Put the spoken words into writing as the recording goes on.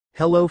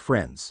Hello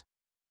friends.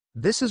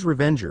 This is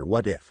Revenger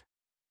What If.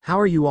 How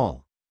are you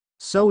all?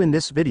 So in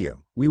this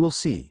video, we will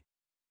see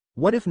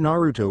what if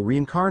Naruto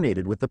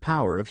reincarnated with the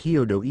power of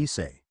Hyoudou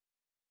Issei.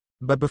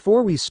 But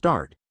before we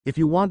start, if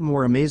you want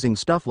more amazing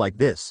stuff like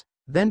this,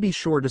 then be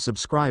sure to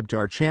subscribe to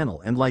our channel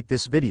and like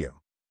this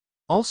video.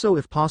 Also,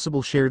 if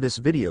possible, share this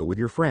video with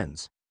your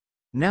friends.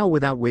 Now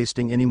without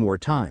wasting any more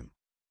time,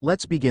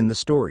 let's begin the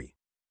story.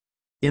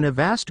 In a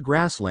vast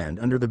grassland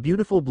under the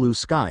beautiful blue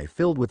sky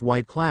filled with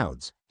white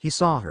clouds, he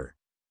saw her.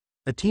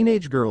 A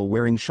teenage girl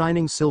wearing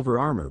shining silver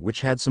armor which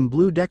had some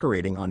blue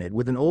decorating on it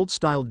with an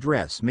old-styled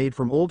dress made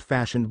from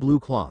old-fashioned blue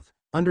cloth.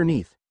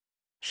 Underneath,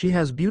 she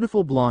has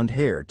beautiful blonde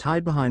hair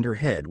tied behind her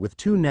head with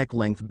two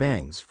neck-length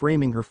bangs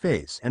framing her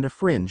face and a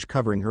fringe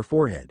covering her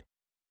forehead.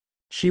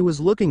 She was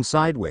looking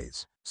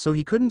sideways, so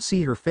he couldn't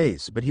see her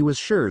face, but he was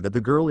sure that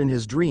the girl in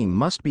his dream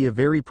must be a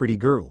very pretty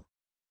girl.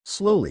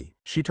 Slowly,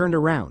 she turned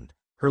around.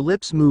 Her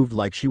lips moved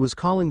like she was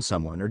calling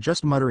someone or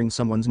just muttering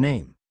someone's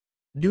name.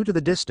 Due to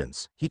the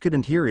distance, he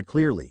couldn't hear it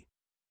clearly.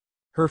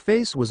 Her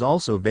face was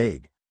also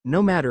vague.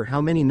 No matter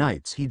how many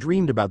nights he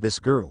dreamed about this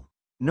girl,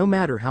 no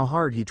matter how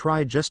hard he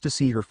tried just to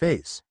see her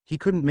face, he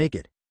couldn't make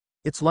it.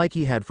 It's like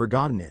he had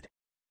forgotten it.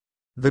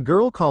 The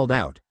girl called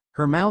out.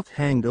 Her mouth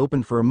hanged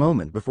open for a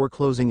moment before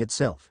closing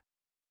itself.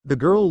 The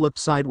girl looked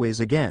sideways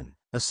again,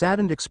 a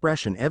saddened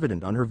expression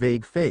evident on her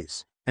vague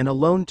face, and a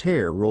lone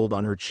tear rolled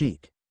on her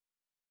cheek.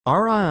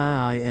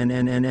 Rinnnnnnngggg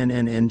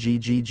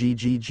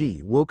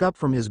woke up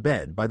from his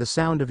bed by the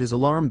sound of his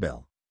alarm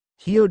bell.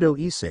 Hyoudou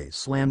Issei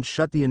slammed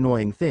shut the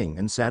annoying thing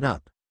and sat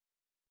up.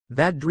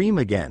 That dream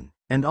again,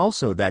 and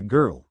also that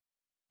girl.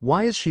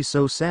 Why is she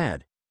so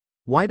sad?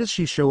 Why does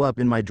she show up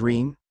in my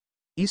dream?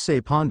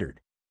 Issei pondered.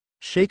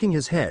 Shaking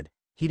his head,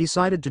 he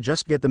decided to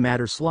just get the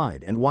matter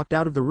slide and walked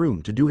out of the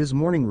room to do his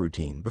morning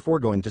routine before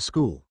going to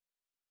school.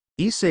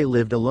 Issei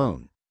lived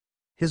alone.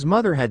 His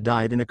mother had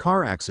died in a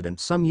car accident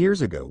some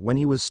years ago when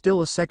he was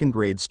still a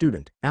second-grade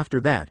student.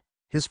 After that,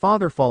 his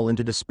father fell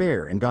into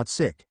despair and got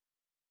sick.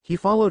 He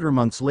followed her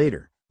months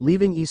later,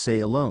 leaving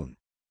Issei alone.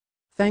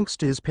 Thanks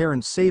to his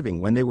parents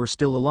saving when they were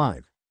still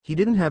alive, he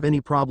didn't have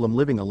any problem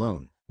living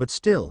alone, but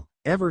still,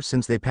 ever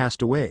since they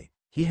passed away,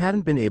 he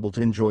hadn't been able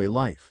to enjoy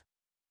life.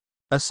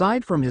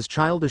 Aside from his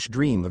childish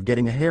dream of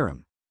getting a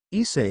harem,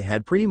 Issei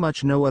had pretty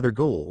much no other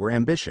goal or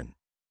ambition.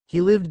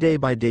 He lived day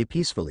by day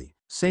peacefully,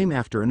 same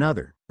after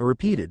another, a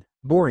repeated,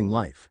 boring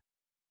life.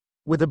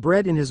 With a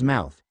bread in his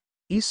mouth,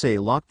 Issei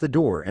locked the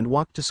door and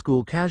walked to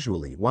school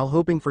casually while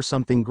hoping for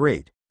something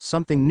great,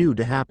 something new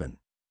to happen.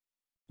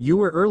 You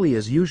were early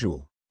as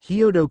usual,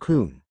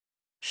 Hyoudou-kun.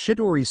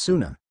 Shitori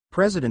Suna,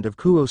 president of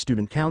Kuo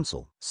Student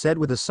Council, said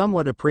with a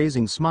somewhat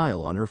appraising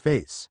smile on her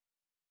face.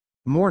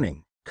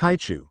 Morning,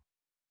 Kaichu.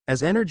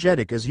 As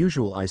energetic as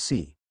usual, I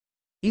see.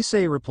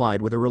 Issei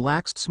replied with a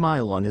relaxed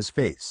smile on his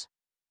face.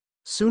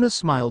 Suna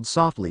smiled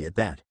softly at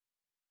that.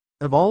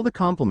 Of all the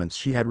compliments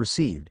she had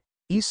received,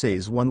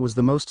 Issei's one was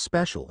the most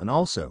special and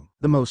also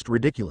the most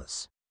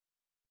ridiculous.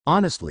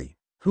 Honestly,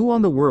 who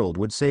on the world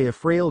would say a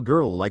frail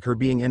girl like her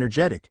being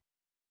energetic?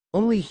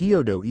 Only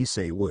Hyoudou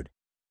Issei would.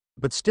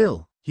 But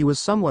still, he was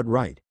somewhat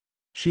right.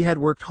 She had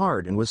worked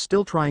hard and was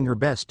still trying her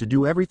best to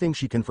do everything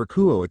she can for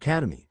Kuo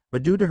Academy,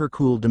 but due to her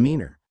cool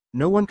demeanor,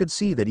 no one could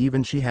see that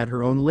even she had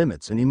her own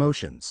limits and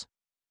emotions.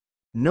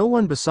 No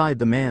one beside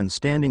the man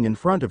standing in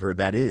front of her,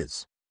 that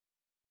is.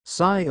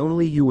 Sigh,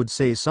 only you would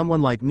say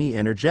someone like me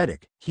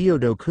energetic,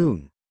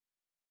 Hyoudou-kun.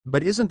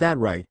 But isn't that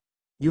right?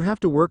 You have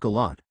to work a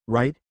lot,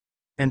 right?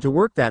 And to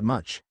work that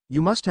much,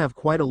 you must have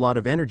quite a lot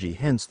of energy,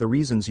 hence the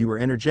reasons you are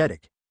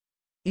energetic.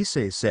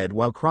 Issei said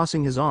while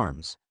crossing his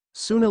arms.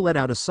 Suna let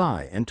out a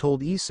sigh and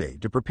told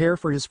Issei to prepare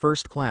for his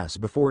first class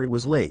before it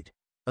was late.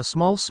 A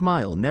small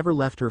smile never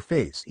left her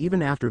face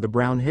even after the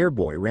brown hair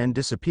boy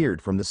disappeared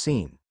from the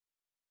scene.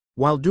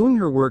 While doing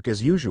her work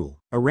as usual,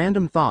 a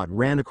random thought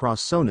ran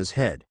across Suna's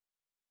head.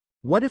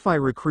 What if I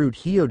recruit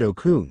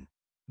Hyoudou-kun?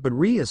 But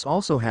Rias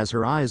also has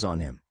her eyes on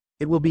him.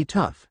 It will be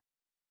tough.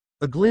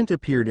 A glint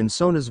appeared in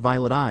Suna's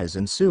violet eyes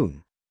and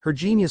soon, her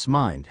genius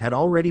mind had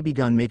already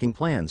begun making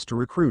plans to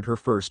recruit her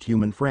first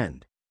human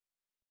friend.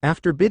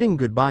 After bidding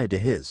goodbye to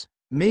his,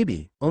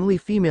 maybe, only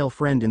female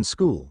friend in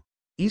school,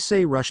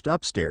 Issei rushed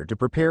upstairs to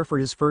prepare for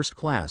his first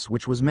class,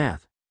 which was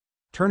math.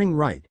 Turning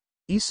right,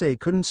 Issei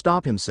couldn't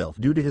stop himself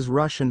due to his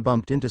rush and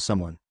bumped into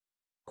someone.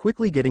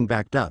 Quickly getting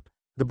backed up,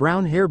 the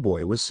brown hair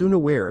boy was soon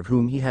aware of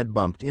whom he had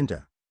bumped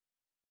into.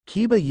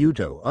 Kiba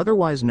Yuto,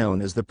 otherwise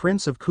known as the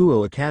Prince of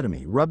Kuo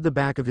Academy, rubbed the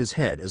back of his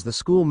head as the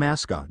school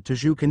mascot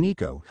Taju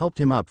Kaneko helped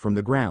him up from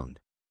the ground.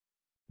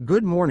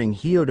 Good morning,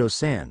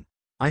 Hyoudou-san.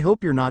 I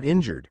hope you're not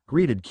injured,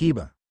 greeted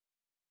Kiba.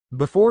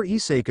 Before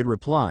Issei could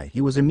reply,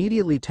 he was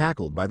immediately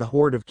tackled by the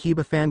horde of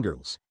Kiba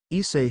fangirls.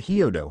 Issei,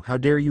 Hyoudou, how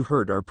dare you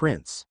hurt our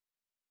prince?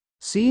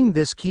 Seeing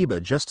this,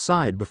 Kiba just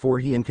sighed before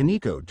he and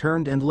Kaneko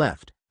turned and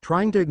left,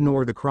 trying to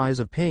ignore the cries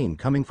of pain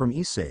coming from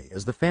Issei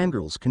as the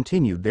fangirls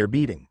continued their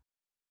beating.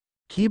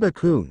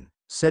 Kiba-kun,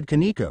 said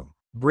Kaneko,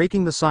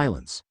 breaking the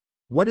silence.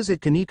 What is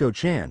it,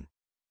 Kaneko-chan?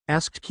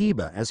 Asked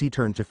Kiba as he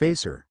turned to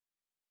face her.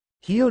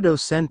 Hyoudou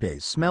senpai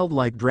smelled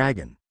like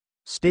dragon.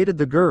 stated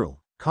the girl,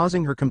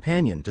 causing her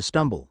companion to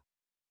stumble.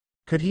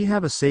 Could he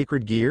have a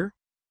sacred gear?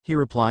 He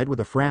replied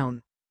with a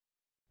frown.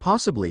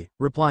 Possibly,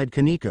 replied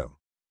Kaneko.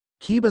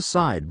 Kiba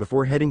sighed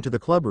before heading to the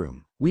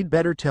clubroom. We'd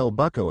better tell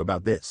Bucko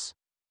about this.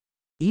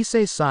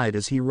 Issei sighed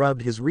as he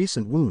rubbed his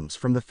recent wounds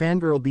from the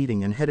fangirl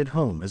beating and headed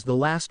home as the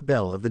last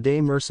bell of the day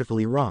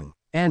mercifully rung.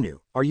 Anu,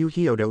 are you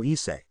Hyoudou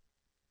Issei?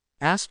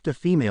 Asked a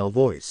female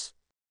voice.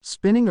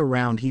 Spinning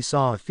around he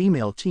saw a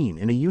female teen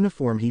in a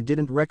uniform he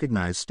didn't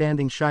recognize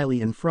standing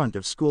shyly in front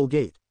of school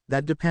gate.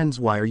 That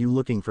depends, why are you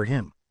looking for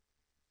him?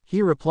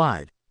 He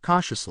replied,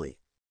 cautiously.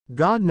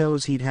 God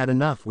knows he'd had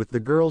enough with the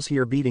girls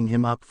here beating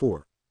him up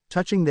for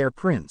touching their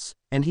prince,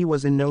 and he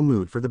was in no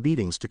mood for the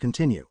beatings to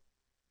continue.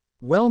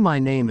 Well, my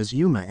name is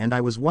Yuma and I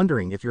was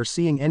wondering if you're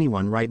seeing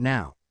anyone right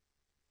now.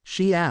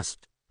 She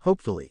asked,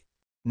 hopefully.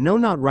 No,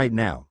 not right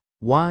now.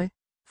 Why?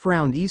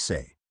 Frowned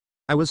Issei.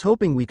 I was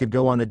hoping we could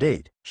go on a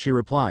date, she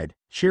replied,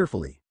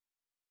 cheerfully.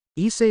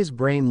 Issei's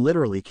brain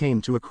literally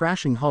came to a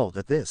crashing halt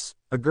at this,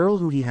 a girl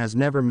who he has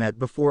never met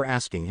before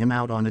asking him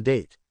out on a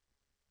date.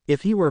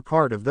 If he were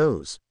part of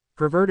those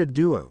perverted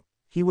duo,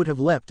 he would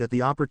have leapt at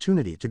the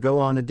opportunity to go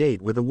on a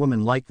date with a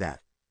woman like that.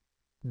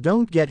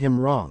 Don't get him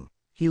wrong,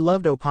 he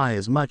loved Opie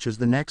as much as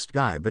the next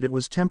guy, but it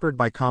was tempered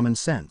by common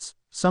sense,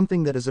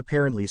 something that is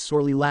apparently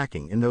sorely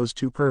lacking in those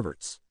two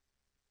perverts.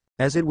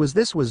 As it was,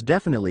 this was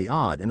definitely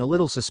odd and a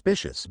little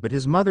suspicious, but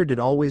his mother did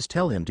always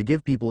tell him to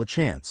give people a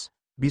chance.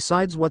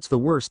 Besides, what's the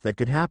worst that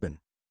could happen?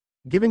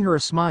 Giving her a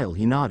smile,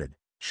 he nodded.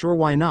 Sure,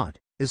 why not?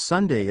 Is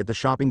Sunday at the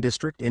shopping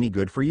district any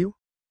good for you?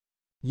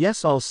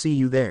 Yes, I'll see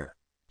you there,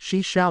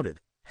 she shouted,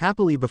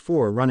 happily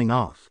before running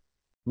off.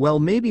 Well,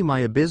 maybe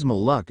my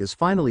abysmal luck is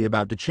finally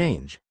about to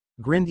change,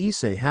 grinned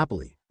Issei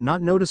happily,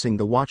 not noticing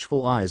the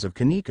watchful eyes of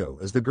Kaneko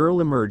as the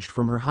girl emerged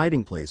from her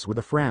hiding place with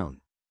a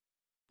frown.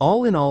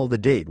 All in all, the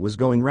date was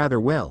going rather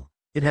well.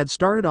 It had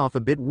started off a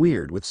bit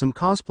weird with some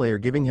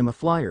cosplayer giving him a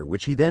flyer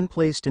which he then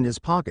placed in his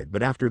pocket,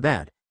 but after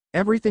that,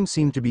 everything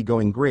seemed to be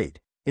going great.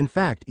 In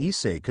fact,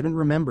 Issei couldn't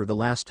remember the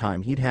last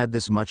time he'd had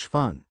this much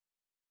fun.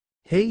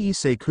 Hey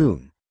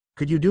Issei-kun,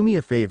 could you do me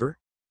a favor?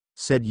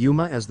 Said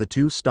Yuma as the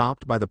two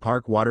stopped by the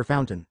park water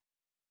fountain.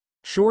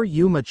 Sure,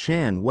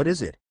 Yuma-chan, what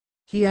is it?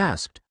 He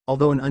asked,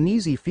 although an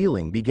uneasy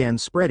feeling began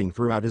spreading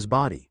throughout his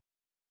body.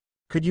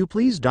 Could you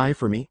please die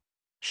for me?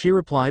 She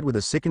replied with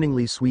a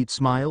sickeningly sweet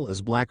smile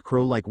as black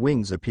crow-like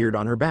wings appeared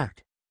on her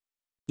back.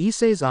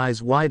 Issei's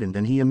eyes widened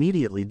and he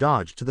immediately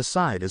dodged to the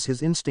side as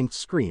his instincts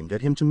screamed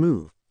at him to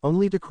move,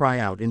 only to cry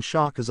out in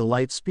shock as a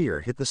light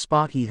spear hit the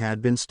spot he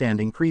had been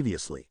standing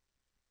previously.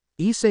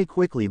 Issei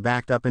quickly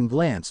backed up and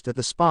glanced at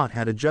the spot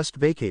had just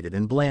vacated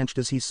and blanched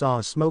as he saw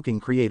a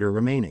smoking crater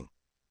remaining.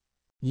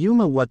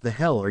 Yuma, what the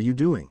hell are you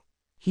doing?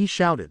 He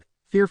shouted,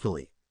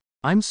 fearfully.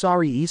 I'm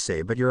sorry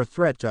Issei, but you're a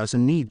threat to us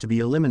and need to be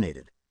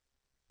eliminated.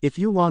 If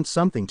you want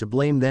something to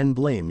blame, then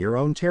blame your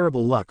own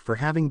terrible luck for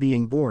having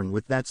being born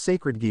with that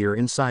sacred gear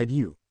inside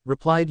you,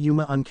 replied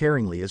Yuma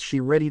uncaringly as she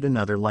readied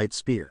another light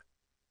spear.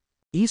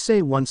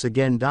 Issei once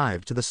again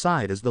dived to the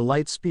side as the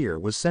light spear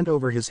was sent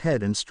over his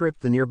head and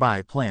stripped the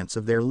nearby plants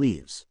of their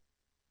leaves.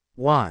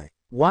 Why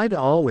do I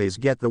always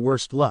get the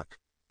worst luck?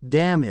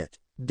 Damn it,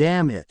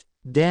 damn it,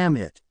 damn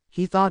it,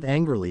 he thought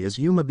angrily as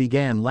Yuma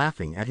began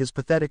laughing at his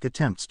pathetic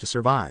attempts to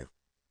survive.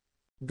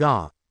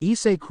 Gah!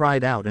 Issei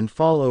cried out and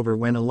fell over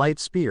when a light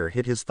spear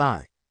hit his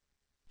thigh.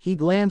 He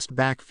glanced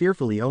back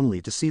fearfully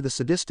only to see the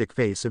sadistic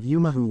face of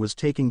Yuma, who was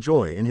taking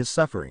joy in his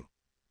suffering.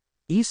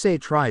 Issei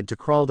tried to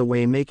crawl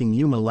away, making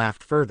Yuma laugh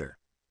further.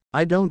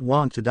 I don't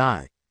want to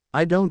die.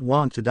 I don't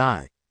want to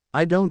die.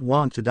 I don't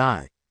want to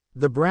die.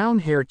 The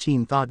brown-haired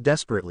teen thought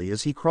desperately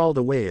as he crawled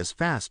away as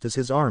fast as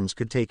his arms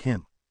could take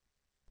him.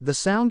 The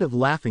sound of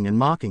laughing and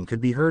mocking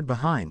could be heard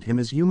behind him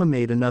as Yuma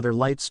made another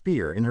light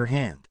spear in her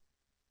hand.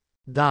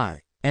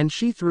 Die. And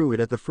she threw it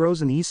at the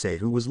frozen Issei,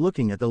 who was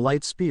looking at the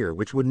light spear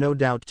which would no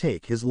doubt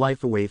take his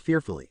life away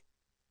fearfully.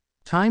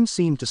 Time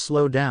seemed to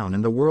slow down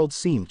and the world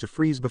seemed to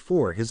freeze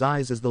before his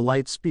eyes as the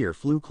light spear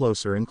flew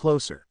closer and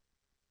closer.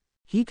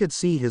 He could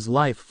see his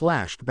life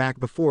flashed back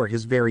before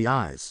his very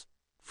eyes.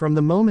 From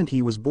the moment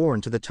he was born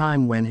to the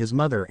time when his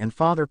mother and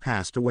father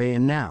passed away,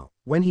 and now,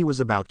 when he was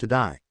about to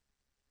die.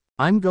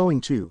 I'm going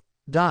to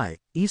die,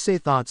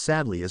 Issei thought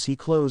sadly as he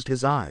closed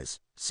his eyes,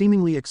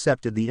 seemingly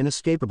accepted the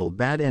inescapable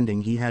bad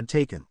ending he had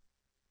taken.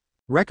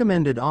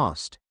 Recommended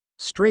Ost.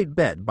 Straight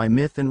bet by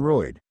Myth and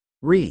Royd.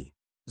 Re.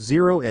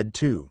 0 ed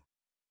 2.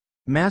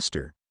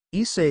 Master.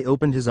 Issei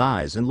opened his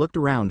eyes and looked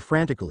around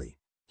frantically.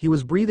 He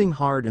was breathing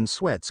hard and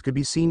sweats could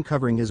be seen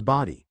covering his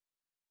body.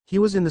 He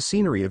was in the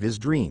scenery of his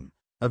dream,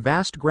 a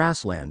vast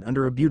grassland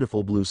under a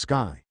beautiful blue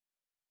sky.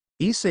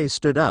 Issei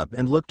stood up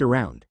and looked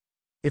around.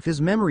 If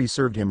his memory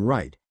served him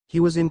right,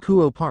 he was in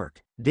Kuo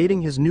Park,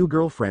 dating his new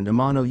girlfriend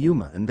Amano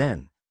Yuma, and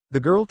then the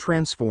girl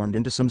transformed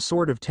into some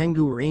sort of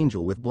tengu or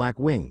angel with black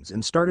wings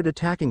and started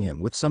attacking him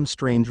with some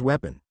strange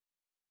weapon.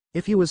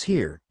 If he was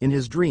here, in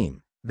his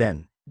dream,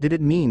 then, did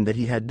it mean that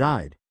he had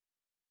died?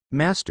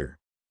 Master,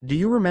 do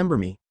you remember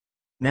me?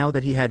 Now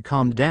that he had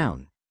calmed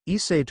down,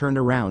 Issei turned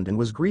around and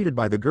was greeted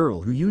by the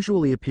girl who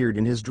usually appeared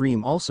in his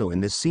dream also in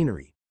this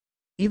scenery.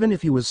 Even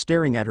if he was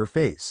staring at her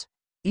face,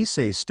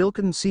 Issei still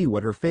couldn't see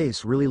what her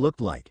face really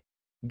looked like.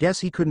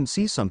 Guess he couldn't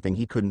see something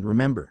he couldn't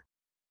remember.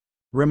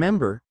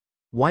 Remember?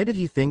 Why did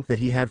he think that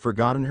he had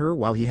forgotten her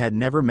while he had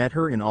never met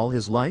her in all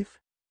his life?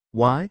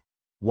 Why?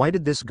 Why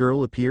did this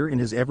girl appear in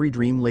his every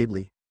dream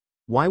lately?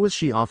 Why was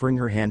she offering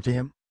her hand to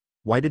him?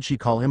 Why did she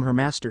call him her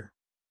master?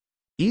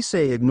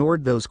 Issei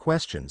ignored those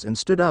questions and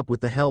stood up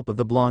with the help of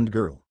the blonde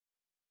girl.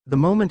 The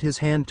moment his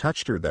hand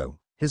touched her though,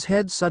 his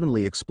head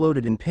suddenly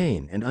exploded in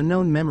pain and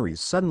unknown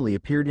memories suddenly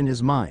appeared in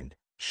his mind,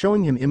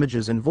 showing him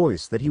images and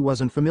voice that he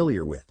wasn't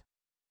familiar with.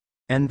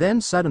 And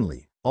then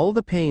suddenly, all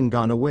the pain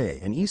gone away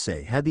and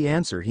Issei had the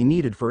answer he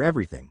needed for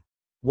everything.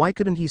 Why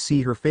couldn't he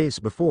see her face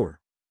before?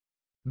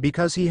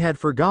 Because he had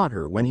forgot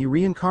her when he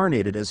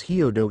reincarnated as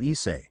Hyoudou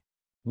Issei.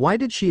 Why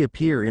did she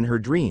appear in her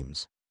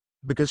dreams?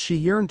 Because she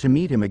yearned to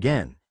meet him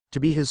again, to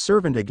be his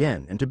servant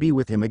again and to be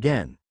with him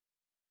again.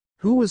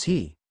 Who was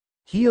he?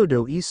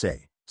 Hyoudou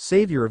Issei,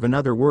 savior of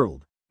another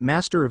world,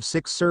 master of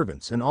 6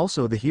 servants and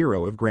also the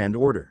hero of Grand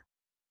Order.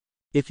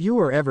 If you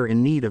are ever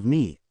in need of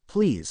me,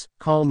 please,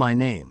 call my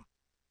name.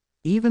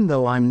 Even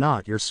though I'm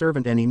not your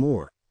servant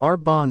anymore, our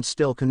bond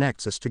still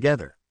connects us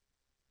together.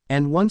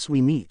 And once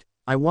we meet,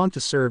 I want to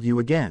serve you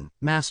again,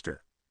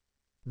 master.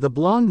 The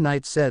blonde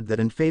knight said that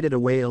and faded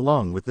away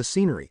along with the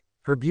scenery.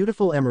 Her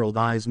beautiful emerald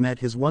eyes met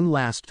his one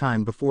last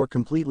time before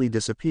completely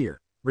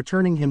disappear,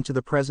 returning him to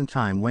the present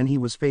time when he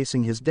was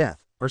facing his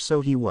death, or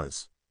so he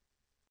was.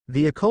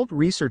 The occult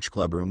research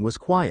club room was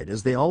quiet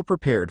as they all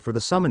prepared for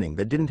the summoning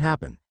that didn't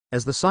happen,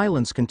 as the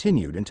silence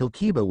continued until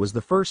Kiba was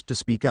the first to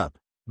speak up.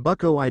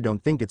 Bucko, I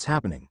don't think it's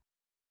happening.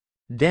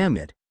 Damn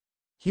it.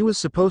 He was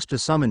supposed to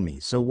summon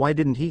me, so why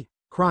didn't he?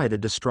 Cried a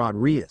distraught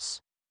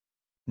Rias.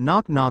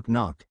 Knock knock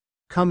knock.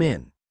 Come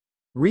in.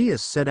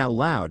 Rias said out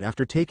loud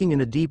after taking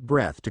in a deep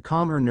breath to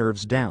calm her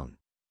nerves down.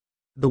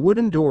 The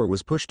wooden door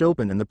was pushed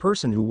open and the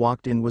person who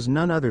walked in was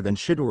none other than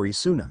Shidori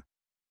Suna,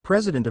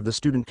 president of the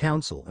student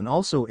council and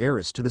also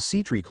heiress to the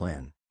Citri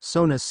clan,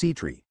 Sona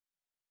Citri.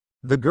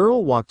 The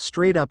girl walked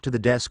straight up to the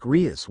desk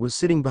Rias was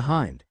sitting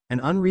behind,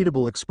 an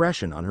unreadable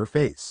expression on her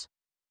face.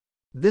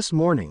 This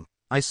morning,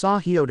 I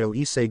saw Hyoudou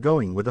Issei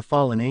going with a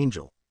fallen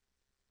angel.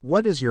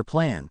 What is your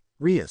plan,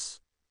 Rias?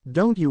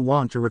 Don't you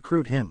want to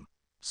recruit him?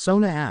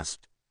 Sona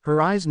asked. Her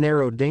eyes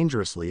narrowed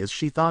dangerously as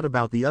she thought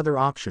about the other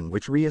option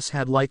which Rias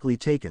had likely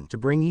taken to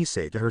bring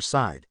Issei to her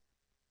side.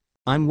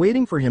 I'm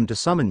waiting for him to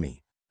summon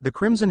me, the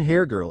crimson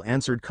hair girl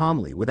answered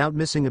calmly without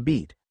missing a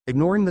beat,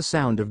 ignoring the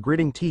sound of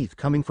gritting teeth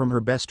coming from her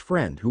best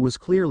friend who was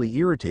clearly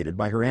irritated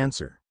by her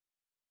answer.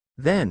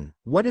 Then,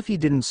 what if he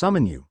didn't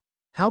summon you?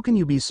 How can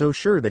you be so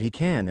sure that he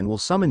can and will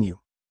summon you?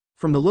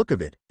 From the look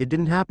of it, it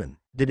didn't happen,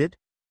 did it?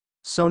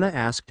 Sona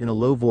asked in a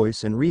low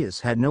voice and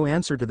Rias had no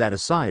answer to that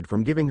aside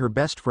from giving her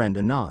best friend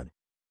a nod.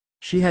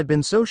 She had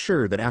been so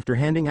sure that after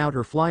handing out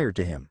her flyer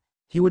to him,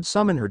 he would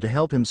summon her to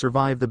help him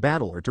survive the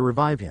battle or to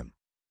revive him.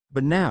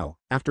 But now,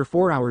 after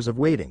 4 hours of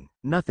waiting,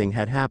 nothing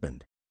had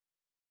happened.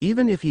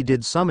 Even if he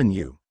did summon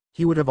you,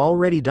 he would have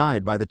already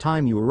died by the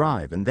time you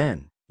arrive and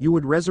then, you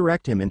would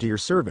resurrect him into your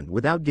servant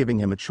without giving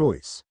him a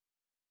choice.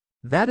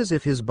 That is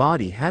if his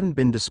body hadn't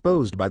been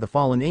disposed by the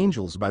fallen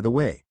angels by the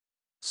way.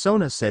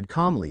 Sona said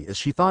calmly as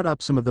she thought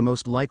up some of the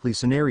most likely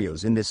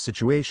scenarios in this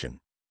situation.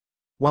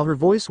 While her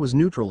voice was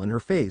neutral and her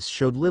face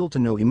showed little to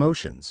no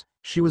emotions,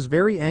 she was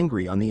very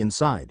angry on the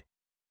inside.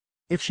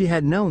 If she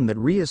had known that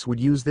Rias would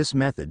use this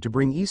method to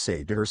bring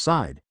Issei to her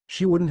side,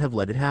 she wouldn't have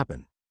let it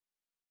happen.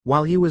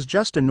 While he was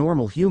just a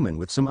normal human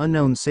with some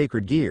unknown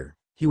sacred gear,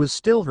 he was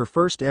still her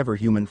first ever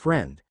human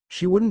friend.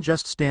 She wouldn't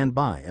just stand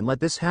by and let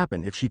this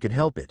happen if she could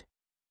help it.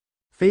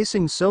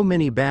 Facing so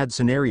many bad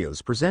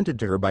scenarios presented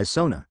to her by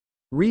Sona,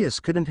 Rias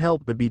couldn't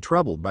help but be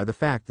troubled by the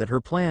fact that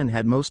her plan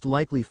had most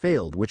likely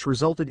failed, which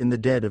resulted in the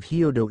death of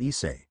Hyoudou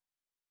Issei.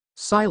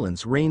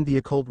 Silence reigned the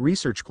occult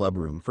research club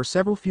room for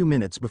several few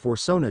minutes before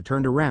Sona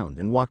turned around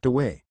and walked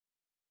away.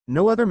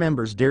 No other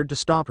members dared to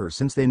stop her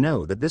since they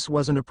know that this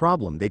wasn't a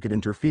problem they could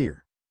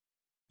interfere.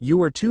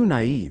 You are too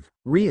naive,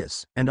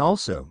 Rias, and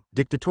also,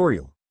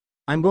 dictatorial.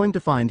 I'm going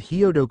to find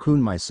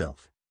Hyoudou-kun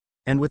myself.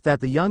 And with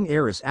that the young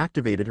heiress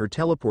activated her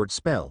teleport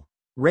spell,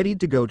 ready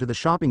to go to the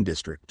shopping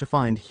district to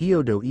find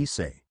Hyoudou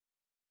Issei.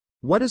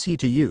 What is he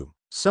to you,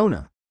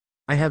 Sona?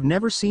 I have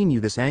never seen you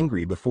this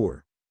angry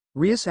before,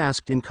 Rias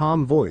asked in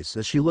calm voice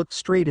as she looked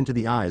straight into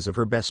the eyes of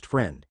her best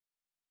friend.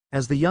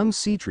 As the young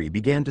Citri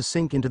began to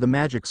sink into the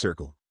magic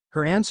circle,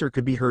 her answer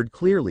could be heard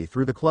clearly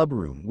through the club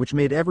room, which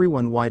made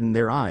everyone widen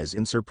their eyes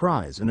in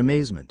surprise and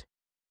amazement.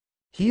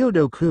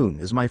 Hyoudou-kun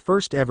is my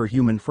first ever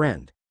human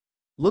friend.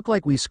 Look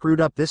like we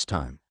screwed up this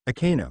time,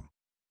 Akano,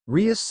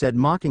 Rias said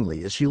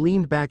mockingly as she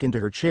leaned back into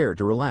her chair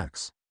to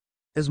relax.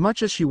 As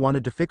much as she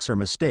wanted to fix her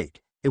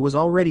mistake, it was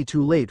already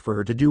too late for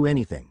her to do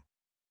anything.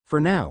 For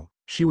now,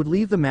 she would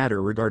leave the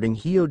matter regarding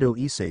Hyoudou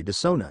Issei to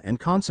Sona and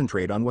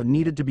concentrate on what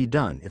needed to be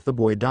done if the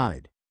boy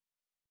died.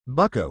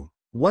 Bucko,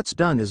 what's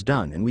done is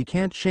done and we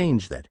can't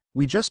change that,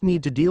 we just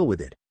need to deal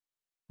with it.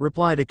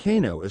 replied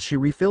Akano as she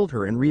refilled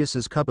her and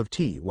Rias's cup of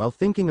tea while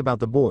thinking about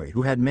the boy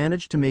who had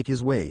managed to make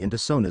his way into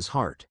Sona's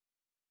heart.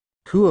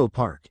 Kuo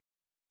Park.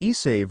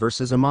 Issei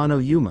versus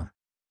Amano Yuma.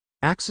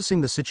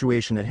 Accessing the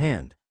situation at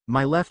hand,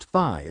 my left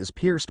thigh is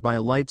pierced by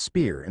a light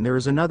spear and there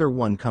is another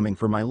one coming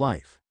for my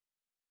life.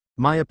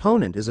 My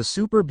opponent is a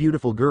super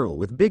beautiful girl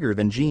with bigger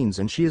than jeans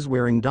and she is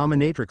wearing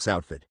dominatrix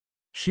outfit.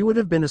 She would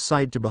have been a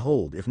sight to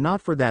behold if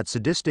not for that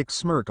sadistic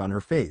smirk on her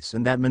face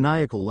and that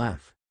maniacal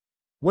laugh.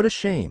 What a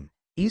shame.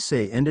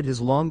 Issei ended his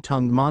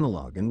long-tongued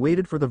monologue and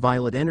waited for the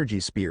violet energy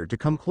spear to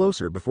come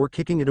closer before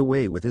kicking it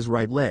away with his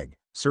right leg,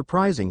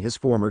 surprising his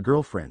former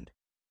girlfriend.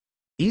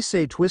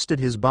 Issei twisted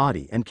his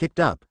body and kicked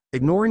up,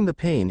 ignoring the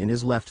pain in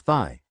his left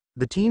thigh.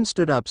 The teen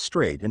stood up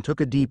straight and took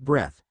a deep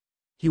breath.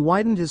 He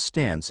widened his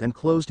stance and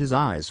closed his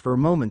eyes for a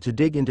moment to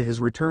dig into his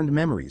returned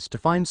memories to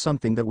find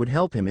something that would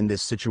help him in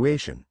this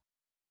situation.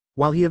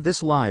 While he of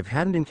this life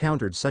hadn't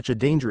encountered such a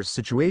dangerous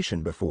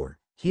situation before,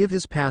 he of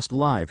his past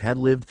life had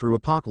lived through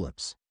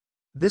apocalypse.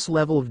 This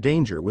level of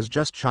danger was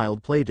just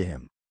child play to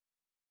him.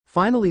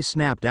 Finally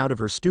snapped out of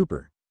her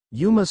stupor,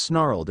 Yuma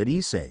snarled at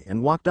Issei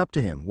and walked up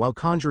to him while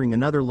conjuring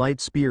another light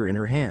spear in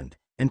her hand,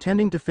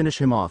 intending to finish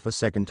him off a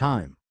second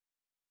time.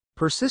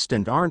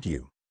 Persistent, aren't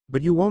you?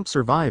 But you won't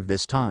survive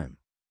this time.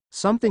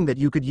 Something that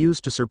you could use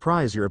to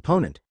surprise your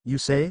opponent, you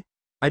say?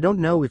 I don't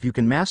know if you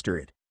can master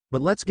it,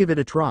 but let's give it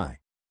a try.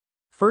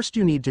 First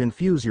you need to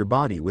infuse your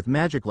body with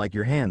magic like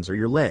your hands or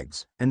your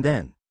legs, and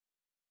then...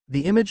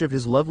 The image of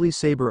his lovely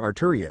saber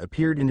Arturia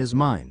appeared in his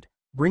mind,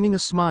 bringing a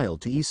smile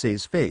to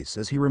Issei's face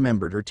as he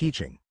remembered her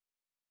teaching.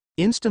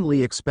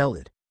 Instantly expel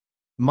it.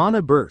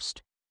 Mana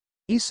burst.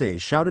 Issei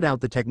shouted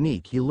out the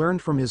technique he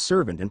learned from his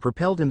servant and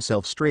propelled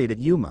himself straight at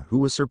Yuma, who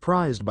was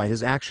surprised by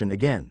his action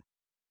again.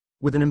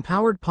 With an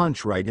empowered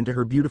punch right into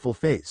her beautiful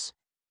face,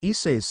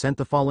 Issei sent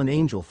the fallen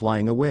angel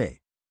flying away.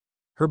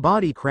 Her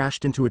body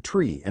crashed into a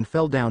tree and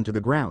fell down to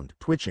the ground,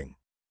 twitching.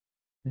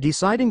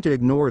 Deciding to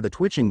ignore the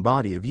twitching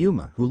body of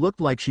Yuma, who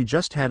looked like she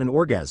just had an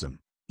orgasm,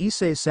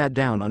 Issei sat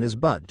down on his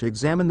butt to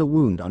examine the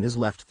wound on his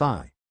left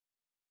thigh.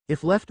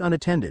 If left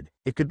unattended,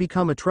 it could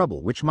become a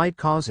trouble which might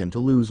cause him to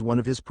lose one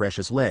of his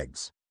precious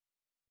legs.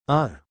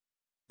 I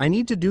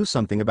need to do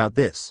something about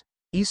this,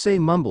 Issei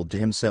mumbled to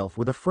himself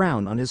with a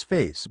frown on his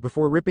face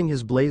before ripping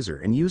his blazer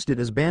and used it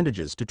as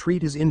bandages to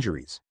treat his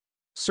injuries.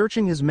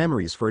 Searching his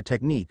memories for a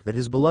technique that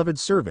his beloved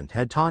servant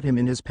had taught him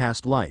in his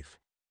past life,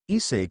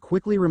 Issei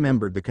quickly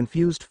remembered the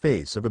confused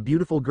face of a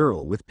beautiful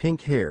girl with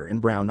pink hair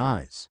and brown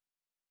eyes.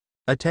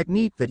 A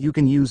technique that you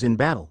can use in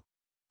battle.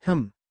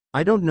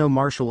 I don't know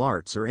martial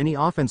arts or any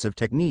offensive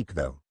technique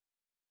though.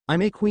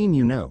 I'm a queen,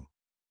 you know.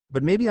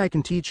 But maybe I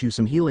can teach you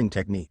some healing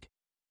technique.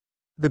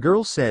 The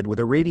girl said with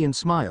a radiant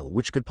smile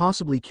which could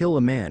possibly kill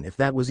a man if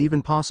that was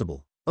even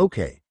possible.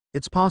 Okay,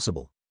 it's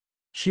possible.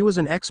 She was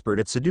an expert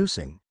at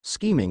seducing,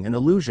 scheming and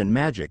illusion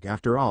magic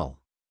after all.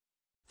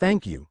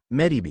 Thank you,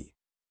 Medibi.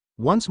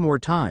 Once more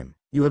time,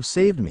 you have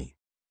saved me.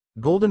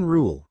 Golden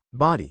rule,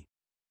 body.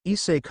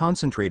 Issei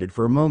concentrated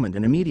for a moment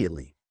and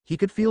immediately, he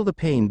could feel the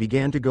pain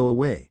began to go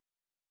away.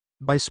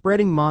 By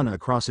spreading mana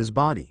across his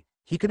body,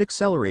 he could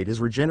accelerate his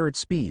regenerate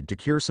speed to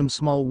cure some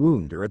small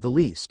wound or at the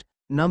least,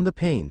 numb the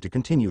pain to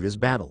continue his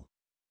battle.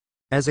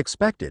 As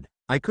expected,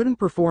 I couldn't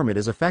perform it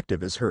as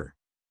effective as her.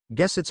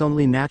 Guess it's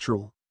only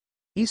natural.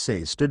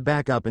 Issei stood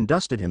back up and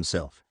dusted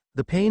himself.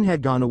 The pain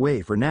had gone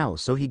away for now,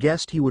 so he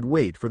guessed he would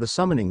wait for the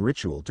summoning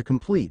ritual to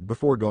complete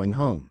before going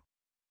home.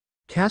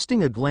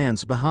 Casting a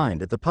glance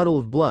behind at the puddle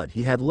of blood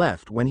he had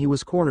left when he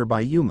was cornered by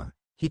Yuma,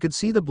 he could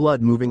see the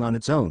blood moving on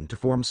its own to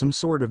form some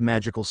sort of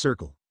magical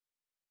circle.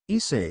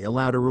 Issei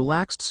allowed a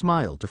relaxed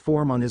smile to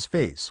form on his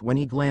face when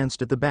he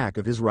glanced at the back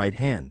of his right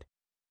hand.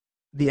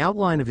 The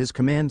outline of his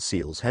command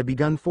seals had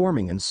begun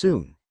forming and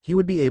soon, he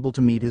would be able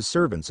to meet his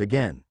servants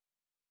again.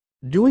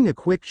 Doing a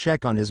quick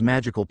check on his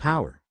magical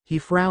power, he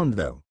frowned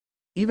though.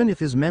 Even if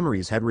his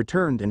memories had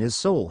returned and his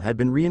soul had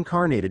been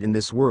reincarnated in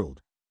this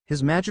world,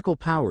 his magical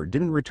power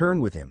didn't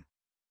return with him.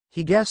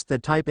 He guessed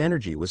that type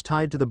energy was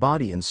tied to the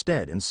body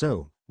instead, and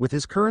so, with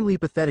his currently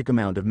pathetic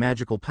amount of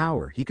magical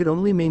power, he could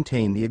only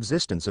maintain the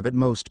existence of at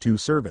most 2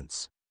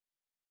 servants.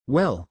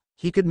 Well,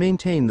 he could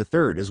maintain the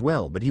third as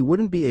well, but he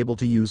wouldn't be able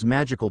to use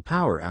magical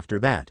power after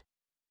that.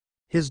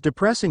 His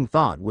depressing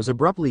thought was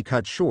abruptly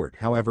cut short,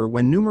 however,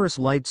 when numerous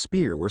light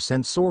spears were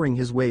sent soaring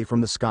his way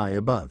from the sky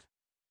above.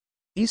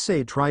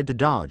 Issei tried to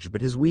dodge,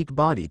 but his weak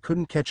body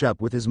couldn't catch up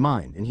with his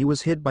mind and he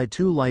was hit by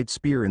 2 light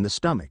spears in the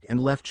stomach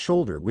and left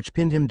shoulder which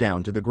pinned him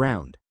down to the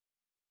ground.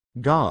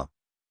 Gah!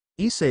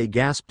 Issei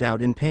gasped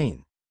out in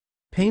pain.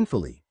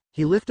 Painfully,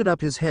 he lifted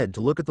up his head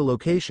to look at the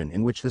location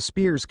in which the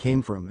spears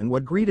came from, and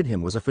what greeted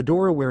him was a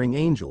fedora-wearing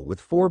angel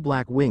with 4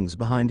 black wings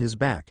behind his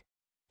back.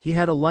 He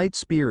had a light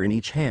spear in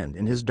each hand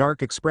and his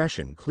dark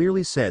expression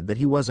clearly said that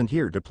he wasn't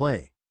here to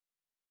play.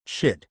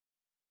 Shit.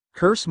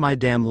 Curse my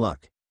damn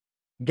luck.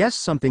 Guess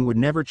something would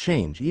never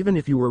change even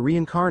if you were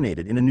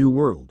reincarnated in a new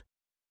world.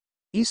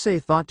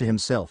 Issei thought to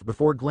himself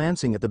before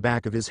glancing at the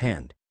back of his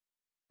hand.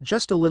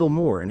 Just a little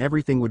more and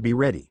everything would be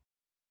ready.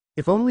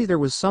 If only there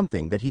was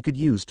something that he could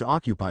use to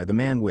occupy the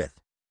man with.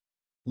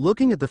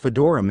 Looking at the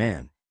fedora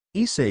man,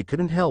 Issei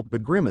couldn't help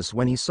but grimace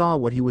when he saw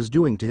what he was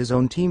doing to his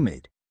own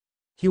teammate.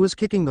 He was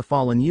kicking the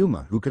fallen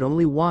Yuma, who could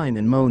only whine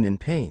and moan in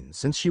pain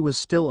since she was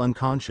still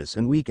unconscious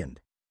and weakened.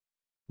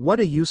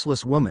 What a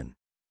useless woman.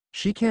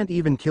 She can't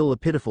even kill a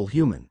pitiful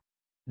human.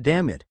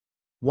 Damn it.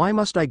 Why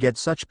must I get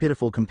such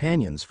pitiful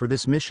companions for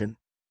this mission?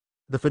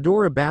 The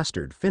fedora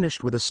bastard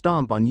finished with a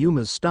stomp on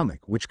Yuma's stomach,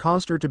 which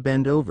caused her to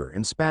bend over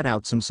and spat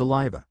out some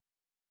saliva.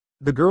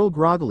 The girl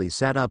groggily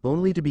sat up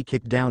only to be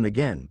kicked down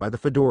again by the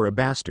fedora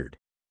bastard.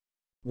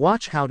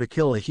 Watch how to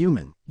kill a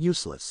human,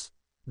 useless.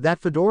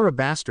 That fedora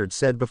bastard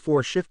said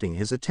before shifting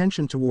his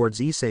attention towards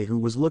Issei, who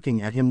was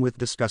looking at him with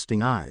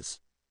disgusting eyes.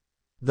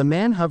 The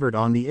man hovered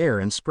on the air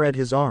and spread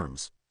his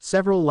arms.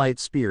 Several light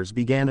spears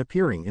began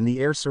appearing in the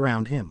air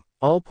surround him,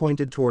 all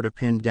pointed toward a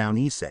pinned down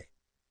Issei.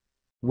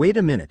 Wait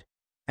a minute.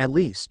 At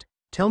least,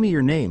 tell me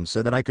your name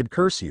so that I could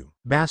curse you,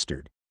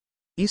 bastard.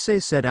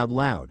 Issei said out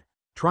loud,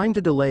 trying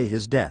to delay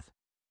his death.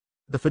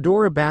 The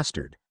fedora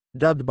bastard,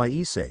 dubbed by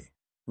Issei,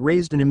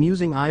 raised an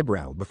amusing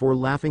eyebrow before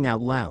laughing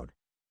out loud.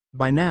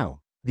 By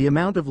now, the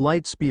amount of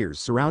light spears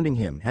surrounding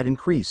him had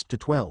increased to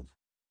 12.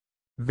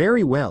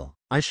 Very well,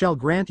 I shall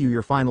grant you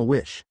your final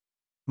wish.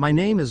 My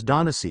name is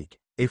Donasik,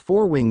 a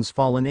four-wings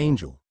fallen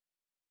angel.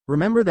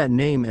 Remember that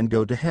name and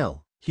go to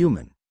hell,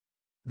 human.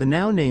 The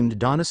now named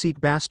Donasik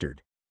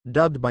bastard,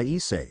 dubbed by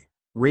Issei,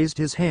 raised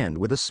his hand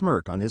with a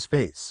smirk on his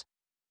face.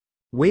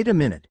 Wait a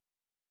minute.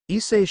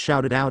 Issei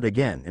shouted out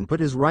again and put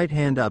his right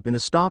hand up in a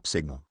stop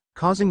signal,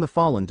 causing the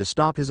fallen to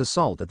stop his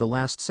assault at the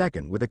last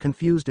second with a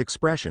confused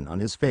expression on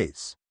his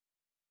face.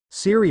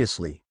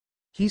 Seriously?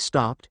 He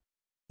stopped?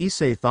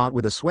 Issei thought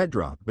with a sweat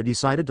drop, but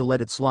decided to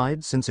let it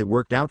slide since it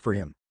worked out for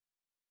him.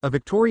 A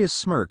victorious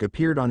smirk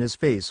appeared on his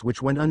face,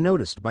 which went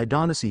unnoticed by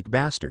Donasik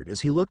bastard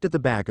as he looked at the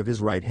back of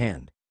his right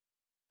hand.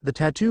 The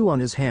tattoo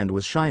on his hand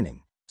was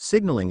shining,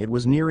 signaling it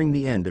was nearing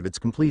the end of its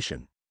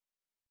completion.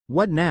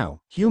 What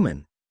now,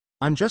 human?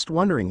 I'm just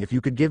wondering if you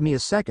could give me a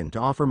second to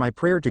offer my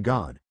prayer to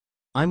God.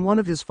 I'm one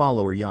of his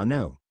follower, ya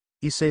know,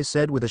 Issei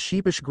said with a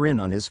sheepish grin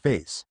on his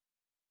face.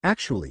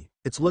 Actually,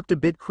 it's looked a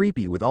bit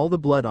creepy with all the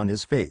blood on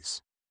his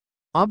face.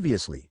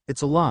 Obviously,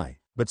 it's a lie,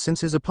 but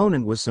since his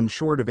opponent was some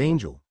sort of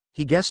angel,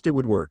 he guessed it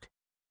would work.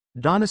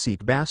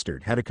 Donasik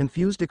bastard had a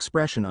confused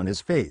expression on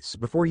his face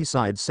before he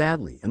sighed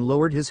sadly and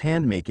lowered his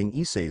hand, making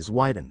Issei's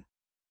widen.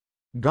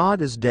 God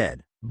is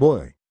dead,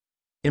 boy.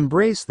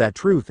 Embrace that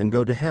truth and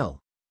go to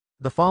hell.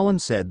 The fallen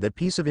said that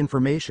piece of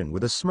information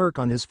with a smirk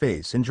on his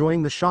face,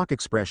 enjoying the shock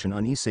expression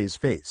on Issei's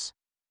face.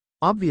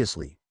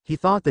 Obviously, he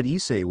thought that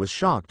Issei was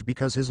shocked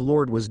because his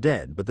lord was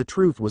dead, but the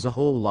truth was a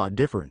whole lot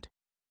different.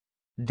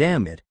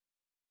 Damn it.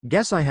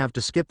 Guess I have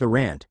to skip the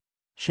rant.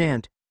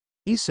 Chant.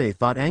 Issei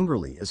thought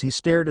angrily as he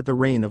stared at the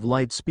rain of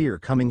light spear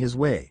coming his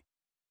way.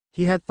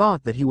 He had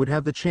thought that he would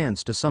have the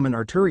chance to summon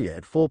Arturia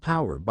at full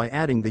power by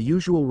adding the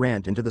usual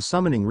rant into the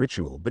summoning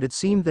ritual, but it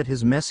seemed that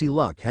his messy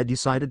luck had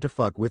decided to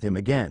fuck with him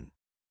again.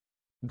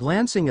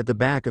 Glancing at the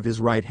back of his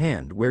right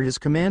hand where his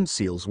command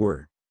seals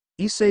were,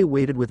 Issei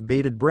waited with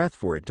bated breath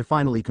for it to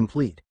finally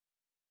complete.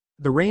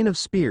 The rain of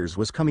spears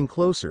was coming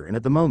closer, and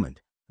at the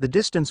moment, the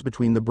distance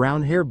between the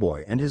brown hair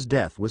boy and his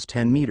death was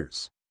 10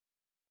 meters.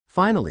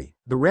 Finally,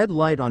 the red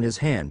light on his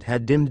hand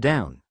had dimmed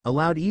down,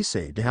 allowed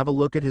Issei to have a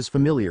look at his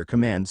familiar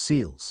command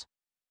seals.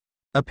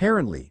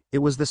 Apparently, it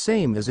was the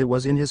same as it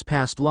was in his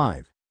past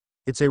life.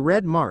 It's a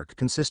red mark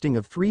consisting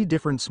of 3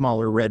 different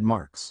smaller red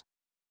marks.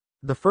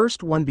 The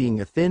first one being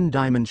a thin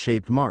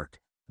diamond-shaped mark,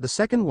 the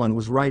second one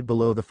was right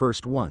below the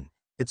first one,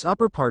 its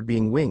upper part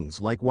being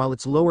wings-like while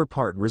its lower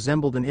part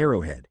resembled an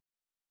arrowhead.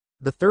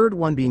 The third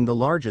one being the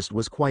largest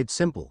was quite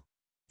simple.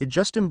 It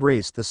just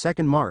embraced the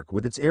second mark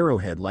with its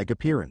arrowhead-like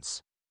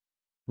appearance.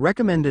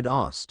 Recommended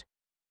Ost.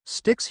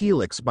 Styx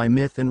Helix by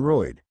Myth and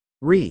Royd.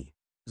 Re.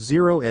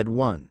 0 ed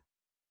 1.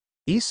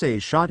 Issei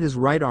shot his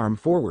right arm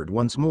forward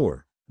once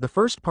more. The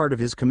first part of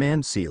his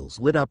command seals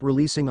lit up,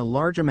 releasing a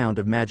large amount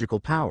of magical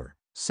power,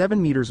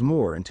 7 meters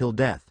more until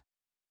death.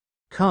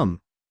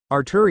 Come,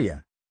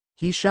 Arturia!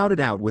 He shouted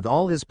out with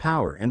all his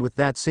power, and with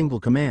that single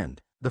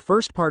command, the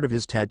first part of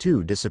his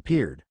tattoo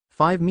disappeared,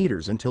 5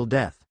 meters until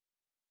death.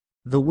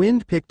 The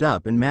wind picked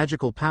up and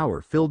magical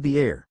power filled the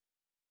air.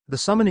 The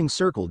summoning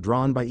circle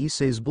drawn by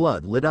Issei's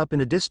blood lit up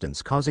in a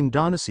distance, causing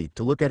Donasik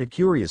to look at it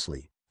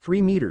curiously,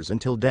 3 meters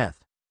until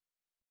death.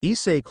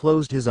 Issei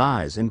closed his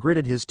eyes and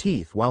gritted his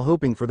teeth while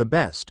hoping for the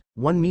best,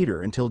 1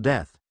 meter until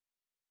death.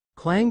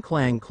 Clang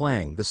clang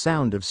clang, the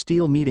sound of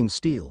steel meeting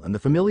steel and the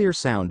familiar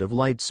sound of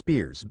light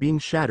spears being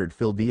shattered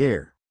filled the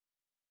air.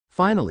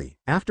 Finally,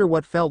 after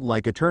what felt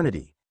like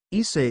eternity,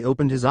 Issei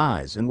opened his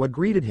eyes, and what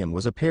greeted him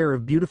was a pair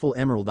of beautiful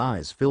emerald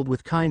eyes filled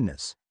with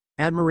kindness,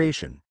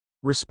 admiration,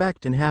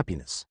 respect and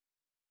happiness.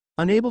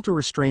 Unable to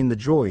restrain the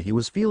joy he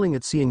was feeling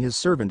at seeing his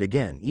servant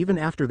again even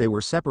after they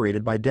were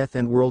separated by death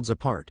and worlds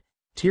apart,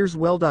 tears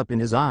welled up in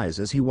his eyes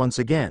as he once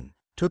again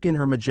took in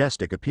her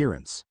majestic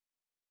appearance.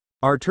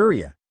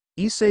 Arturia,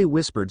 Issei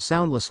whispered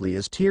soundlessly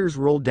as tears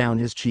rolled down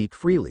his cheek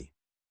freely.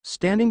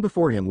 Standing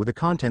before him with a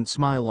content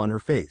smile on her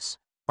face,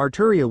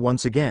 Arturia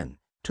once again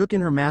took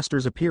in her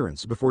master's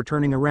appearance before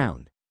turning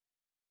around,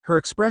 Her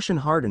expression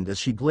hardened as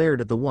she glared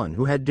at the one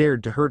who had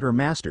dared to hurt her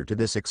master to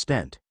this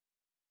extent.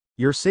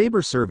 "Your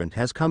saber servant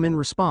has come in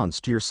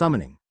response to your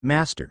summoning,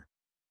 master."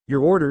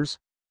 "Your orders?"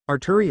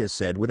 Arturia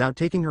said without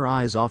taking her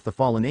eyes off the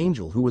fallen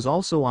angel who was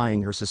also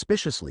eyeing her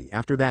suspiciously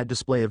after that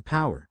display of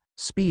power,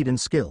 speed and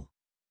skill.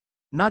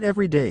 Not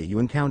every day you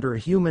encounter a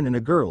human and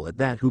a girl at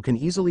that who can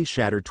easily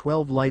shatter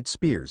 12 light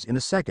spears in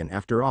a second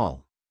after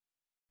all.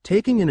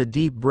 Taking in a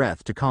deep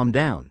breath to calm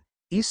down,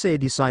 Issei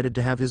decided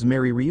to have his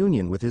merry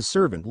reunion with his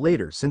servant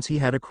later since he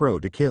had a crow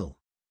to kill.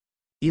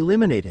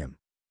 Eliminate him.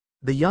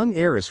 The young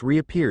heiress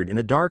reappeared in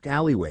a dark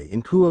alleyway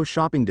in Kuo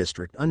shopping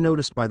district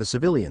unnoticed by the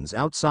civilians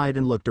outside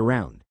and looked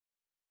around.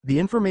 The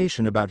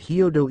information about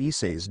Hyoudou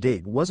Issei's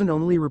date wasn't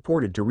only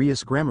reported to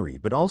Rias Gremory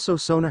but also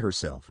Sona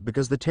herself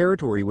because the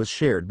territory was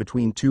shared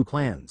between two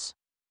clans.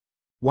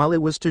 While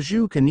it was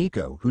Taju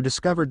Kaneko who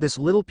discovered this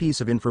little piece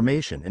of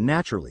information and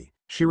naturally,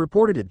 she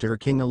reported it to her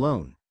king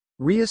alone,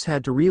 Rias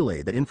had to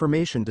relay that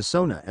information to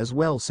Sona as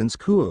well since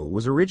Kuo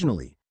was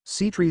originally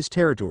Citri's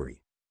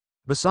territory.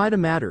 Beside a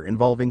matter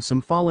involving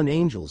some fallen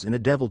angels in a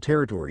devil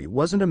territory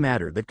wasn't a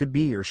matter that could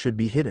be or should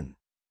be hidden.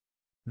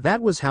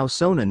 That was how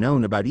Sona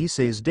known about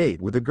Issei's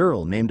date with a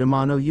girl named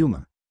Amano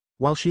Yuma.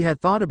 While she had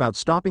thought about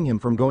stopping him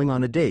from going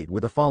on a date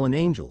with a fallen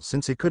angel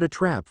since it could a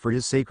trap for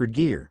his sacred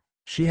gear,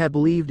 she had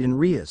believed in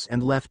Rias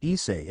and left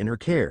Issei in her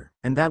care,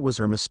 and that was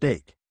her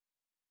mistake.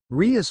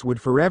 Rias would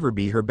forever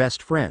be her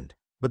best friend,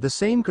 but the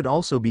same could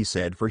also be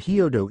said for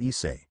Hyoudou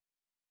Issei.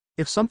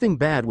 If something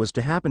bad was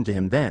to happen to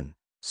him then,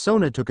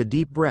 Sona took a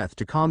deep breath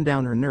to calm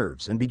down her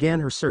nerves and began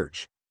her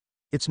search.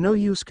 It's no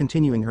use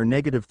continuing her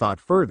negative thought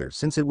further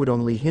since it would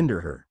only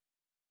hinder her.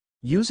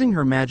 Using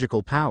her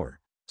magical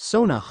power,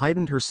 Sona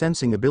heightened her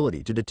sensing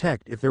ability to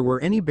detect if there were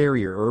any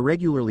barrier or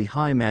irregularly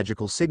high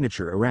magical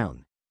signature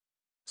around.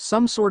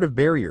 Some sort of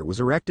barrier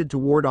was erected to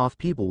ward off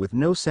people with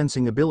no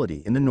sensing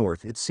ability in the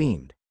north it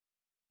seemed.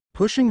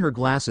 Pushing her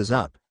glasses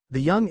up,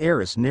 the young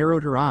heiress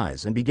narrowed her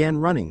eyes and began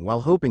running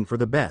while hoping for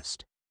the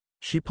best.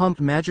 She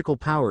pumped magical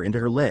power into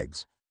her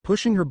legs,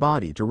 pushing her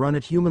body to run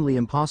at humanly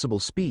impossible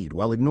speed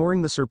while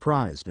ignoring the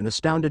surprised and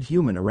astounded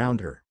human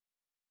around her.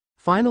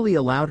 Finally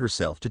allowed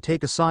herself to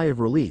take a sigh of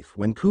relief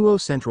when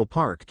Kuo Central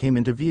Park came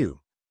into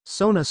view.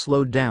 Sona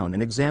slowed down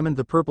and examined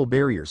the purple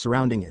barrier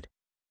surrounding it.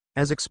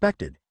 As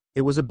expected,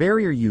 it was a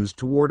barrier used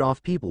to ward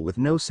off people with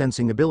no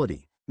sensing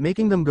ability,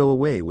 making them go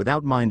away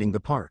without minding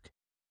the park.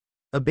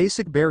 A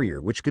basic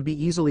barrier which could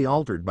be easily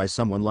altered by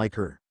someone like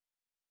her.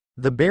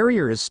 The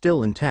barrier is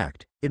still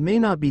intact, it may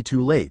not be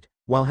too late.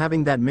 While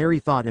having that merry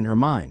thought in her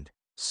mind,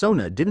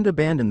 Sona didn't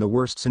abandon the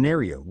worst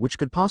scenario which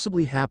could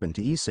possibly happen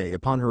to Issei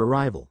upon her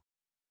arrival.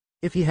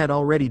 If he had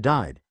already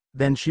died,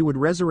 then she would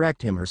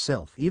resurrect him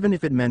herself even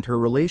if it meant her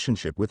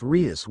relationship with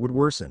Rias would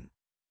worsen.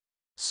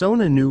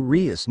 Sona knew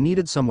Rias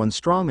needed someone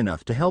strong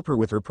enough to help her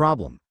with her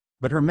problem,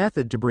 but her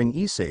method to bring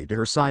Issei to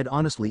her side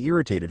honestly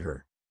irritated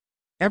her.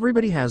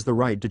 Everybody has the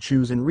right to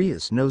choose and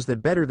Rias knows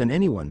that better than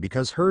anyone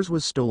because hers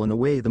was stolen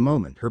away the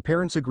moment her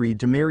parents agreed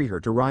to marry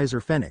her to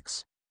Riser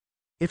Phoenix.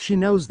 If she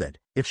knows that,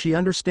 if she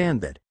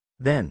understands that,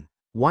 then,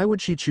 why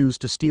would she choose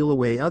to steal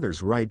away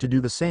others' right to do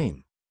the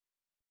same?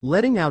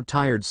 Letting out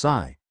tired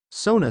sigh,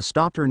 Sona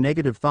stopped her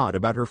negative thought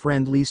about her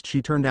friend lest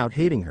she turned out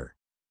hating her.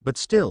 But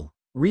still,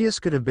 Rias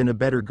could have been a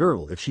better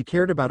girl if she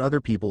cared about other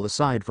people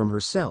aside from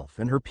herself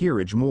and her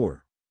peerage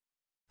more.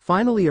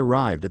 Finally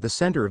arrived at the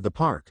center of the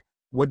park,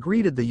 what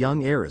greeted the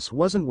young heiress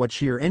wasn't what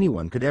she or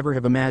anyone could ever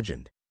have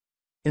imagined.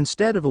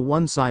 Instead of a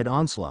one-side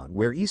onslaught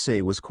where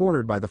Issei was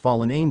cornered by the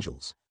fallen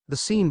angels, the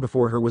scene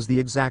before her was the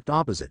exact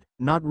opposite,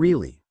 not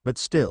really, but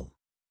still.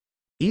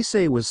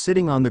 Issei was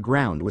sitting on the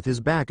ground with his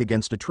back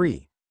against a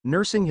tree,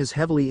 nursing his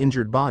heavily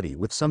injured body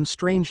with some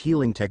strange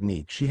healing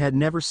technique she had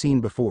never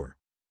seen before.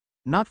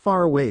 Not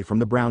far away from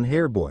the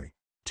brown-haired boy,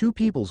 two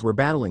peoples were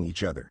battling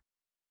each other.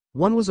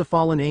 One was a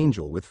fallen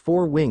angel with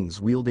 4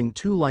 wings wielding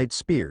 2 light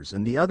spears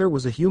and the other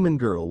was a human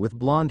girl with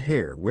blonde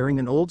hair wearing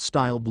an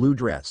old-style blue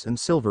dress and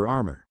silver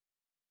armor.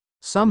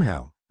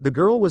 Somehow, the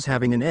girl was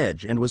having an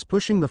edge and was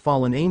pushing the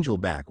fallen angel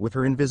back with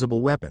her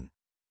invisible weapon.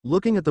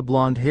 Looking at the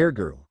blonde-haired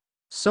girl,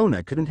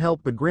 Sona couldn't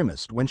help but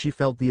grimace when she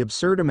felt the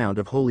absurd amount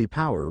of holy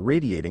power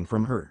radiating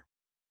from her.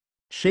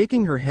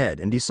 Shaking her head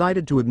and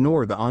decided to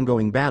ignore the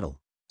ongoing battle,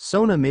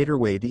 Sona made her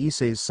way to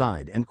Issei's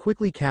side and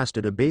quickly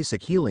casted a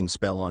basic healing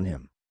spell on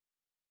him.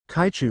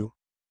 Kaichu?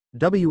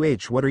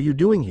 What are you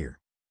doing here?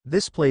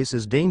 This place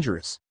is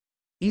dangerous.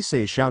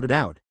 Issei shouted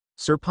out,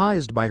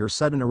 surprised by her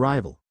sudden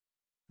arrival.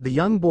 The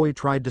young boy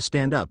tried to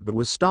stand up but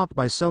was stopped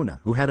by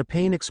Sona who had a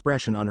pain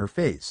expression on her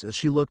face as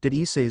she looked at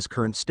Issei's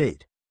current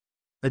state.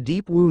 A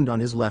deep wound on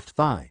his left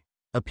thigh,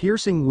 a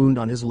piercing wound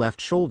on his left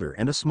shoulder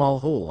and a small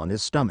hole on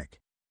his stomach.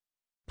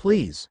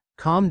 Please,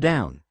 calm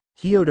down,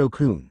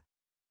 Hyoudou-kun.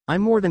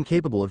 I'm more than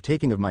capable of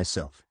taking of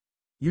myself.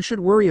 You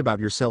should worry about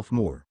yourself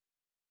more.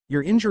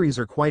 Your injuries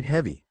are quite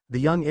heavy, the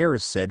young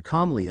heiress said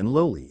calmly and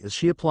lowly as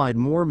she applied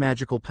more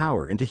magical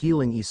power into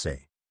healing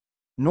Issei.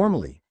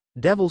 Normally,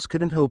 devils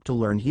couldn't hope to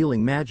learn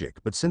healing magic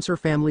but since her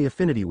family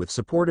affinity with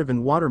supportive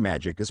and water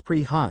magic is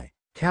pretty high,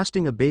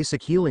 casting a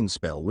basic healing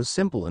spell was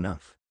simple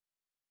enough.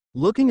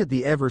 Looking at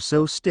the ever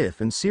so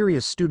stiff and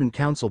serious student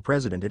council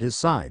president at his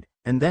side,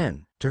 and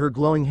then, to her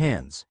glowing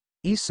hands,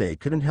 Issei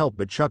couldn't help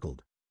but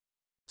chuckled.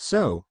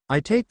 So,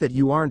 I take that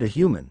you aren't a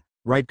human,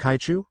 right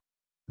Kaichu?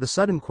 The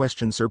sudden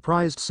question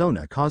surprised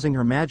Sona, causing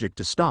her magic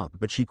to stop,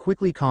 but she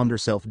quickly calmed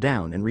herself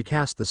down and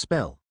recast the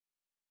spell.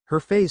 Her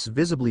face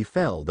visibly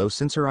fell, though,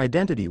 since her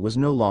identity was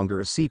no longer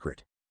a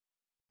secret.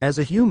 As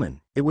a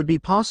human, it would be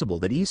possible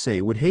that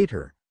Issei would hate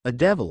her, a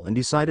devil, and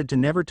decided to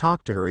never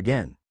talk to her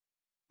again.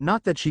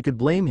 Not that she could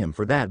blame him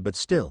for that, but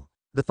still,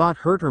 the thought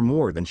hurt her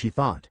more than she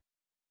thought.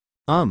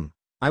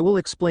 I will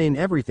explain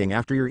everything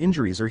after your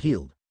injuries are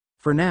healed.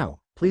 For now,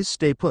 please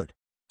stay put,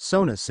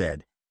 Sona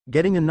said,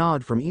 getting a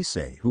nod from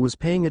Issei, who was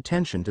paying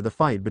attention to the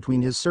fight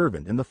between his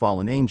servant and the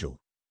fallen angel.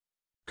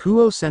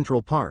 Kuo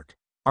Central Park.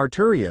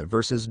 Arturia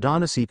versus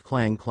Donasek.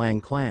 Clang clang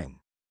clang.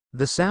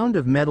 The sound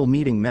of metal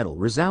meeting metal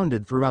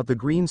resounded throughout the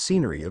green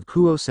scenery of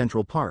Kuo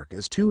Central Park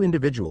as two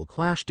individuals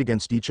clashed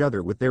against each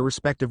other with their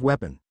respective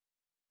weapon.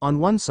 On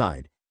one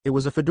side, it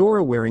was a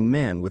fedora-wearing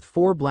man with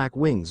 4 black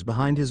wings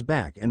behind his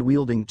back and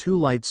wielding 2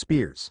 light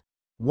spears,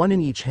 one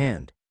in each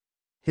hand.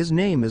 His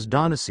name is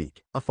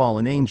Donasek, a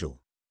fallen angel.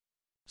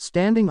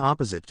 Standing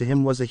opposite to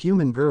him was a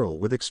human girl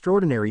with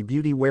extraordinary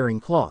beauty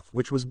wearing cloth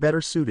which was better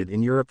suited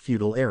in Europe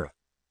feudal era.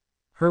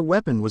 Her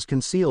weapon was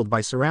concealed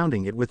by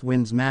surrounding it with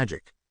wind's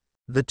magic.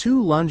 The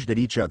two lunged at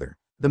each other,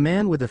 the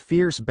man with a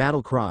fierce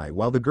battle cry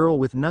while the girl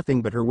with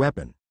nothing but her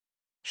weapon.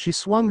 She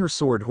swung her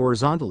sword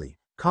horizontally,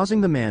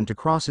 causing the man to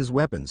cross his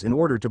weapons in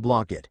order to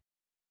block it.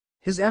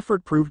 His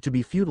effort proved to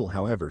be futile,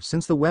 however,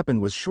 since the weapon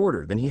was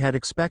shorter than he had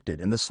expected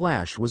and the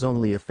slash was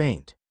only a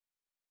feint.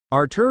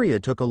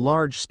 Arturia took a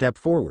large step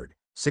forward,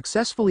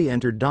 successfully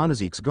entered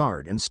Donasek's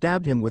guard and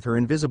stabbed him with her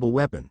invisible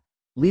weapon,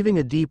 leaving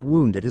a deep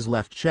wound at his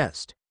left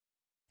chest.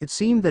 It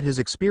seemed that his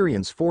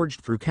experience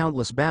forged through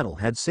countless battle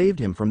had saved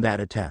him from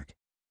that attack.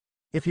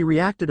 If he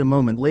reacted a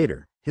moment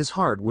later, his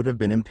heart would have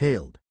been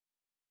impaled.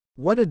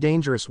 What a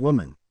dangerous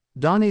woman,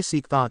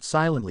 Donasek thought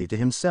silently to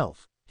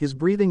himself. His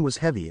breathing was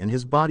heavy and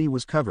his body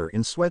was covered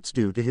in sweats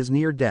due to his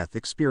near-death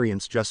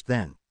experience just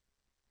then.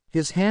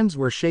 His hands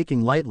were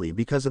shaking lightly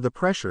because of the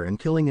pressure and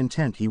killing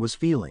intent he was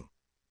feeling.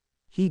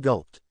 He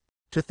gulped.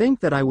 To think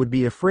that I would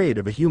be afraid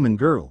of a human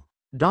girl.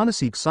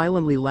 Donasek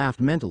silently laughed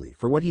mentally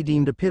for what he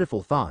deemed a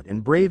pitiful thought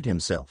and braved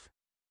himself.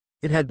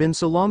 It had been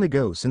so long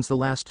ago since the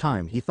last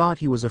time he thought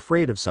he was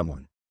afraid of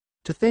someone.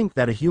 To think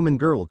that a human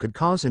girl could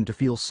cause him to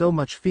feel so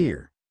much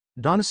fear.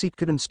 Donasek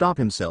couldn't stop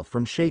himself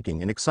from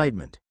shaking in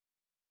excitement.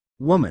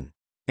 Woman,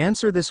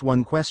 answer this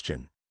one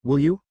question, will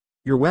you?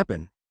 Your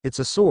weapon, it's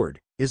a sword,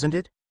 isn't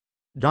it?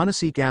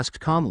 Donasek asked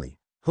calmly,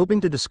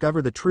 hoping to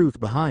discover the truth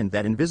behind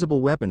that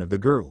invisible weapon of the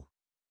girl.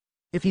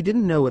 If he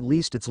didn't know at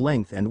least its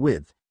length and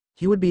width,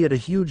 he would be at a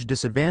huge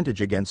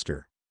disadvantage against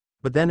her.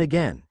 But then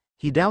again,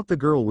 he doubted the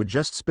girl would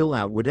just spill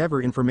out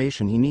whatever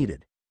information he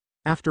needed.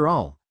 After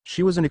all,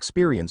 she was an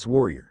experienced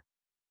warrior.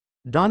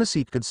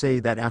 Donasek could say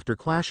that after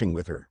clashing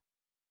with her.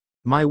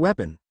 My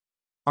weapon?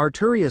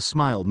 Arturia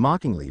smiled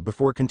mockingly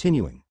before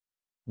continuing.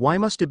 Why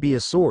must it be a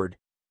sword?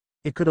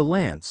 It could a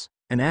lance,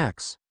 an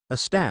axe, a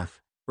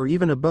staff, or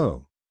even a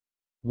bow.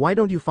 Why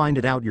don't you find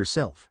it out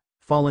yourself,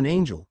 fallen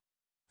angel?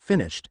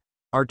 Finished.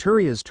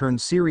 Arturia's turned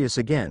serious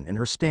again and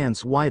her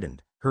stance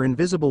widened, her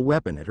invisible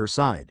weapon at her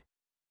side.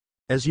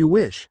 As you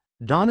wish,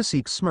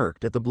 Donasek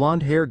smirked at the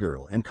blonde-haired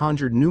girl and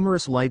conjured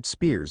numerous light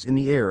spears in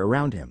the air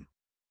around him.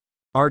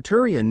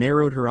 Arturia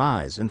narrowed her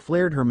eyes and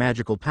flared her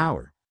magical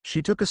power.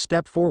 She took a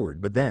step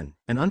forward, but then,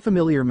 an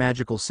unfamiliar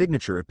magical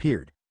signature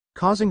appeared,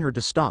 causing her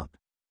to stop.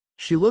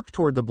 She looked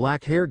toward the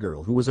black-haired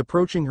girl who was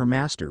approaching her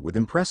master with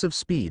impressive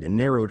speed and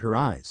narrowed her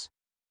eyes.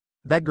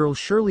 That girl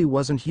surely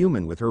wasn't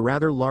human with her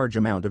rather large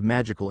amount of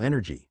magical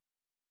energy.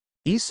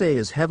 Issei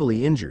is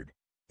heavily injured.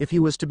 If he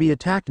was to be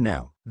attacked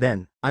now,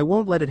 then, I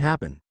won't let it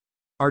happen.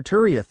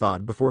 Arturia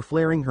thought before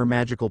flaring her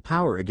magical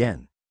power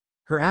again.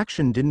 Her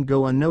action didn't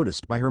go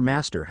unnoticed by her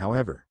master,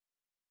 however.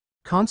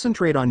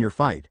 Concentrate on your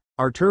fight,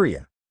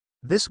 Arturia.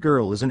 This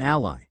girl is an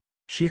ally,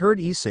 she heard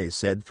Issei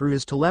said through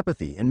his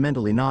telepathy and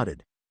mentally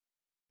nodded.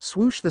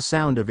 Swoosh, the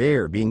sound of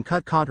air being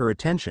cut caught her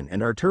attention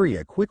and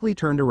Arturia quickly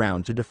turned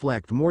around to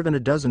deflect. More than a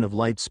dozen of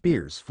light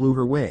spears flew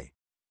her way.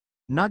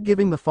 Not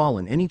giving the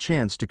fallen any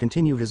chance to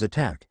continue his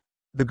attack,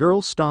 the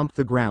girl stomped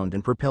the ground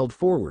and propelled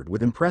forward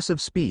with impressive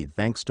speed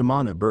thanks to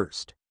mana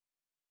burst.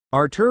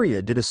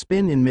 Arturia did a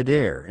spin in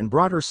midair and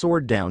brought her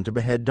sword down to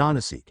behead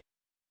Donasek.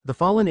 The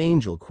fallen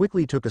angel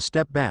quickly took a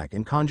step back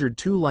and conjured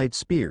 2 light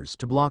spears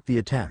to block the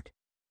attack.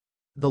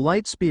 The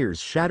light spears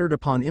shattered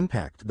upon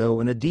impact though,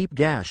 and a deep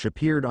gash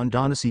appeared on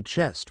Donasek's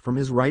chest from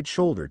his right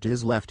shoulder to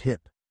his left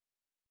hip.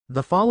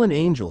 The fallen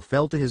angel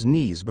fell to his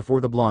knees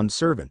before the blonde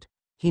servant.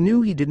 He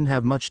knew he didn't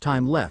have much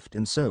time left,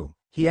 and so,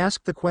 he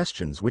asked the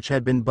questions which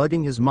had been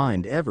bugging his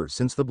mind ever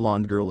since the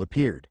blonde girl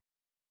appeared.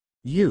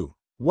 You,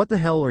 what the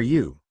hell are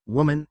you,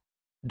 woman?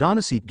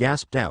 Donasek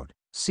gasped out,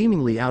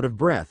 seemingly out of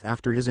breath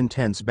after his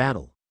intense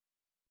battle.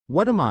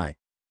 What am I?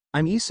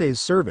 I'm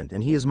Issei's servant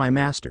and he is my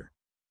master.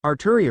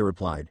 Arturia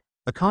replied,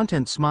 a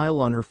content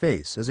smile on her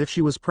face as if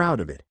she was proud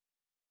of it.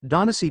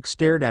 Donasek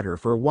stared at her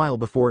for a while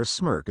before a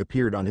smirk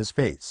appeared on his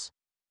face.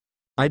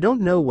 I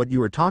don't know what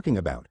you are talking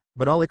about,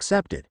 but I'll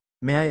accept it.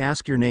 May I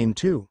ask your name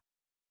too?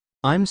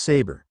 I'm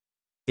Saber.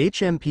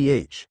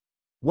 HMPH.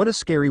 What a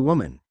scary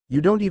woman,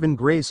 you don't even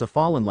grace a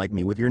fallen like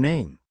me with your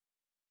name.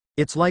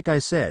 It's like I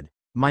said,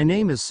 my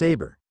name is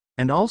Saber,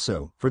 and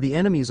also, for the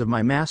enemies of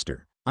my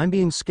master, I'm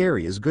being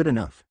scary is good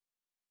enough.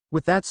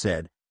 With that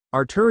said,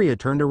 Arturia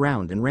turned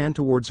around and ran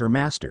towards her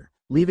master,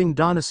 leaving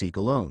Donasek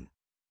alone.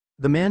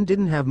 The man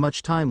didn't have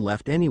much time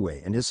left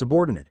anyway, and his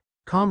subordinate,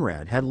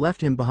 comrade, had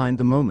left him behind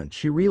the moment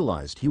she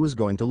realized he was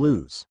going to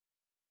lose.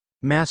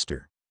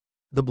 Master.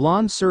 The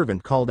blonde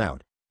servant called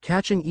out,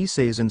 catching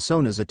Issei's and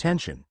Sona's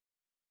attention.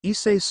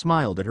 Issei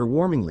smiled at her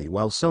warmingly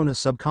while Sona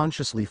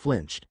subconsciously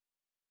flinched.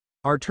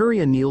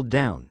 Arturia kneeled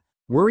down,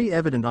 worry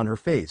evident on her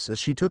face as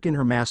she took in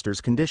her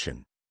master's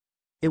condition.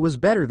 It was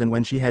better than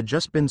when she had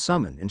just been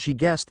summoned, and she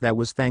guessed that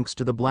was thanks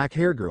to the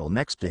black-haired girl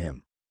next to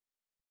him.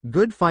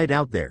 Good fight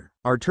out there,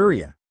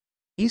 Arturia,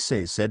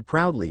 Issei said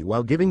proudly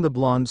while giving the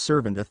blonde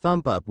servant a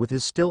thumb up with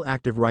his still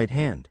active right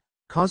hand,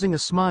 causing a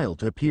smile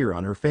to appear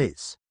on her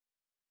face.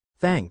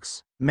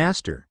 Thanks,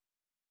 master.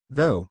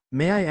 Though,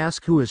 may I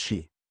ask who is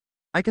she?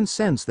 I can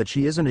sense that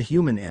she isn't a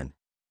human and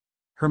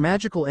her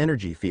magical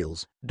energy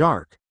feels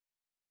dark.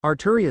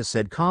 Arturia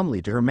said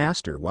calmly to her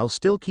master while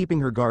still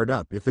keeping her guard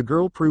up if the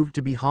girl proved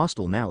to be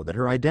hostile now that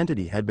her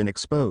identity had been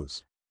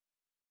exposed.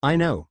 I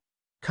know.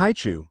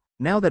 Kaichu,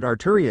 now that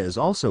Arturia is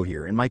also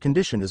here and my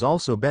condition is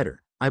also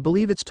better, I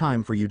believe it's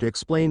time for you to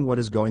explain what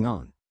is going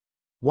on.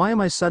 Why am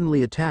I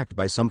suddenly attacked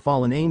by some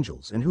fallen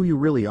angels and who you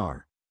really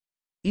are?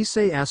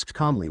 Issei asked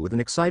calmly with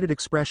an excited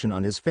expression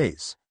on his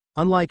face,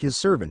 unlike his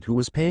servant who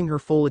was paying her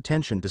full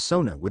attention to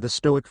Sona with a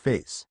stoic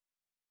face.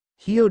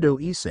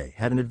 Hyoudou Issei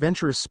had an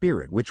adventurous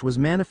spirit which was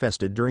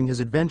manifested during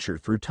his adventure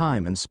through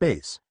time and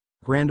space,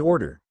 grand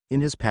order, in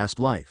his past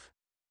life.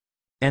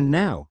 And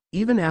now,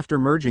 even after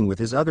merging with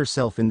his other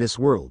self in this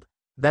world,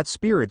 that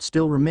spirit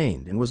still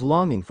remained and was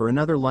longing for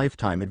another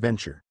lifetime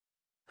adventure.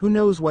 Who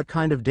knows what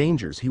kind of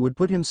dangers he would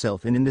put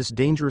himself in this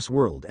dangerous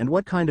world and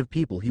what kind of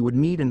people he would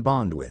meet and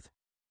bond with.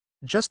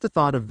 Just the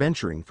thought of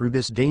venturing through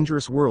this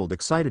dangerous world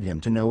excited him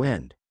to no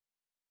end.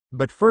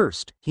 But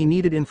first, he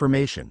needed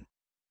information.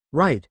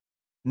 Right.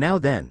 Now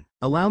then,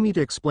 allow me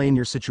to explain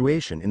your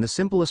situation in the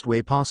simplest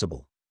way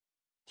possible.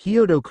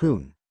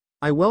 Hyoudou-kun,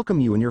 I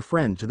welcome you and your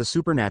friend to the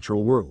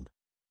supernatural world.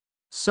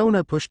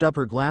 Sona pushed up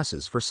her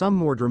glasses for some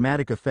more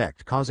dramatic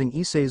effect, causing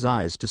Issei's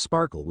eyes to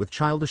sparkle with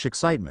childish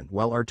excitement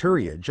while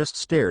Arturia just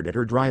stared at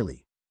her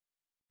dryly.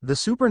 The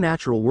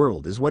supernatural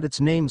world is what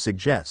its name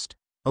suggests,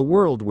 a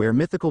world where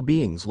mythical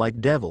beings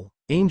like devil,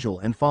 angel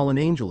and fallen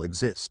angel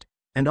exist,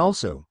 and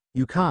also,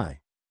 yokai,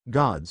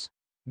 gods,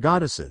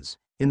 goddesses.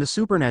 In the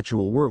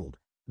supernatural world,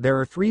 there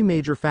are three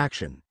major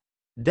factions: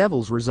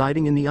 devils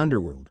residing in the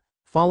underworld,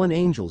 fallen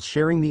angels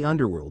sharing the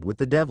underworld with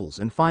the devils,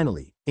 and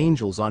finally,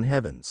 angels on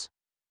heavens.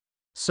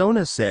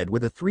 Sona said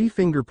with a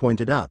three-finger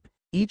pointed up,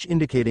 each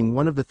indicating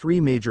one of the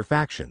three major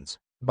factions.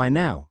 By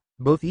now,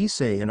 both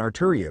Issei and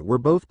Arturia were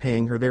both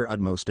paying her their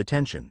utmost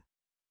attention.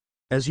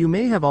 As you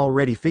may have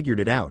already figured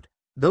it out,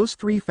 those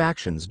three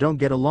factions don't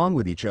get along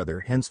with each other,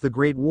 hence the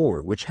Great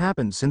War which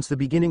happened since the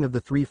beginning of the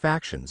three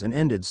factions and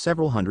ended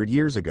several hundred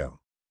years ago.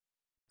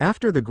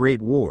 After the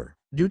Great War,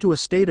 due to a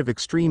state of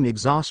extreme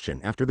exhaustion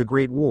after the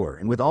Great War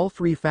and with all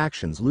three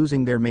factions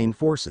losing their main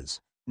forces,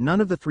 none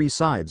of the three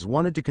sides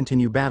wanted to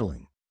continue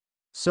battling.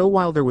 So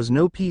while there was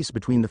no peace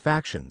between the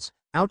factions,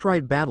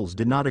 outright battles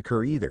did not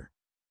occur either.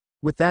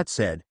 With that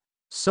said,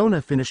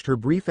 Sona finished her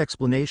brief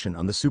explanation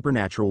on the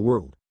supernatural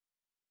world.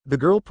 The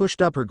girl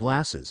pushed up her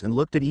glasses and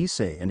looked at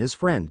Issei and his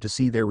friend to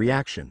see their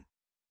reaction.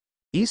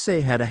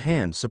 Issei had a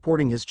hand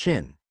supporting his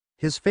chin.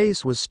 His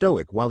face was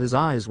stoic while his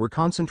eyes were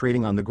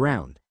concentrating on the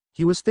ground.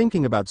 He was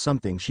thinking about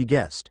something, she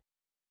guessed.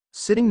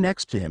 Sitting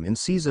next to him in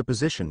Caesar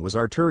position was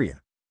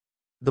Arturia.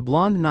 The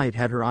blonde knight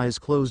had her eyes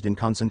closed in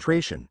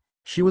concentration.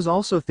 She was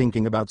also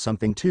thinking about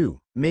something too,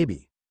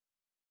 maybe.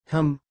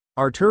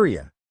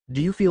 Arturia, do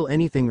you feel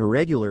anything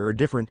irregular or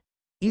different?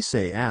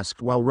 Issei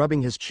asked while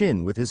rubbing his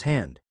chin with his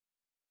hand.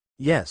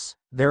 Yes,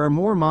 there are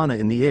more mana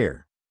in the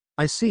air.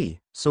 I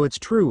see, so it's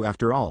true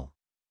after all.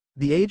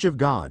 The Age of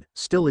God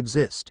still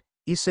exists,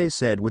 Issei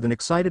said with an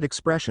excited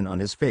expression on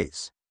his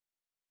face.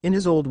 In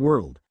his old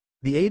world,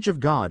 the Age of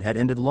God had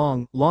ended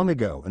long, long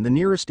ago, and the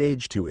nearest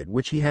age to it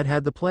which he had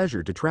had the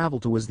pleasure to travel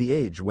to was the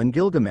age when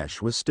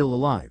Gilgamesh was still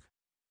alive.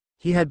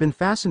 He had been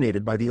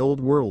fascinated by the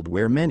old world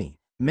where many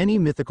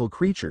mythical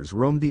creatures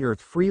roamed the earth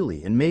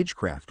freely and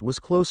magecraft was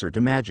closer to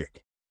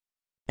magic.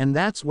 And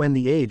that's when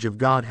the Age of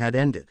God had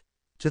ended.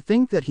 To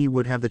think that he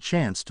would have the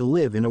chance to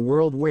live in a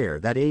world where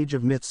that age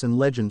of myths and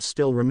legends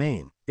still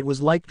remain, it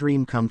was like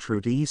dream come true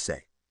to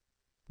Issei.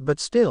 But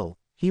still,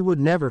 he would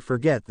never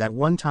forget that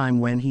one time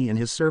when he and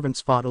his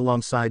servants fought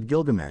alongside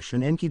Gilgamesh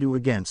and Enkidu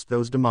against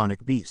those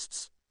demonic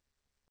beasts.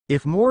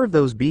 If more of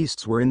those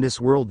beasts were in this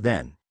world,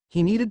 then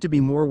he needed to be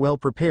more well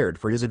prepared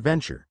for his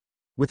adventure.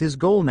 With his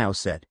goal now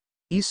set,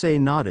 Issei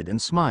nodded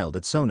and smiled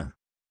at Sona.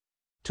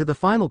 To the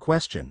final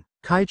question,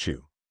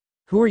 Kaichu.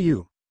 Who are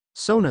you?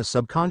 Sona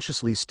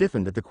subconsciously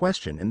stiffened at the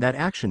question, and that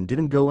action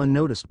didn't go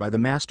unnoticed by the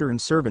master and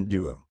servant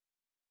duo.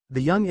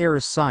 The young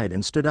heiress sighed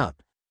and stood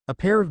up. A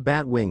pair of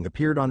bat wings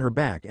appeared on her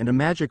back and a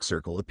magic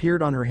circle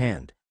appeared on her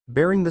hand,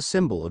 bearing the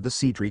symbol of the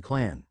Cetri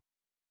clan.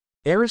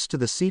 Heiress to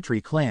the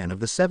Cetri clan of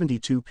the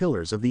 72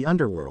 Pillars of the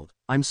Underworld,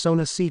 I'm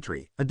Sona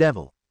Cetri, a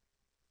devil.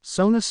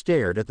 Sona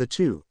stared at the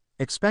two,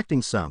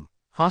 expecting some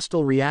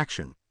hostile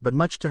reaction, but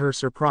much to her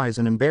surprise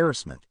and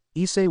embarrassment,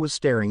 Issei was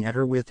staring at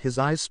her with his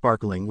eyes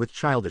sparkling with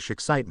childish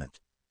excitement.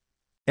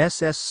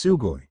 SS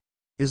Sugoi.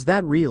 Is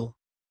that real?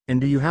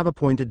 And do you have a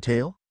pointed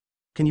tail?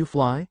 Can you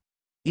fly?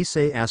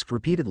 Issei asked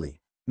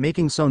repeatedly,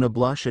 making Sona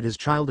blush at his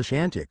childish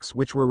antics,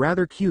 which were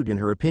rather cute in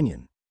her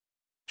opinion.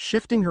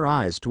 Shifting her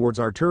eyes towards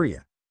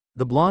Arturia,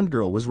 the blonde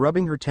girl was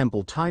rubbing her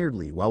temple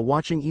tiredly while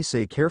watching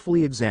Issei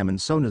carefully examine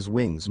Sona's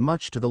wings,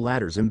 much to the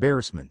latter's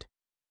embarrassment.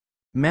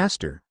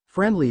 Master,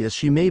 friendly as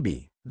she may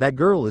be, that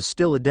girl is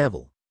still a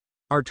devil,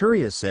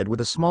 Arturia said with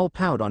a small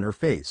pout on her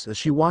face as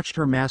she watched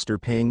her master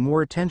paying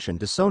more attention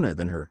to Sona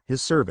than her,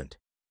 his servant.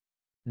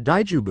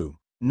 Daijubu,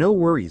 no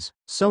worries,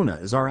 Sona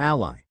is our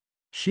ally.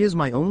 She is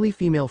my only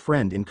female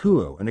friend in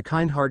Kuo and a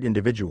kind-hearted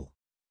individual.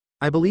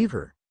 I believe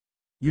her.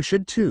 You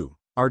should too,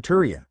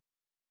 Arturia,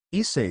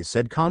 Issei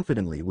said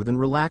confidently with an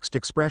relaxed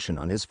expression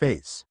on his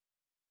face.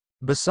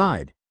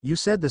 Beside, you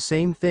said the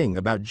same thing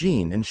about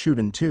Jean and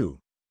Shuden too.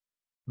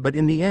 But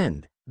in the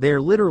end, they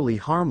are literally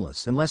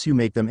harmless unless you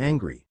make them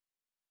angry.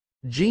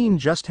 Jean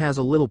just has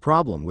a little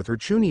problem with her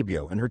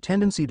chunibyo and her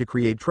tendency to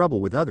create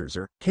trouble with others,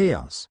 or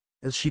chaos,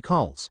 as she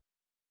calls.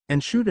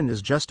 And Shuden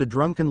is just a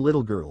drunken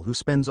little girl who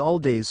spends all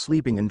days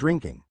sleeping and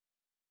drinking.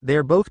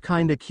 They're both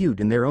kinda cute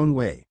in their own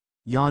way,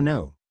 ya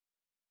know.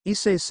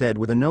 Issei said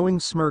with a knowing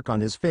smirk on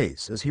his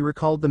face as he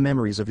recalled the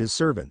memories of his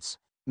servants,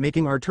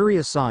 making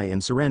Arturia sigh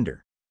and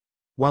surrender.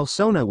 While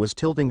Sona was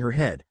tilting her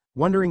head,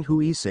 wondering who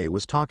Issei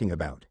was talking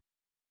about.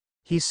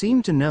 He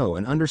seemed to know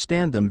and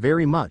understand them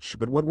very much,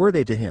 but what were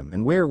they to him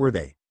and where were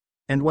they?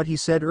 And what he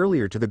said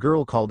earlier to the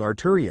girl called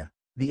Arturia,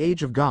 the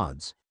Age of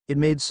Gods, it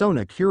made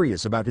Sona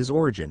curious about his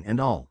origin and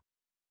all.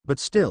 But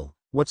still,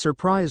 what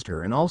surprised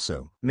her and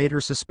also made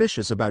her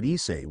suspicious about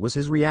Issei was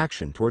his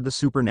reaction toward the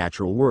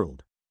supernatural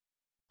world.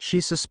 She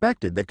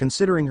suspected that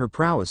considering her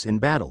prowess in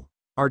battle,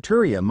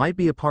 Arturia might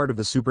be a part of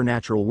the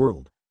supernatural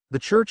world, the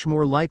church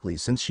more likely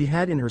since she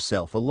had in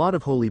herself a lot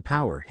of holy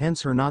power,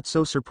 hence her not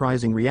so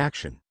surprising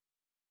reaction.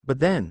 But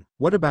then,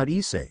 what about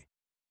Issei?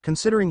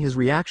 Considering his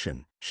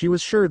reaction, she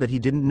was sure that he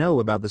didn't know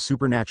about the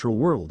supernatural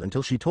world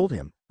until she told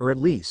him, or at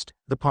least,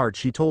 the part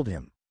she told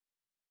him.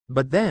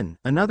 But then,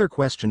 another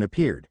question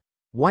appeared.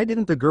 Why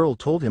didn't the girl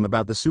told him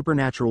about the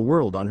supernatural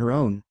world on her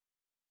own?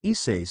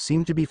 Issei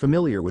seemed to be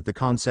familiar with the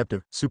concept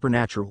of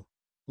supernatural,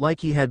 like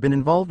he had been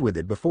involved with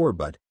it before,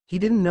 but he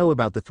didn't know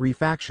about the three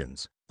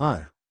factions.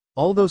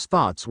 All those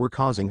thoughts were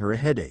causing her a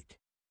headache.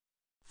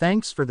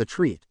 Thanks for the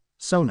treat,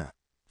 Sona.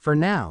 For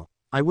now,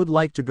 I would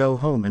like to go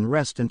home and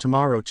rest, and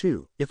tomorrow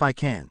too, if I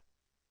can.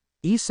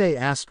 Issei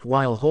asked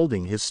while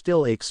holding his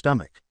still-ache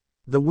stomach.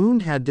 The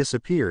wound had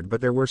disappeared,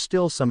 but there were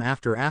still some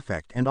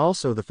after-effect, and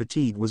also the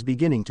fatigue was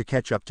beginning to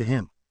catch up to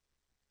him.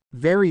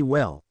 Very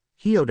well,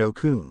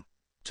 Hyoudou-kun.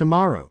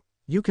 Tomorrow,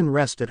 you can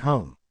rest at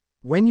home.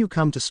 When you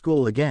come to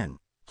school again,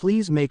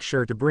 please make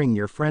sure to bring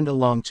your friend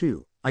along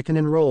too. I can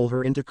enroll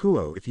her into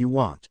Kuo if you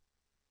want.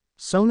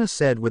 Sona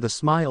said with a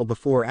smile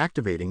before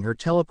activating her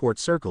teleport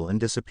circle and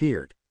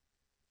disappeared.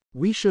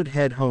 We should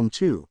head home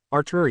too,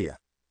 Arturia.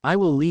 I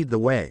will lead the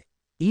way,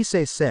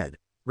 Issei said,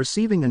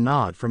 receiving a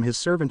nod from his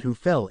servant who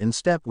fell in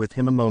step with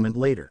him a moment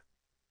later.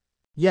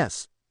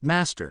 Yes,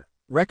 master,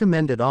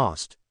 recommended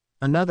Ost.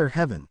 Another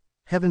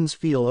heaven's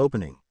feel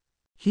opening.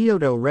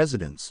 Hyoudou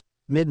residence,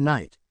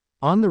 midnight.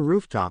 On the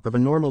rooftop of a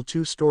normal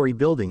two-story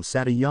building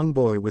sat a young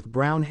boy with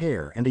brown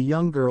hair and a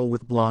young girl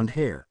with blonde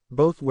hair,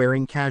 both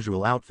wearing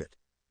casual outfit.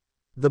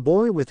 The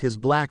boy with his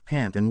black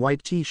pant and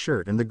white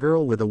t-shirt, and the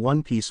girl with a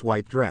one-piece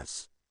white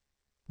dress.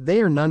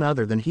 They are none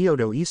other than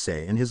Hyoudou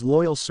Issei and his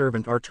loyal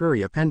servant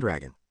Arturia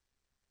Pendragon.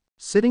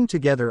 Sitting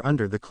together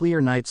under the clear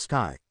night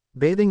sky,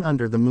 bathing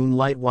under the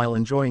moonlight while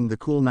enjoying the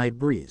cool night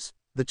breeze,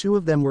 the two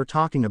of them were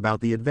talking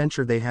about the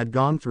adventure they had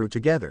gone through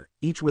together,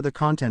 each with a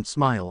content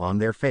smile on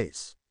their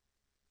face.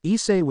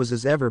 Issei was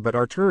as ever, but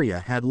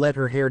Arturia had let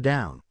her hair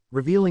down,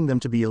 revealing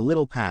them to be a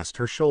little past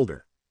her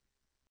shoulder.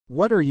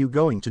 What are you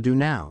going to do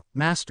now,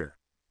 master?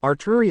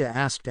 Arturia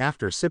asked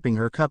after sipping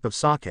her cup of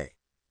sake.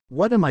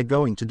 What am I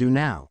going to do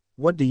now?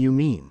 What do you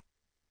mean?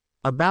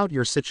 About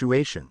your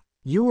situation.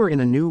 You are in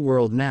a new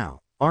world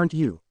now, aren't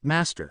you,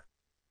 master?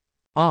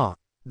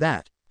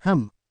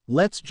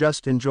 Let's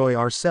just enjoy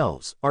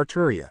ourselves,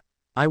 Arturia.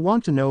 I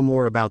want to know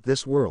more about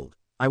this world.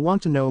 I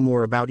want to know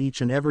more about each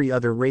and every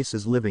other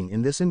races living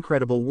in this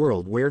incredible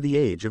world where the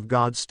Age of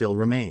Gods still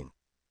remain.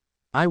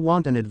 I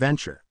want an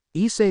adventure.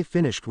 Issei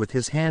finished with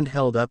his hand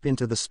held up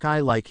into the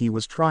sky like he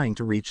was trying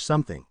to reach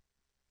something.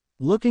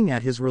 Looking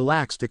at his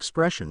relaxed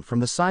expression from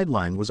the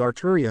sideline was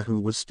Arturia,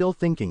 who was still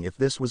thinking if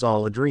this was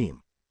all a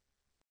dream.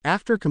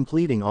 After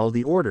completing all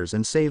the orders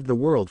and saved the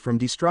world from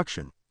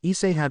destruction,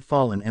 Issei had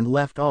fallen and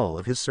left all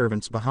of his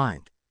servants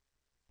behind.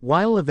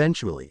 While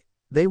eventually,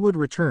 they would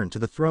return to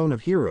the throne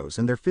of heroes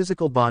and their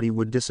physical body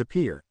would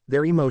disappear,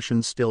 their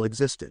emotions still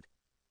existed.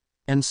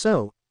 And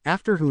so,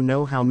 after who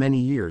know how many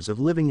years of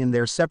living in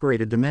their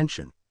separated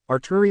dimension,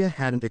 Arturia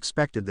hadn't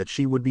expected that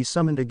she would be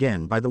summoned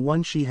again by the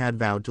one she had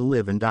vowed to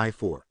live and die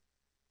for.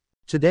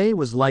 Today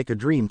was like a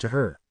dream to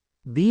her.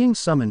 Being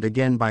summoned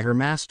again by her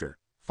master,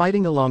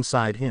 fighting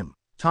alongside him,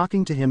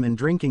 talking to him and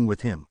drinking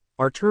with him,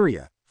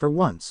 Arturia, for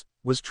once,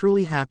 was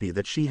truly happy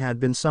that she had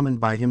been summoned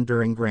by him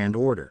during Grand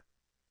Order.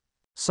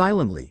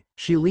 Silently,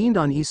 she leaned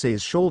on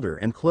Issei's shoulder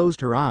and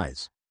closed her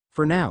eyes.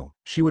 For now,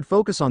 she would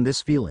focus on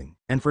this feeling,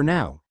 and for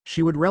now,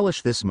 she would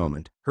relish this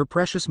moment, her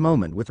precious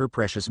moment with her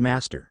precious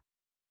master.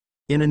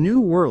 In a new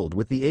world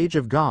with the age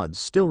of gods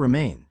still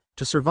remain,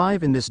 to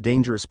survive in this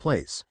dangerous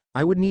place,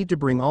 I would need to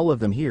bring all of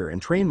them here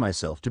and train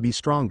myself to be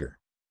stronger.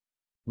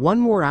 One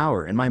more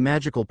hour and my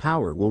magical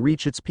power will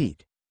reach its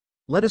peak.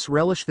 Let us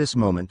relish this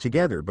moment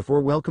together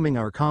before welcoming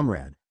our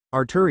comrade,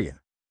 Arturia.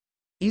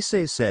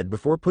 Issei said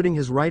before putting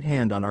his right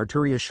hand on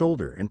Arturia's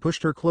shoulder and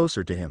pushed her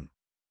closer to him.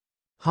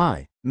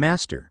 Hi,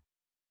 Master.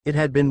 It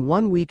had been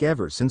 1 week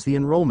ever since the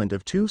enrollment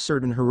of 2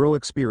 certain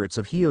heroic spirits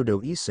of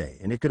Hyoudou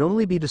Issei, and it could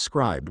only be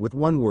described with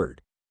one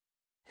word.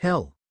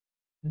 Hell.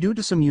 Due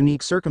to some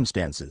unique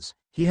circumstances,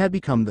 he had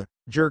become the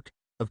jerk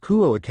of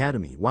Kuo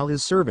Academy while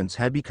his servants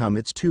had become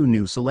its 2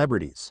 new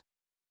celebrities.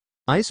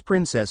 Ice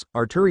Princess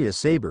Arturia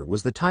Saber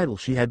was the title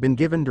she had been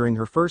given during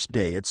her first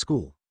day at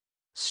school.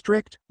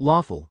 Strict,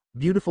 lawful,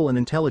 beautiful and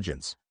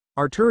intelligent,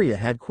 Arturia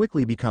had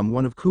quickly become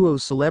one of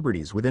Kuo's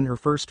celebrities within her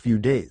first few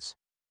days.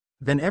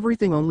 Then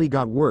everything only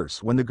got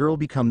worse when the girl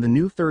became the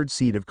new 3rd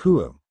seed of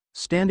Kuo,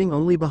 standing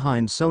only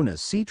behind Sona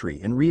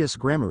Citri and Rias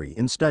Gremory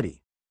in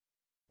study.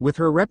 With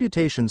her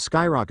reputation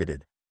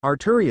skyrocketed,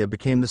 Arturia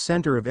became the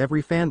center of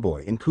every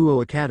fanboy in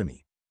Kuo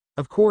Academy.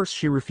 Of course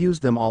she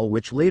refused them all,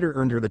 which later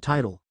earned her the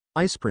title,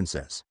 Ice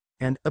Princess,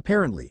 and,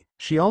 apparently,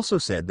 she also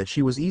said that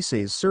she was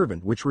Issei's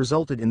servant, which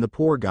resulted in the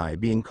poor guy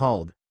being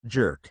called,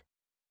 Jerk.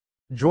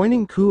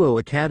 Joining Kuo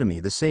Academy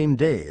the same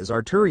day as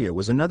Arturia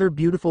was another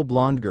beautiful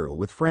blonde girl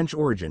with French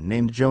origin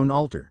named Joan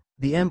Alter,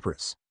 the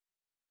Empress.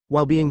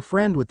 While being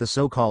friend with the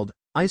so-called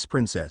Ice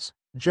Princess,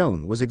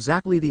 Joan was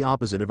exactly the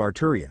opposite of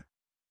Arturia.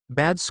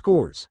 Bad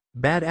scores,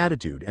 bad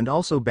attitude and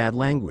also bad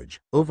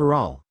language,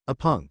 overall, a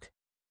punk.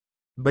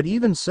 But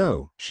even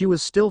so, she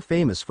was still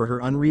famous for her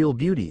unreal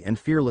beauty and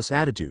fearless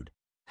attitude.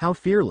 How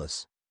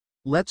fearless?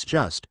 Let's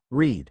just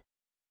read.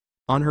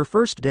 On her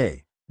first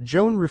day,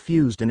 Joan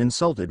refused and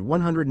insulted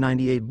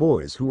 198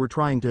 boys who were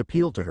trying to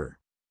appeal to her.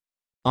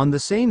 On the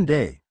same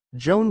day,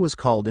 Joan was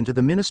called into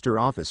the minister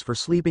office for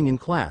sleeping in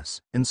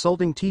class,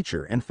 insulting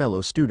teacher and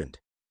fellow student.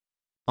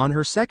 On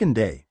her second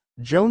day,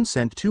 Joan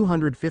sent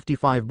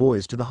 255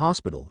 boys to the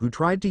hospital who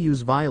tried to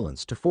use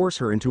violence to force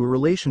her into a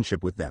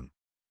relationship with them.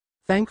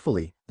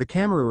 Thankfully, the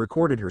camera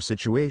recorded her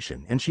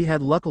situation and she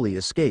had luckily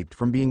escaped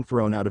from being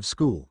thrown out of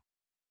school.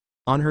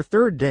 On her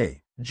third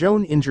day,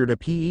 Joan injured a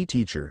PE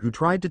teacher who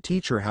tried to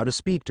teach her how to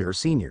speak to her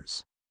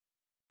seniors.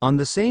 On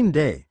the same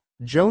day,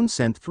 Joan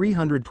sent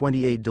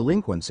 328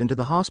 delinquents into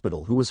the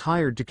hospital who was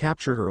hired to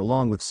capture her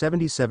along with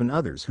 77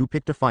 others who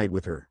picked a fight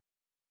with her.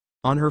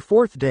 On her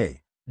fourth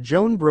day,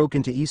 Joan broke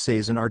into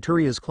Issei's and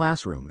Arturia's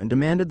classroom and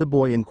demanded the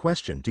boy in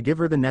question to give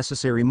her the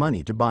necessary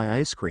money to buy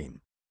ice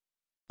cream.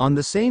 On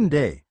the same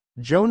day,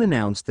 Joan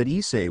announced that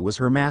Issei was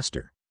her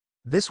master.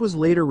 This was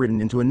later written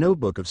into a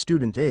notebook of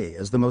Student A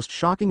as the most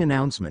shocking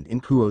announcement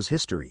in Kuo's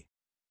history.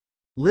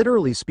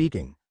 Literally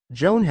speaking,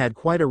 Joan had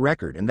quite a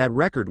record, and that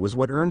record was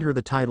what earned her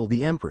the title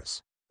the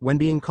Empress. When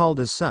being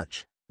called as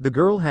such, the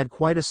girl had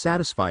quite a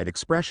satisfied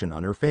expression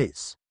on her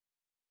face.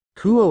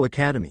 Kuo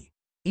Academy.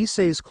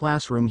 Issei's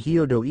classroom.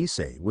 Hyoudou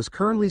Issei was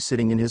currently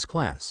sitting in his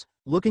class,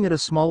 looking at a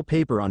small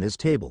paper on his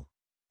table.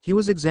 He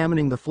was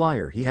examining the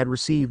flyer he had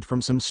received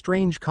from some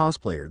strange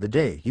cosplayer the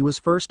day he was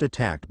first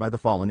attacked by the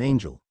fallen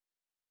angel.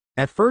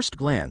 At first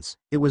glance,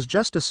 it was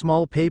just a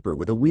small paper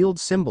with a wheeled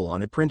symbol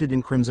on it printed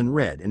in crimson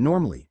red, and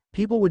normally,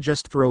 people would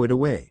just throw it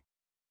away.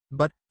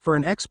 But, for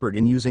an expert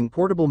in using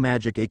portable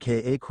magic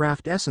aka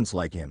craft essence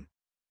like him,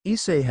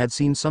 Issei had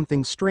seen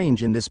something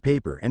strange in this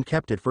paper and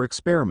kept it for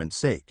experiment's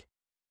sake.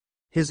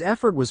 His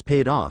effort was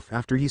paid off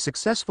after he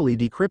successfully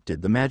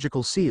decrypted the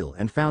magical seal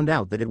and found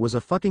out that it was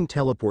a fucking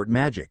teleport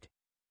magic.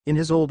 In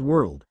his old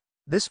world,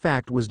 this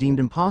fact was deemed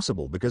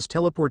impossible because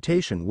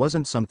teleportation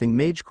wasn't something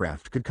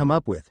magecraft could come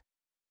up with.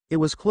 It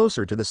was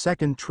closer to the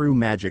second true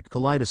magic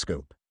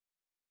kaleidoscope.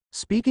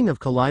 Speaking of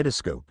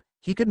kaleidoscope,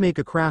 he could make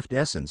a craft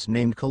essence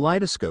named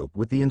Kaleidoscope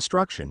with the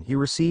instruction he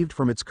received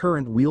from its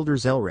current wielder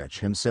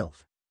Zelrech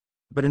himself.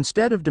 But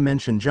instead of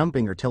dimension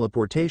jumping or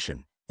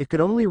teleportation, it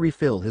could only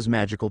refill his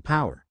magical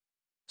power.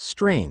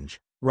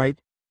 Strange, right?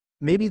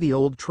 Maybe the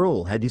old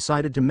troll had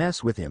decided to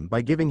mess with him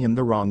by giving him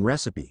the wrong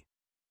recipe.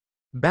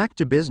 Back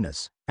to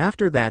business.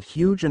 After that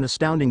huge and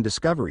astounding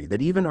discovery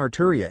that even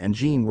Arturia and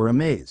Jean were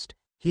amazed,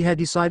 he had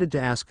decided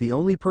to ask the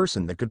only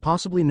person that could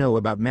possibly know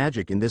about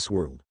magic in this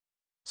world.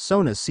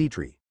 Sona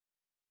Citri.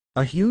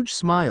 A huge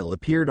smile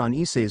appeared on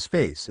Issei's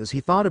face as he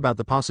thought about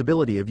the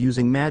possibility of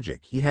using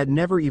magic he had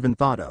never even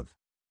thought of.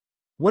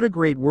 What a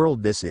great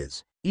world this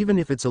is, even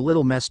if it's a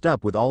little messed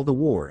up with all the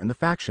war and the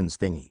factions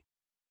thingy.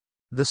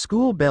 The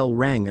school bell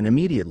rang and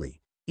immediately,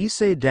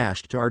 Issei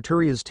dashed to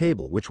Arturia's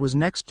table which was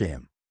next to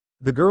him.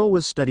 The girl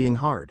was studying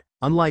hard,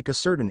 unlike a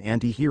certain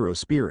anti-hero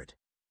spirit.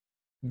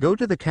 Go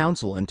to the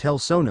council and tell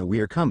Sona we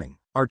are coming,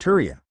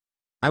 Arturia.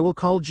 I will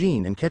call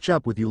Jean and catch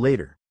up with you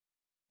later.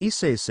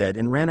 Issei said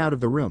and ran out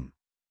of the room.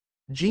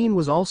 Jean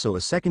was also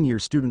a second-year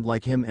student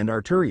like him and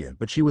Arturia,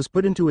 but she was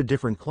put into a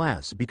different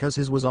class because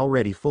his was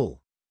already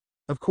full.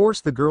 Of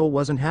course the girl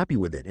wasn't happy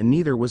with it and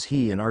neither was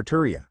he and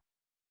Arturia.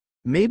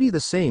 Maybe the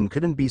same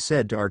couldn't be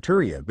said to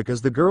Arturia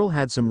because the girl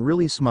had some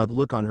really smug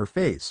look on her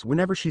face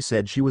whenever she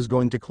said she was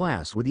going to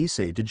class with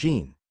Issei to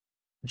Jean.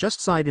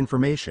 Just side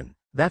information,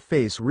 that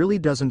face really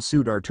doesn't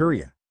suit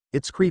Arturia,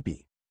 it's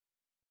creepy.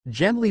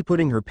 Gently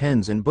putting her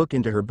pens and book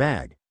into her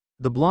bag,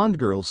 the blonde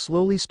girl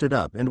slowly stood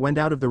up and went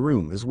out of the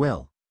room as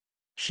well.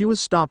 She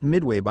was stopped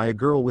midway by a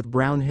girl with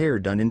brown hair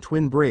done in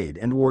twin braid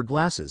and wore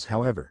glasses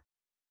however.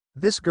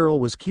 This girl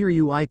was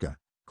Kiryu Aika,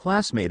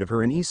 classmate of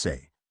her and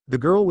Issei, the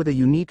girl with a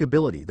unique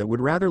ability that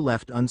would rather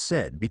left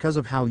unsaid because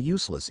of how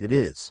useless it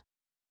is.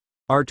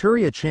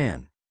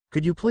 Arturia-chan,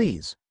 could you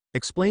please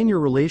explain your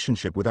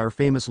relationship with our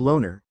famous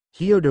loner,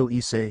 Hyoudou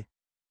Issei?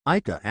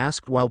 Aika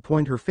asked while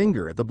pointing her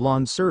finger at the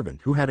blonde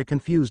servant who had a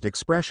confused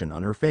expression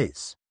on her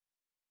face.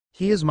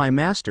 He is my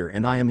master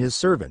and I am his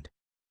servant.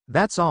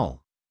 That's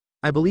all.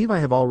 I believe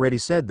I have already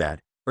said that,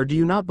 or do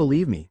you not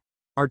believe me?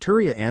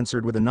 Arturia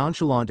answered with a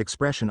nonchalant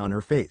expression on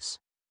her face.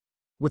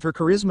 With her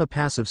charisma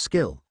passive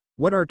skill,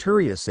 what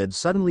Arturia said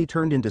suddenly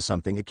turned into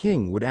something a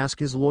king would ask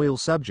his loyal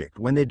subject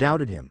when they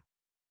doubted him.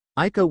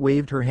 Aika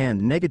waved her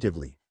hand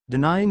negatively,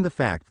 denying the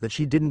fact that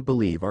she didn't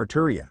believe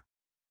Arturia.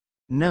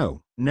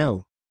 No,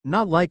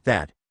 not like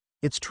that.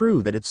 It's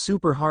true that it's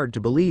super hard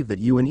to believe that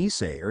you and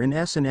Issei are in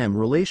S&M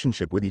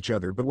relationship with each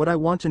other, but what I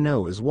want to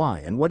know is why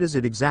and what is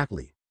it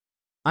exactly?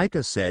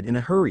 Aika said in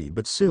a hurry,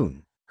 but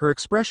soon, her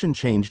expression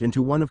changed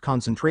into one of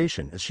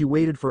concentration as she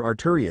waited for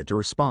Arturia to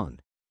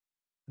respond.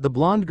 The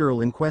blonde girl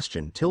in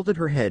question tilted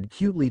her head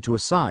cutely to a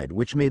side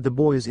which made the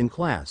boys in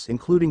class,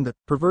 including the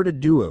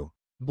perverted duo,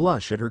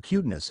 blush at her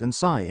cuteness and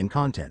sigh in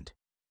content.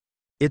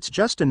 It's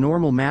just a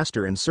normal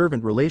master and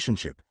servant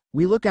relationship.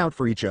 We look out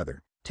for each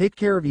other, take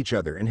care of each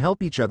other and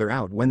help each other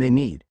out when they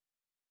need.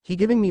 He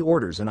giving me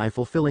orders and I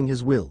fulfilling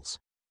his wills.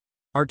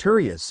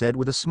 Arturia said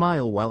with a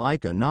smile while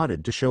Aika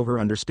nodded to show her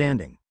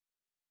understanding.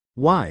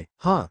 Why,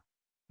 huh?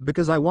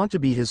 Because I want to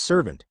be his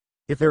servant.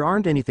 If there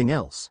aren't anything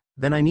else,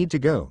 then I need to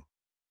go.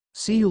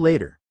 See you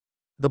later.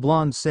 The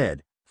blonde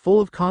said,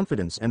 full of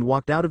confidence, and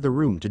walked out of the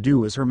room to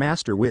do as her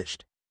master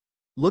wished.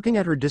 Looking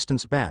at her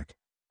distance back,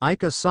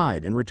 Aika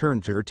sighed and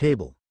returned to her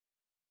table.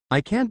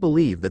 I can't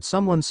believe that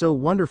someone so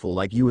wonderful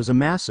like you is a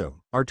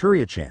Maso,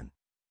 Arturia-chan.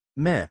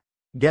 Meh.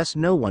 Guess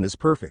no one is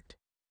perfect.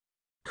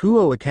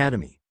 Kuo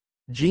Academy.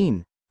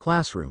 Jean,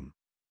 classroom.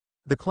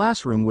 The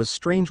classroom was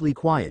strangely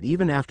quiet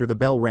even after the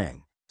bell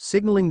rang,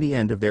 signaling the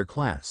end of their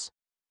class.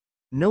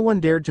 No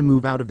one dared to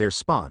move out of their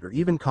spot or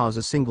even cause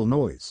a single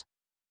noise.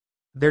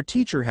 Their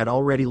teacher had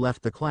already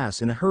left the class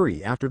in a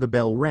hurry after the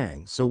bell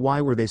rang, so why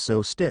were they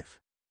so stiff?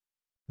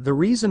 The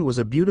reason was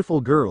a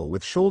beautiful girl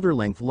with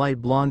shoulder-length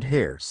light blonde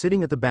hair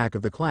sitting at the back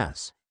of the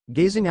class,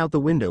 gazing out the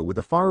window with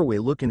a faraway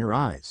look in her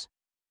eyes.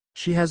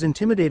 She has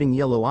intimidating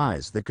yellow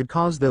eyes that could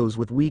cause those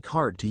with weak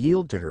heart to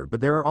yield to her, but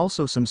there are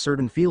also some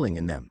certain feeling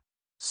in them.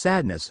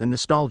 Sadness and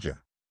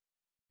nostalgia.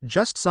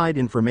 Just side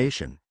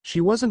information, she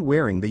wasn't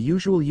wearing the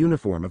usual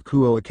uniform of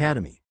Kuo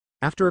Academy.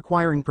 After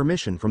acquiring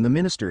permission from the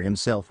minister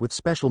himself with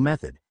special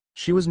method,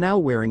 she was now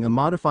wearing a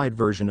modified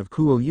version of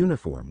Kuo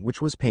uniform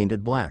which was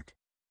painted black.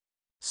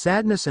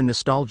 Sadness and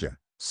nostalgia.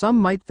 Some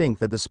might think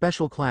that the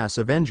special class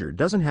Avenger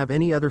doesn't have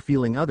any other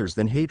feeling others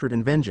than hatred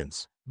and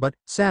vengeance, but,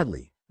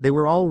 sadly, they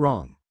were all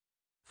wrong.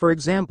 For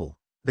example,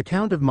 the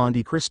Count of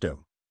Monte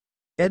Cristo.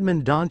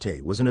 Edmond Dante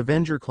was an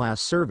Avenger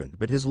class servant,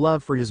 but his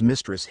love for his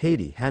mistress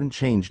Haiti hadn't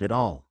changed at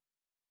all.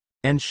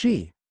 And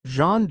she,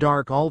 Jeanne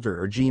d'Arc Alter,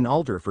 or Jean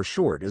Alter for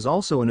short, is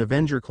also an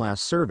Avenger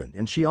class servant,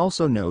 and she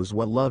also knows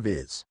what love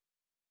is.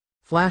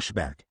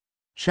 Flashback.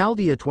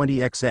 Chaldea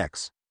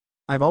 20XX.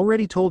 I've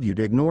already told you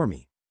to ignore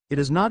me. It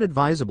is not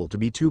advisable to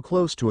be too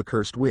close to a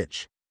cursed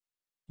witch.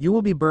 You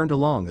will be burned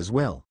along as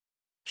well,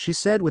 she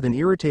said with an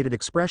irritated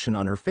expression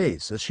on her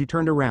face as she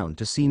turned around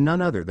to see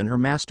none other than her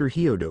master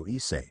Hyoudou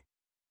Issei.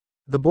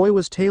 The boy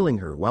was tailing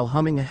her while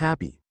humming a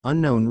happy,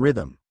 unknown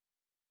rhythm.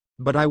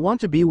 But I want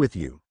to be with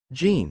you,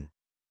 Jean.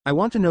 I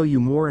want to know you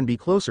more and be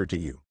closer to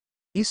you,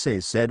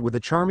 Issei said with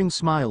a charming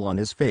smile on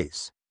his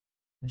face.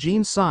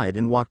 Jean sighed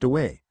and walked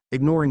away,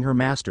 ignoring her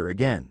master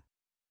again.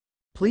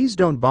 Please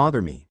don't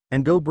bother me,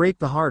 and go break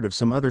the heart of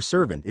some other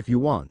servant if you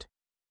want.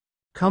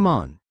 Come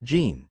on,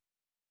 Jean.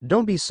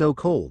 Don't be so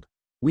cold.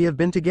 We have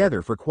been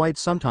together for quite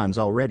some time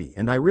already,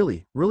 and I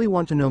really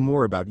want to know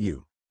more about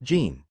you,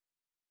 Jean.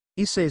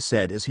 Issei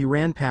said as he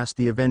ran past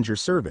the Avenger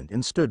servant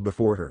and stood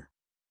before her.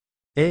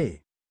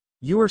 Hey.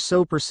 You are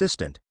so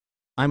persistent.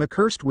 I'm a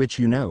cursed witch,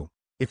 you know.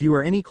 If you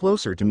are any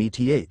closer to me,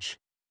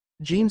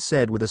 Jean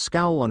said with a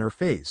scowl on her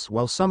face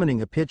while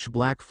summoning a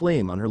pitch-black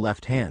flame on her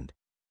left hand.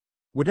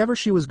 Whatever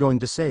she was going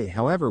to say,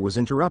 however, was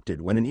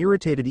interrupted when an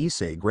irritated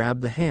Issei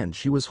grabbed the hand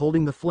she was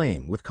holding the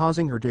flame with,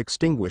 causing her to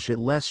extinguish it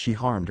lest she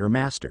harmed her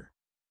master.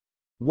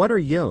 "What are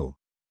yo?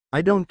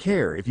 I don't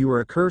care if you are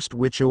a cursed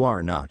witch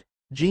or not,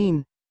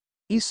 Jean,"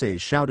 Issei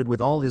shouted with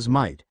all his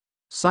might,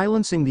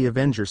 silencing the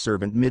Avenger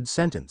servant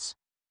mid-sentence.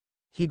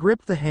 He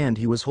gripped the hand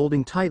he was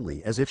holding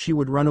tightly as if she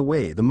would run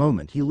away the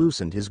moment he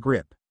loosened his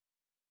grip.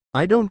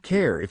 "I don't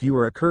care if you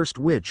are a cursed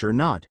witch or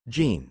not,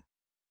 Jean.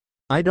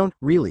 I don't,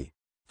 really.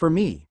 For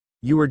me,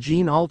 you are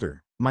Jean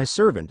Alter, my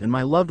servant and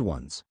my loved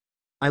ones.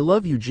 I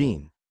love you,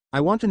 Jean. I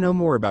want to know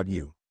more about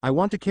you. I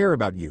want to care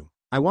about you.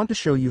 I want to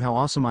show you how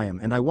awesome I am,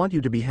 and I want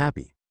you to be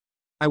happy.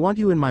 I want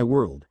you in my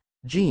world,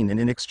 Jean, and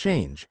in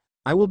exchange,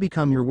 I will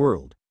become your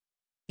world,"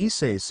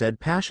 Issei said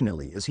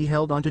passionately as he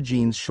held onto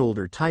Jean's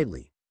shoulder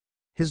tightly.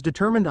 His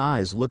determined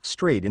eyes looked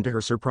straight into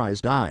her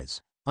surprised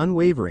eyes,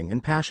 unwavering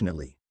and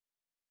passionately.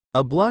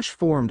 A blush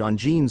formed on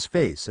Jean's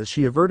face as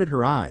she averted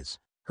her eyes,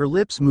 her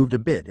lips moved a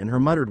bit and her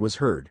muttered was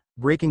heard,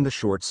 breaking the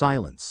short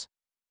silence.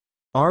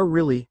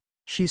 Really?"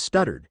 she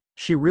stuttered.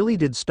 She really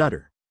did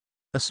stutter.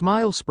 A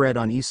smile spread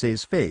on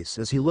Issei's face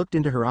as he looked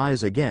into her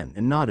eyes again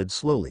and nodded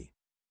slowly.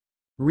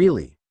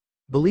 "Really?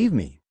 Believe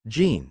me,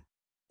 Jean.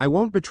 I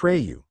won't betray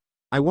you.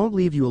 I won't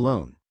leave you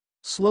alone."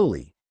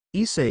 Slowly,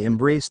 Issei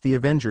embraced the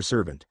Avenger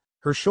servant.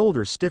 Her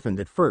shoulders stiffened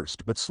at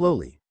first, but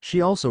slowly,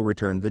 she also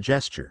returned the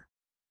gesture.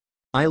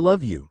 "I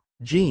love you,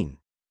 Jean.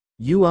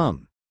 You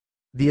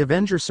The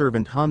Avenger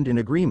servant hummed in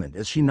agreement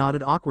as she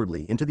nodded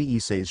awkwardly into the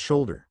Issei's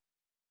shoulder.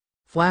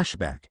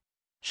 Flashback.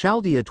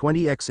 Chaldea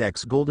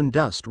 20XX golden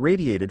dust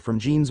radiated from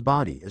Jean's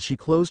body as she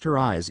closed her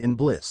eyes in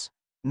bliss.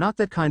 Not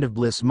that kind of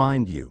bliss,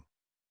 mind you.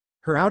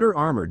 Her outer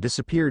armor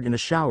disappeared in a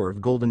shower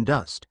of golden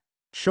dust,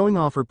 showing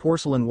off her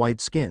porcelain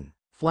white skin,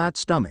 flat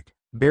stomach,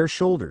 bare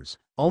shoulders,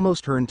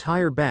 almost her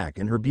entire back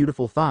and her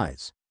beautiful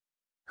thighs.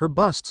 Her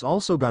busts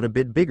also got a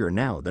bit bigger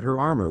now that her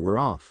armor were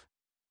off.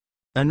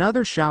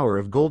 Another shower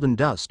of golden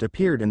dust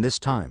appeared, and this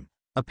time,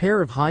 a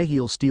pair of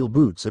high-heel steel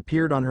boots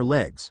appeared on her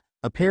legs,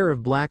 a pair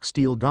of black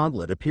steel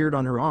gauntlet appeared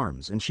on her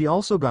arms, and she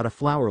also got a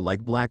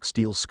flower-like black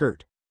steel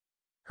skirt.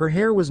 Her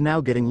hair was now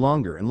getting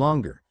longer and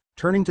longer,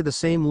 turning to the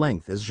same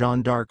length as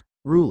Jeanne d'Arc,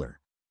 ruler,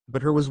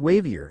 but her was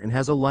wavier and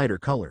has a lighter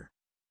color.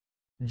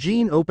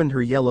 Jean opened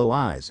her yellow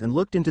eyes and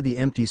looked into the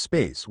empty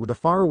space with a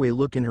faraway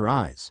look in her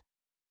eyes.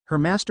 Her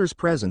master's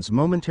presence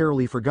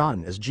momentarily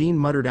forgotten as Jean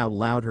muttered out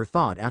loud her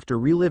thought after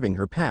reliving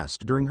her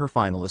past during her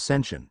final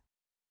ascension.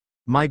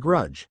 "My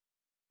grudge.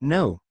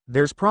 No,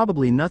 there's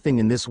probably nothing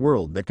in this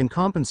world that can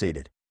compensate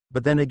it,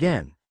 but then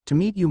again, to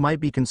meet you might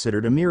be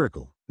considered a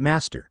miracle,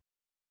 Master.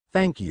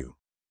 Thank you."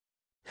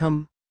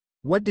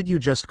 What did you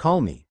just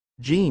call me,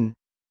 Jean?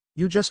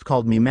 You just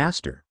called me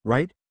Master,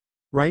 right?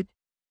 Right?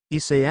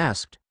 Issei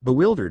asked,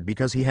 bewildered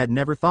because he had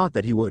never thought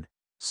that he would,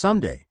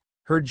 someday,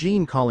 heard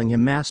Jean calling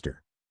him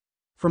Master.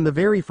 From the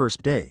very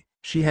first day,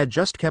 she had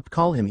just kept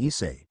calling him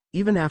Issei,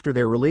 even after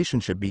their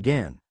relationship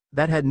began.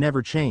 That had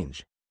never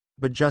changed.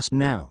 But just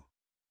now.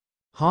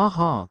 "Ha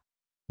ha.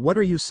 What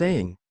are you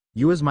saying?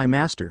 You as my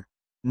master?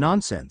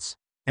 Nonsense.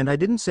 And I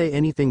didn't say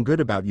anything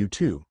good about you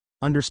too,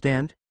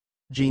 understand?"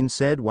 Jean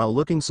said while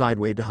looking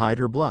sideways to hide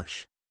her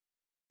blush.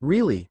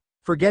 "Really?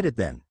 Forget it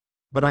then.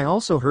 But I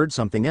also heard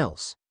something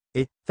else."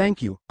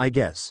 Thank you, I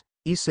guess,"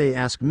 Issei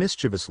asked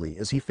mischievously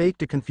as he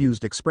faked a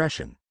confused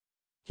expression.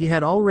 He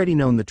had already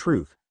known the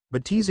truth,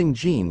 but teasing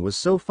Jean was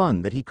so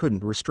fun that he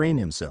couldn't restrain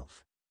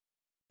himself.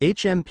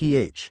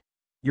 "HMPH.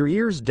 Your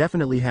ears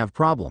definitely have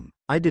problem.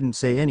 I didn't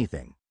say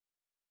anything."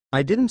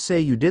 "I didn't say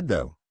you did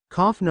though.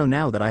 No,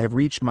 now that I have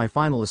reached my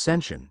final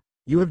ascension,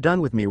 you have done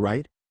with me,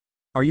 right?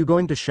 Are you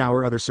going to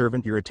shower other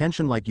servant your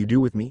attention like you do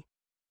with me?"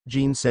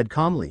 Jean said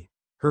calmly.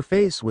 Her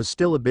face was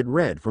still a bit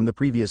red from the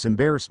previous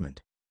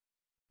embarrassment.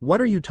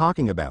 "What are you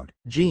talking about,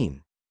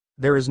 Jean?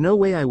 There is no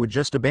way I would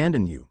just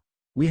abandon you.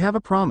 We have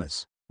a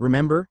promise,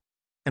 remember?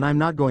 And I'm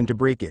not going to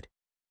break it,"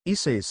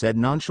 Issei said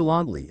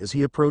nonchalantly as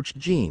he approached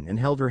Jean and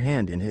held her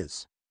hand in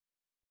his.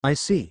 "I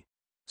see.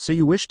 So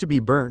you wish to be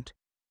burnt?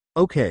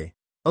 Okay,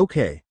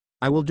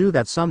 I will do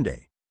that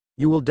someday.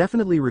 You will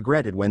definitely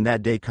regret it when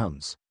that day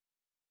comes.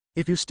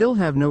 If you still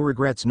have no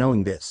regrets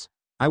knowing this,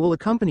 I will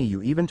accompany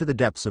you even to the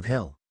depths of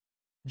hell,"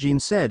 Jean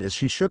said as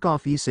she shook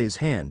off Issei's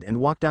hand and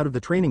walked out of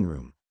the training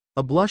room,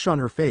 a blush on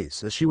her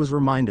face as she was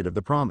reminded of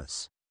the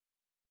promise.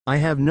 "I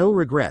have no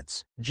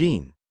regrets,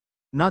 Jean.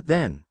 Not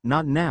then,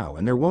 not now,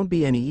 and there won't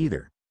be any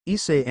either,"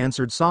 Issei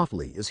answered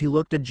softly as he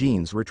looked at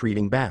Jean's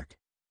retreating back.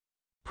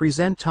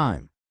 Present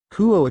time.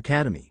 Kuo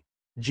Academy.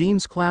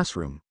 Jean's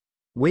classroom.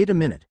 Wait a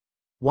minute.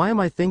 Why am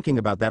I thinking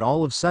about that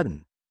all of a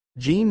sudden?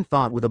 Jean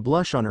thought with a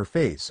blush on her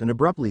face and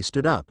abruptly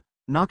stood up,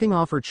 knocking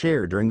off her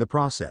chair during the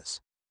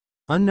process.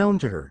 Unknown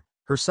to her,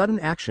 her sudden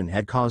action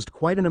had caused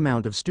quite an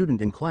amount of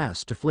students in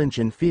class to flinch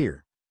in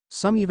fear.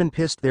 Some even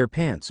pissed their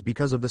pants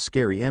because of the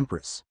scary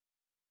empress.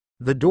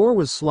 The door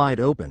was slid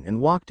open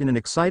and walked in an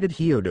excited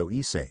Hyoudou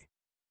Issei.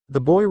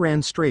 The boy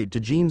ran straight to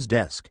Jean's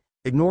desk,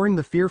 ignoring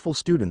the fearful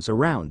students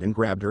around, and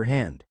grabbed her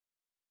hand.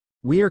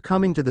 We are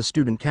coming to the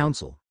student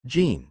council,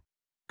 Jean.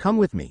 Come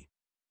with me.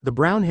 The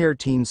brown-haired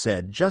teen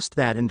said just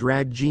that and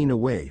dragged Jean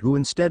away, who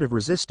instead of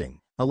resisting,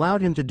 allowed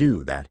him to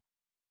do that.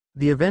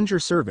 The Avenger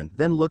servant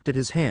then looked at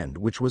his hand,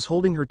 which was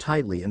holding her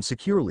tightly and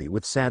securely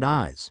with sad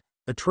eyes.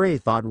 A stray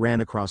thought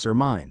ran across her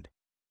mind.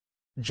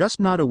 Just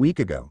not a week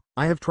ago,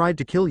 I have tried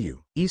to kill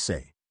you,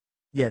 Issei.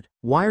 Yet,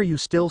 why are you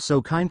still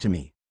so kind to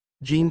me?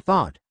 Jean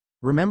thought,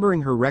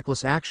 remembering her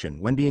reckless action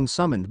when being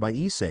summoned by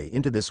Issei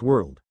into this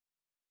world.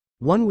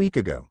 1 week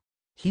ago.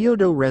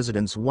 Hyoudou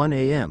residence 1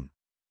 a.m.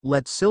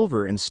 Let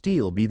silver and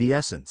steel be the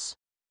essence.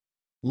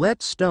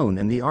 Let stone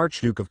and the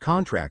Archduke of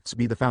Contracts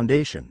be the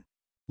foundation.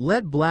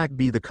 Let black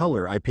be the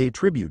color I pay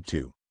tribute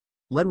to.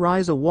 Let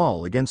rise a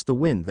wall against the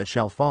wind that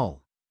shall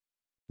fall.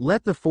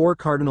 Let the 4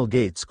 cardinal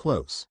gates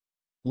close.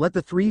 Let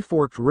the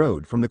 3-forked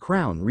road from the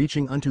crown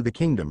reaching unto the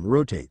kingdom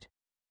rotate.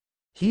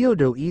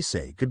 Hyoudou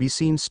Issei could be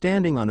seen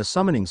standing on a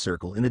summoning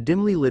circle in a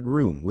dimly lit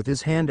room with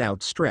his hand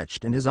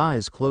outstretched and his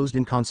eyes closed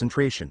in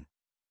concentration.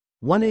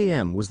 1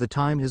 a.m. was the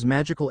time his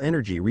magical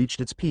energy reached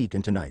its peak,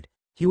 and tonight,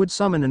 he would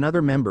summon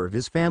another member of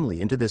his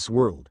family into this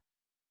world.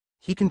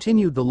 He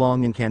continued the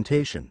long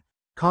incantation,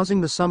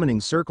 causing the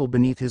summoning circle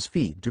beneath his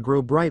feet to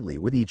grow brightly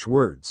with each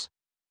words.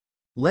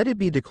 Let it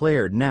be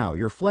declared now,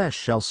 your flesh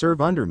shall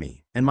serve under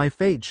me, and my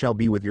fate shall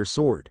be with your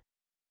sword.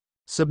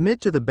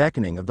 Submit to the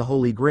beckoning of the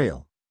Holy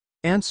Grail.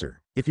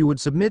 Answer, if you would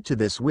submit to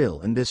this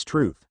will and this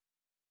truth.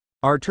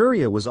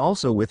 Arturia was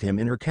also with him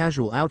in her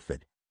casual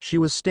outfit. She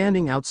was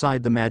standing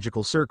outside the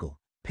magical circle,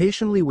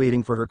 patiently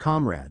waiting for her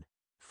comrade,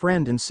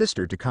 friend and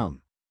sister to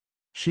come.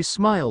 She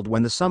smiled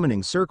when the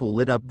summoning circle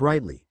lit up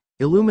brightly,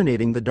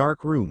 illuminating the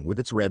dark room with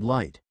its red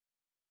light.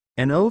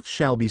 An oath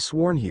shall be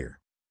sworn here.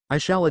 I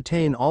shall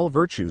attain all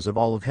virtues of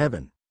all of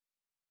heaven.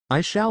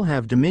 I shall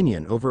have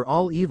dominion over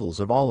all evils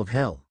of all of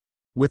hell.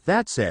 With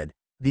that said,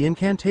 the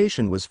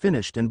incantation was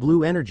finished and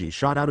blue energy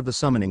shot out of the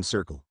summoning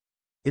circle.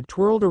 It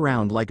twirled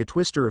around like a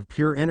twister of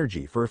pure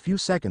energy for a few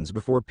seconds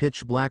before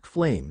pitch-black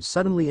flames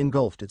suddenly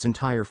engulfed its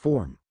entire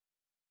form.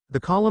 The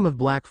column of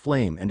black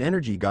flame and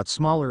energy got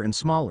smaller and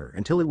smaller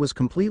until it was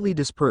completely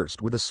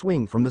dispersed with a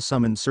swing from the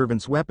summoned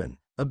servant's weapon,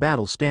 a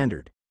battle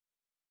standard.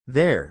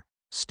 There,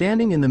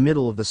 standing in the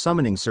middle of the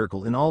summoning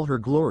circle in all her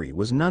glory,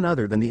 was none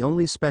other than the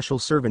only special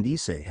servant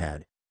Issei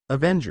had,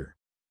 Avenger.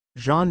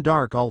 Jeanne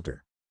d'Arc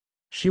Alter.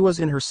 She was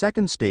in her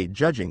second state,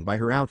 judging by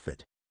her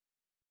outfit.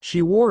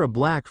 She wore a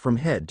black from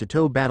head to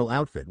toe battle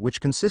outfit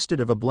which consisted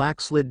of a black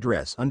slid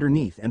dress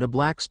underneath and a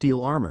black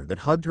steel armor that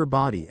hugged her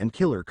body and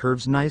killer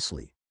curves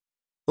nicely.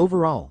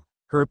 Overall,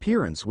 her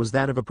appearance was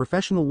that of a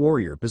professional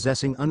warrior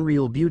possessing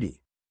unreal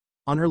beauty.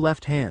 On her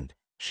left hand,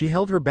 she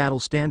held her battle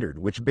standard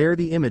which bare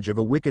the image of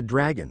a wicked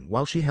dragon,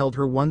 while she held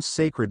her once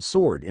sacred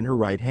sword in her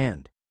right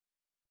hand.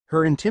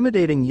 Her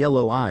intimidating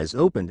yellow eyes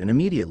opened and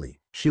immediately,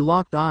 she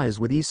locked eyes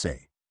with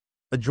Issei.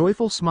 A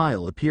joyful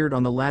smile appeared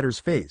on the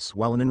latter's face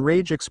while an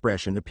enraged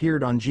expression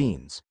appeared on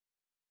Jean's.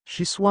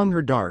 She swung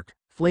her dark,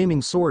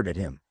 flaming sword at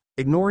him,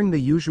 ignoring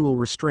the usual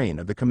restraint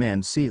of the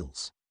command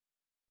seals.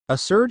 A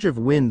surge of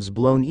winds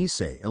blown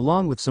Issei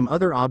along with some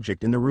other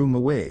object in the room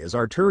away as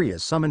Arturia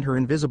summoned her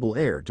invisible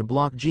air to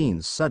block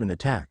Jean's sudden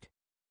attack.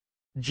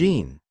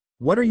 Jean,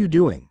 what are you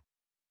doing?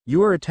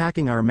 You are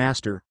attacking our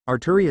master,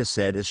 Arturia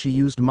said as she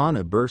used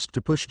mana burst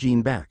to push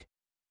Jean back.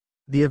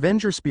 The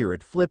Avenger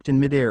spirit flipped in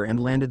midair and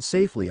landed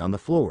safely on the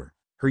floor,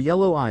 her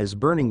yellow eyes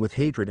burning with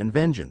hatred and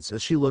vengeance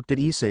as she looked at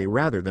Issei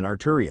rather than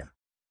Arturia.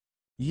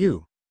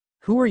 You?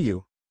 Who are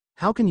you?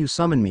 How can you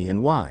summon me,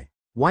 and why?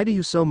 Why do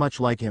you so much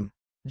like him?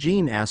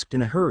 Jean asked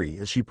in a hurry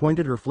as she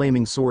pointed her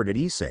flaming sword at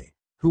Issei,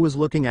 who was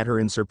looking at her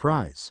in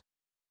surprise.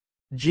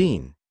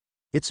 Jean.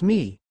 It's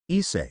me,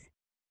 Issei.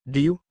 Do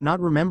you not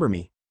remember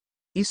me?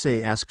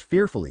 Issei asked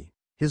fearfully,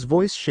 his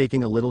voice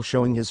shaking a little,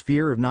 showing his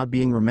fear of not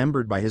being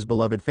remembered by his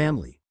beloved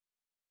family.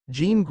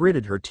 Jean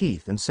gritted her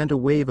teeth and sent a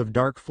wave of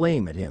dark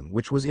flame at him,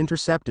 which was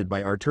intercepted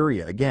by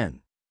Arturia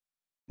again.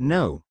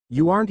 No,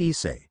 you aren't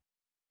Issei.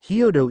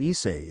 Hyoudou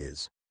Issei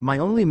is. My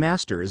only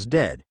master is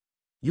dead.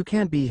 You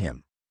can't be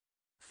him.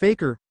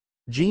 Faker!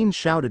 Jean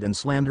shouted and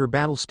slammed her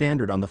battle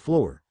standard on the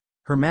floor.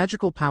 Her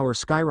magical power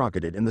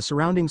skyrocketed and the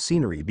surrounding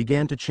scenery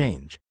began to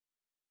change.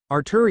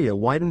 Arturia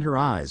widened her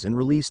eyes and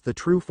released the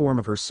true form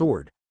of her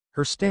sword.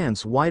 Her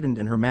stance widened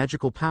and her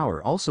magical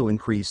power also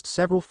increased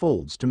several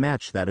folds to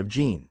match that of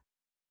Jean.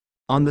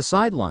 On the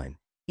sideline,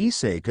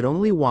 Issei could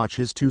only watch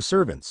his 2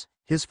 servants,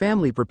 his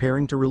family,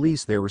 preparing to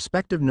release their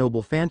respective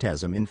noble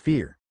phantasm in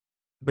fear.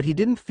 But he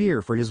didn't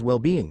fear for his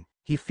well-being,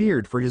 he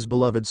feared for his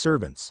beloved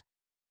servants.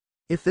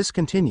 If this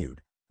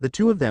continued, the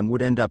 2 of them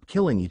would end up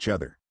killing each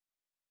other.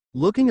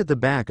 Looking at the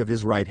back of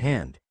his right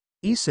hand,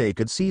 Issei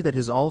could see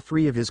that all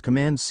 3 of his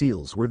command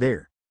seals were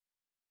there.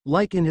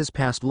 Like in his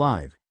past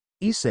life,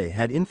 Issei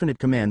had infinite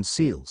command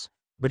seals,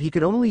 but he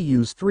could only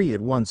use 3 at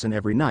once, and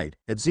every night,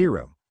 at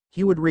 0,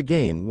 he would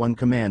regain 1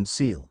 command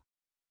seal.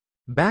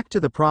 Back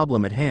to the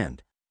problem at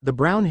hand, the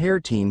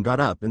brown-haired teen got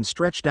up and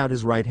stretched out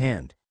his right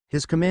hand.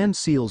 His command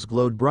seals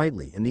glowed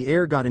brightly and the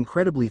air got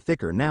incredibly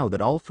thicker now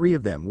that all 3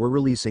 of them were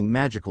releasing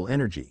magical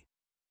energy.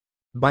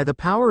 By the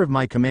power of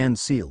my command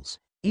seals,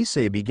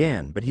 Issei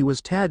began, but he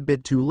was tad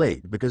bit too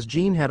late because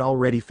Jean had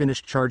already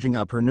finished charging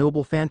up her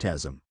noble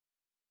phantasm.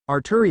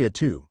 Arturia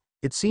too,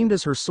 it seemed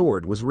as her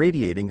sword was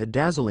radiating a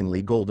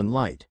dazzlingly golden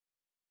light.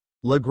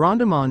 Le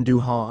Grandement du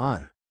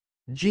Ha.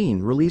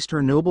 Jean released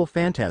her noble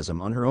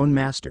phantasm on her own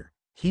master,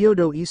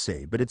 Hyoudou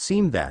Issei, but it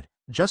seemed that,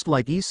 just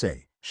like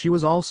Issei, she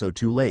was also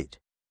too late.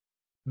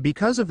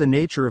 Because of the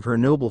nature of her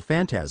noble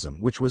phantasm,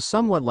 which was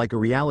somewhat like a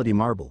reality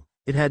marble,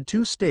 it had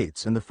two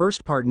states, and the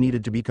first part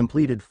needed to be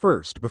completed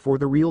first before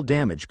the real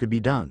damage could be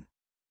done.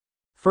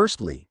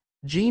 Firstly,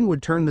 Jean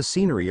would turn the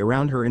scenery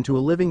around her into a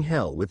living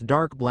hell with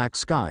dark black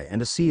sky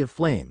and a sea of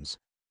flames,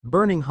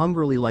 burning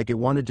hungrily like it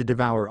wanted to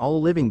devour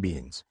all living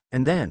beings,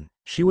 and then,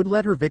 she would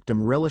let her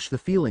victim relish the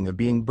feeling of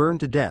being burned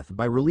to death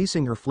by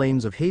releasing her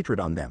flames of hatred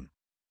on them.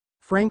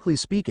 Frankly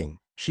speaking,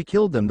 she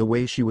killed them the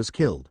way she was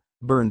killed,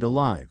 burned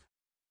alive.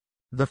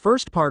 The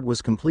first part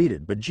was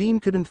completed, but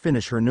Jean couldn't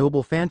finish her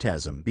noble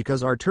phantasm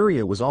because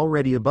Arturia was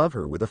already above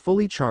her with a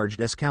fully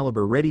charged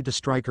Excalibur ready to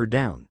strike her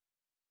down.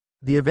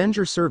 The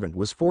Avenger servant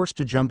was forced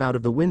to jump out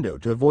of the window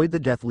to avoid the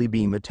deathly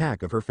beam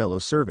attack of her fellow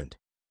servant.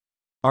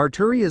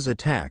 Arturia's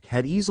attack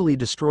had easily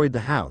destroyed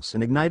the house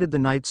and ignited the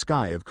night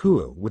sky of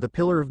Kuo with a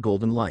pillar of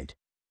golden light.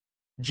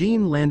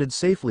 Jean landed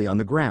safely on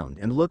the ground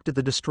and looked at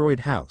the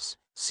destroyed house,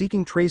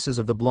 seeking traces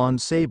of the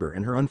blonde saber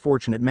and her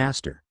unfortunate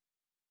master.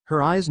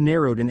 Her eyes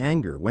narrowed in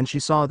anger when she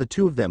saw the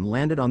two of them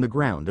landed on the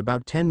ground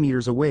about 10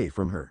 meters away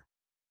from her.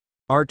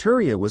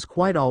 Arturia was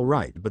quite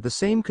alright, but the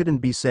same couldn't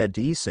be said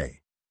to Issei.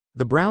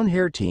 The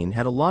brown-haired teen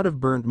had a lot of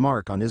burnt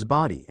mark on his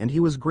body and he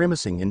was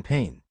grimacing in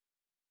pain.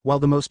 While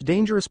the most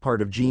dangerous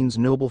part of Jean's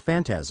noble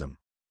phantasm,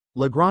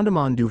 Le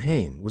Grandement du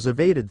Haine, was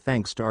evaded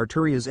thanks to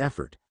Arturia's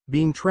effort,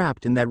 being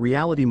trapped in that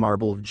reality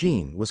marble of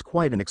Jean was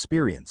quite an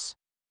experience.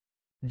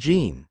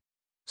 Jean,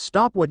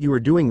 stop what you are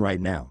doing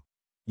right now.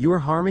 You are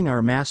harming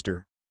our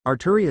master,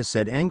 Arturia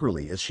said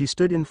angrily as she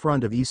stood in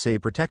front of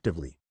Issei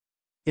protectively.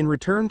 In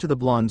return to the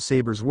blonde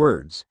saber's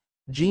words,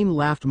 Jean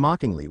laughed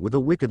mockingly with a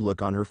wicked look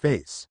on her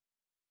face.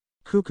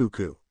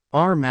 Cuckoo,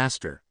 our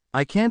master,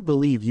 I can't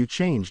believe you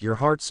changed your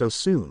heart so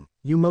soon,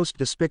 you most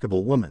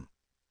despicable woman.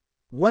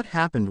 What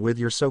happened with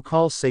your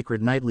so-called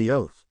sacred knightly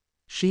oath?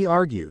 She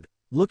argued,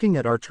 looking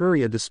at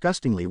Arturia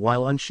disgustingly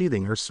while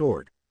unsheathing her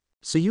sword.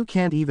 So you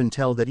can't even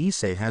tell that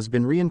Issei has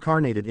been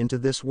reincarnated into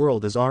this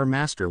world as our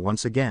master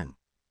once again.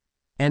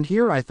 And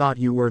here I thought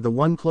you were the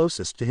one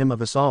closest to him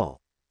of us all.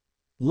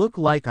 Look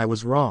like I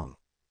was wrong.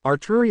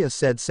 Arturia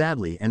said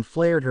sadly and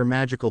flared her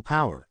magical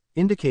power,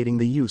 indicating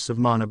the use of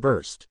mana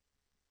burst.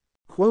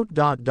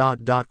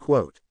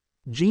 Quote.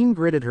 Jean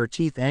gritted her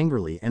teeth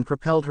angrily and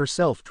propelled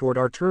herself toward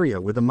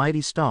Arturia with a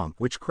mighty stomp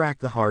which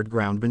cracked the hard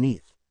ground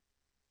beneath.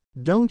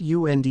 Don't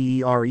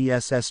underestimate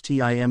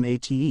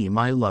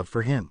my love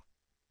for him.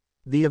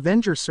 The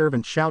Avenger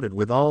servant shouted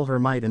with all her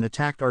might and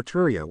attacked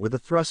Arturia with a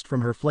thrust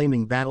from her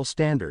flaming battle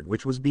standard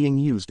which was being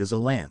used as a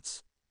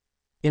lance.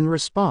 In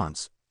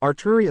response,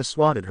 Arturia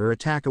swatted her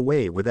attack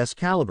away with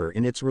Excalibur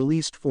in its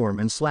released form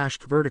and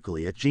slashed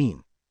vertically at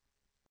Jean.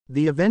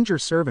 The Avenger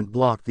servant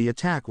blocked the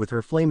attack with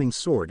her flaming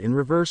sword in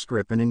reverse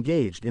grip and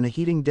engaged in a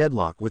heating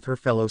deadlock with her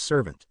fellow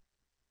servant.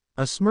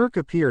 A smirk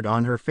appeared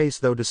on her face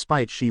though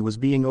despite she was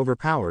being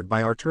overpowered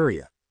by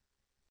Arturia.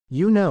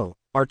 You know,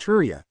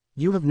 Arturia,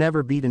 you have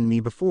never beaten me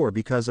before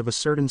because of a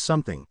certain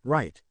something,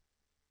 right?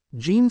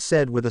 Jean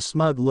said with a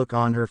smug look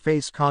on her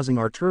face causing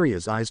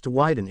Arturia's eyes to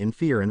widen in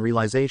fear and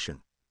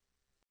realization.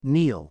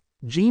 Kneel,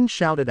 Jean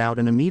shouted out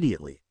and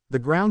immediately, the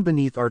ground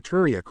beneath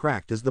Arturia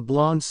cracked as the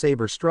blonde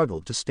saber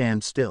struggled to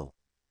stand still.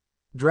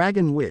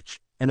 Dragon Witch,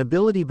 an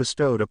ability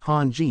bestowed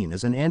upon Jean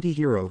as an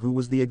anti-hero who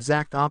was the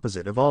exact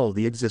opposite of all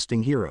the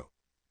existing hero.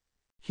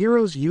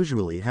 Heroes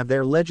usually have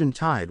their legend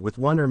tied with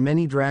one or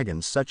many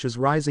dragons such as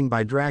rising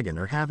by dragon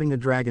or having a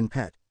dragon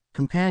pet,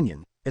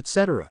 companion,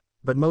 etc.,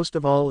 but most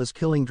of all is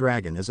killing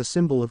dragon as a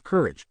symbol of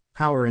courage,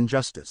 power and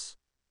justice.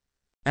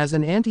 As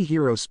an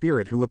anti-hero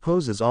spirit who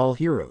opposes all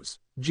heroes,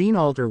 Jean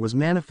Alter was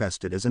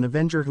manifested as an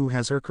Avenger who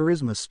has her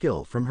charisma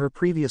skill from her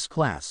previous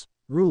class,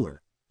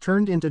 Ruler,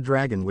 turned into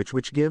Dragon Witch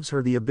which gives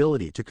her the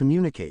ability to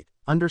communicate,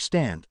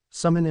 understand,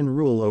 summon and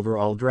rule over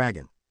all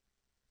dragon.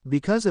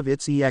 Because of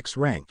its EX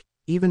rank,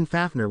 even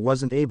Fafnir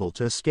wasn't able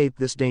to escape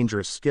this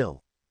dangerous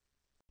skill.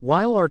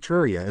 While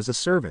Arturia is a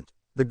servant,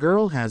 the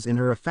girl has in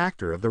her a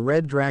factor of the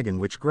red dragon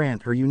which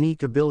grant her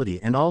unique ability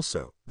and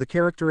also, the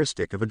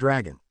characteristic of a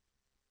dragon.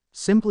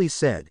 Simply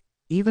said,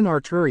 even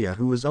Arturia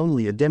who is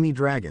only a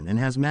demi-dragon and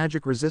has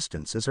magic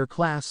resistance as her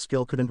class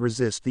skill couldn't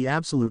resist the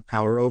absolute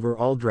power over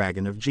all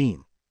dragon of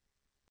Jean.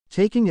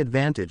 Taking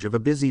advantage of a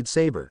busied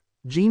saber,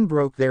 Jean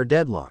broke their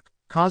deadlock,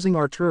 causing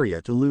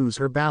Arturia to lose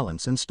her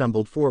balance and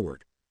stumbled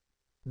forward.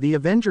 The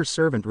Avenger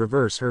servant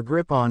reversed her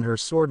grip on her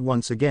sword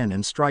once again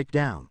and strike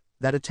down.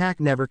 That attack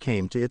never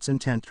came to its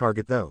intent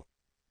target though.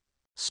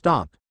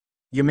 Stop!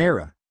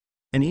 Ymera!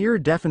 An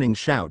ear-deafening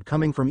shout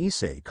coming from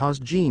Issei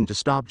caused Jean to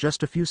stop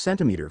just a few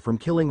centimeters from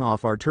killing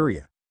off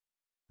Arturia.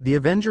 The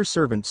Avenger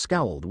servant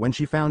scowled when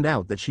she found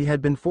out that she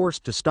had been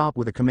forced to stop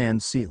with a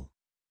command seal.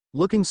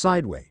 Looking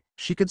sideways,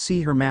 she could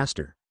see her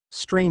master,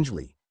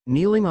 strangely,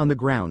 kneeling on the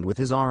ground with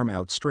his arm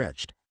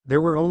outstretched. There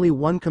were only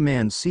one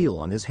command seal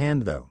on his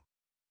hand though.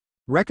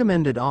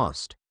 Recommended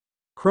Ost.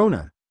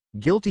 Krona.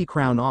 Guilty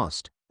Crown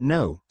Ost.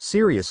 No,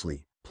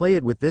 seriously, play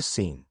it with this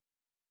scene.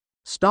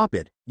 Stop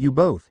it, you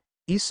both,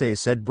 Issei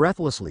said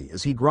breathlessly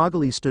as he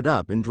groggily stood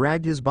up and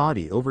dragged his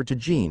body over to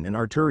Jean and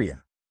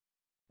Arturia.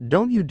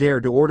 Don't you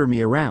dare to order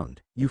me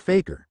around, you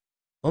faker.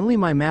 Only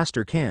my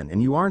master can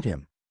and you aren't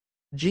him.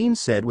 Jean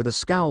said with a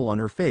scowl on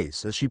her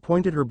face as she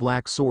pointed her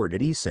black sword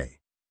at Issei.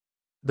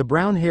 The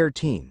brown-haired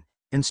teen,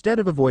 instead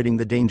of avoiding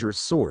the dangerous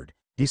sword,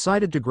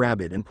 decided to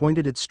grab it and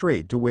pointed it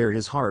straight to where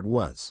his heart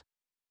was.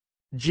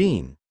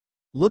 Jean.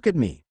 Look at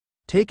me.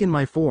 Take in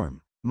my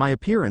form, my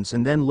appearance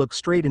and then look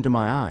straight into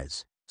my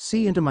eyes,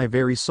 see into my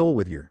very soul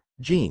with your,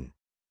 Jean.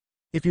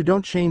 If you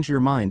don't change your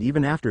mind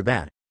even after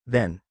that,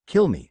 then,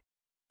 kill me.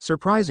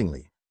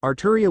 Surprisingly,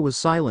 Arturia was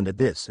silent at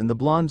this and the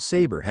blonde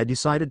saber had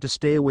decided to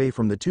stay away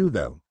from the two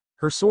though,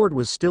 her sword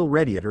was still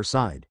ready at her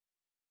side.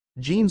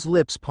 Jean's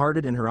lips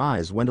parted and her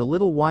eyes went a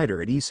little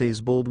wider at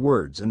Issei's bold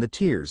words and the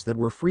tears that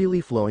were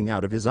freely flowing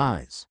out of his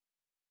eyes.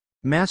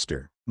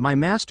 Master, my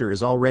master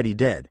is already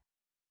dead.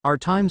 Our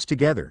times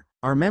together,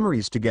 our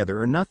memories together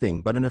are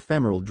nothing but an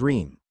ephemeral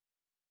dream.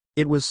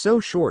 It was so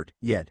short,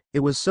 yet, it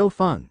was so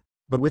fun,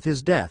 but with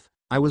his death,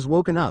 I was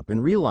woken up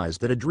and realized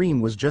that a dream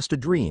was just a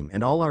dream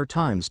and all our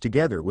times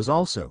together was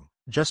also,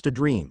 just a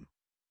dream.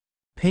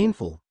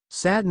 Painful,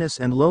 sadness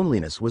and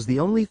loneliness was the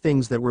only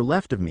things that were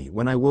left of me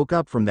when I woke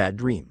up from that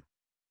dream.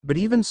 But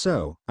even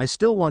so, I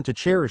still want to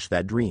cherish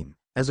that dream,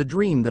 as a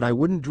dream that I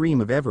wouldn't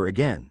dream of ever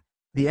again.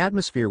 The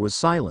atmosphere was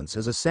silence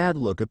as a sad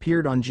look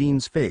appeared on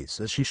Jean's face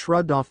as she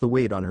shrugged off the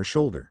weight on her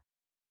shoulder.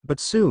 But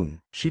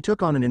soon, she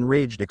took on an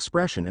enraged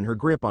expression and her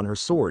grip on her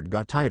sword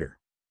got tighter.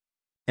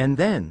 And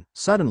then,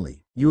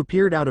 suddenly, you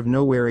appeared out of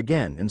nowhere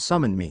again and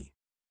summoned me.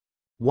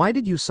 Why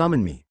did you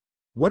summon me?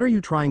 What are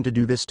you trying to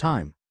do this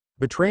time?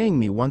 Betraying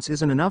me once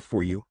isn't enough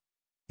for you?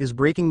 Is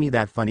breaking me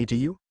that funny to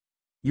you?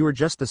 You are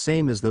just the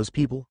same as those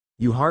people,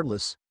 you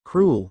heartless,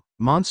 cruel,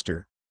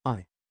 monster.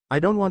 I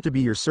don't want to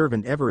be your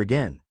servant ever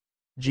again.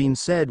 Jean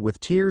said with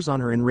tears on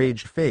her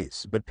enraged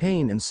face, but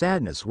pain and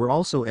sadness were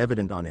also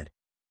evident on it.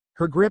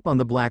 Her grip on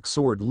the black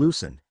sword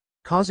loosened,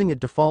 causing it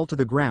to fall to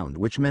the ground,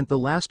 which meant the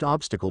last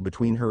obstacle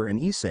between her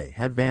and Issei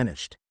had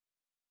vanished.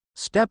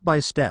 Step by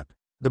step,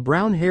 the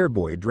brown-haired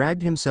boy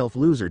dragged himself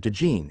loser to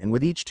Jean and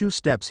with each 2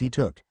 steps he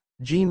took,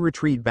 Jean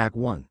retreated back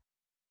 1.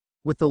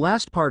 With the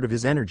last part of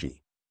his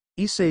energy,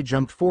 Issei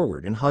jumped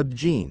forward and hugged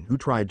Jean, who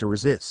tried to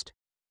resist.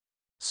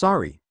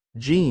 Sorry,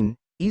 Jean,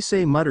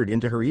 Issei muttered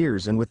into her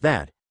ears, and with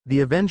that,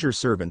 the Avenger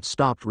servant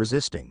stopped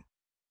resisting.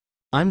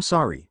 I'm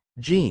sorry,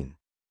 Jean.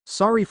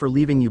 Sorry for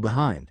leaving you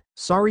behind,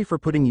 sorry for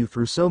putting you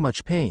through so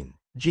much pain,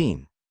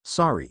 Jean,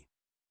 sorry.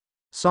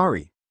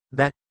 Sorry.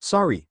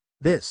 Sorry,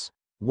 this.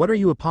 What are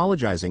you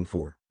apologizing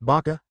for,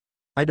 Baka?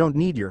 I don't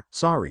need your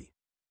sorry.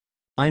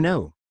 I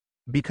know.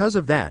 Because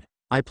of that,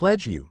 I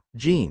pledge you,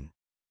 Jean.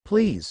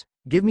 Please,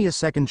 give me a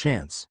second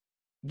chance.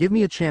 Give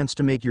me a chance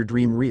to make your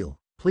dream real,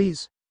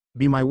 please.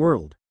 Be my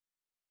world.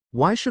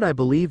 Why should I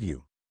believe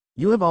you?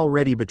 You have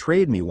already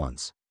betrayed me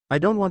once. I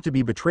don't want to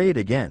be betrayed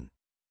again.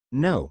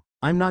 No,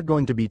 I'm not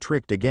going to be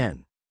tricked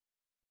again.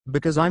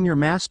 Because I'm your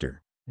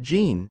master,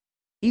 Jean.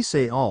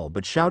 Issei all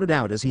but shouted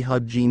out as he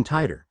hugged Jean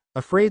tighter,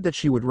 afraid that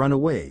she would run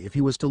away if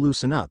he was to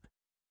loosen up.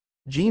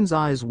 Jean's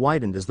eyes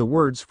widened as the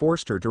words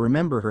forced her to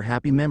remember her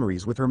happy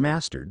memories with her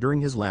master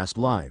during his last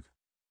life.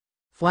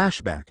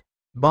 Flashback.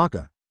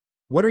 Baka.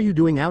 What are you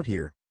doing out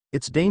here?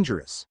 It's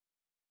dangerous.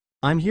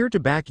 I'm here to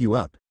back you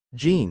up,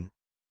 Jean.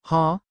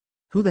 Huh?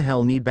 Who the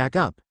hell need back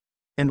up?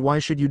 And why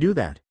should you do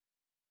that?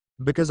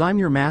 Because I'm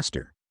your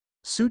master.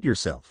 Suit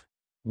yourself.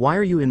 Why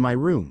are you in my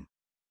room?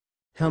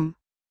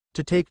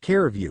 To take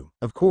care of you,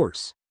 of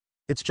course.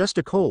 It's just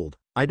a cold,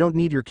 I don't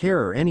need your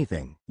care or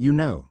anything, you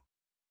know.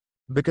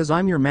 Because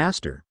I'm your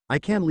master, I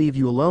can't leave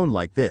you alone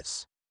like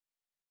this.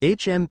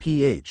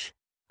 HMPH.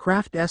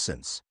 Craft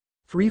Essence.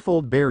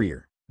 Threefold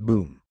Barrier,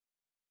 boom.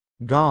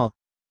 Gah.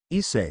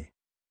 Issei.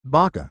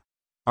 Baka.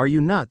 Are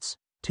you nuts,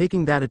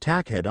 taking that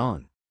attack head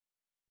on?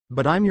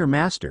 But I'm your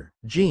master,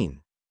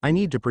 Jean. I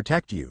need to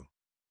protect you.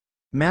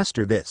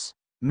 Master this.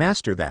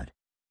 Master that.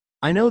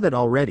 I know that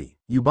already,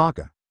 you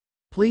Baka.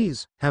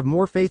 Please, have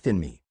more faith in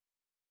me.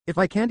 If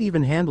I can't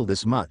even handle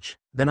this much,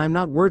 then I'm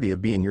not worthy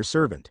of being your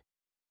servant.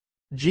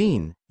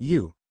 Jean,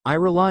 I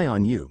rely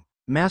on you,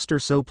 master,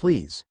 so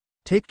please,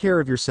 take care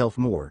of yourself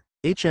more,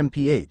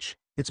 HMPH,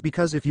 it's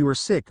because if you were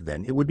sick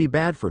then it would be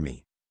bad for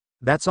me.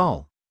 That's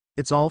all.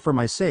 It's all for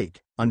my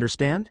sake,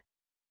 understand?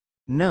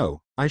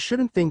 No, I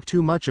shouldn't think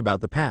too much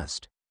about the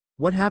past.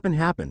 What happened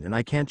happened and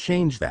I can't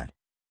change that.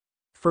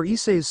 For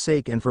Issei's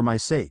sake and for my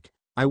sake,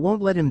 I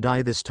won't let him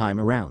die this time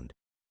around.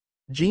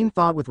 Jean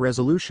thought with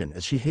resolution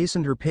as she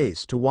hastened her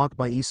pace to walk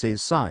by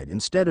Issei's side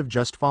instead of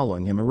just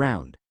following him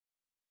around.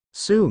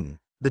 Soon,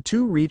 the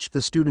two reached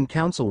the student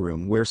council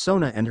room where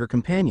Sona and her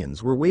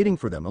companions were waiting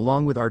for them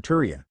along with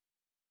Arturia.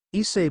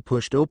 Issei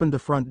pushed open the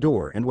front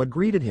door and what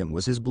greeted him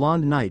was his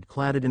blonde knight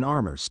clad in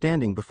armor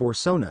standing before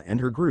Sona and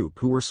her group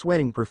who were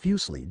sweating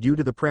profusely due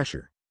to the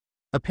pressure.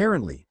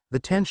 Apparently, the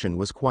tension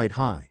was quite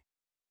high.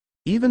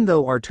 Even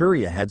though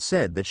Arturia had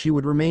said that she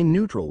would remain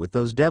neutral with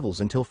those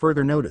devils until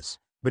further notice,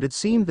 but it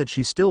seemed that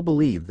she still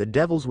believed that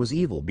devils was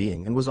evil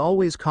being and was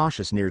always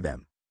cautious near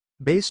them.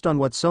 Based on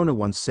what Sona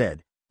once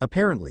said,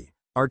 apparently,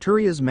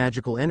 Arturia's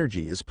magical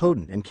energy is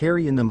potent and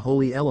carry in them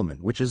holy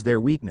element which is their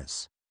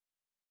weakness.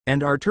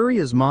 And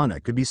Arturia's mana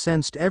could be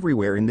sensed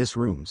everywhere in this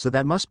room, so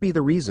that must be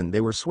the reason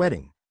they were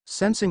sweating.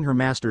 Sensing her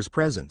master's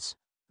presence,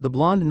 the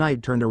blonde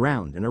knight turned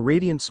around and a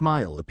radiant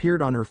smile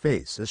appeared on her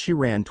face as she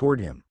ran toward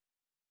him.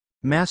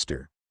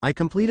 "Master, I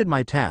completed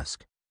my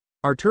task,"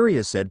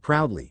 Arturia said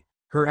proudly,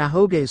 her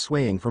ahoge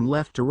swaying from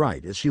left to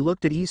right as she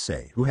looked at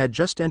Issei, who had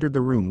just entered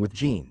the room with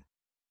Jean.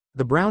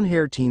 The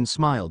brown-haired teen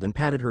smiled and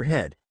patted her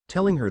head,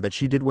 telling her that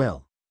she did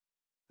well.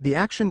 The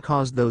action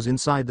caused those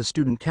inside the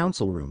student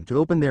council room to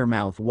open their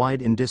mouth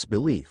wide in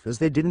disbelief, as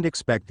they didn't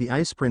expect the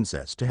Ice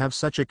Princess to have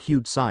such a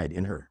cute side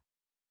in her.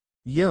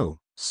 "Yo,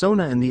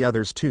 Sona and the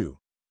others too,"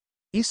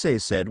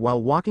 Issei said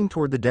while walking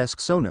toward the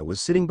desk Sona was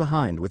sitting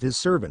behind with his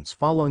servants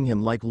following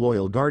him like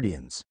loyal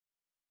guardians.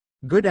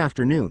 "Good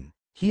afternoon,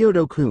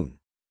 Hyoudou-kun.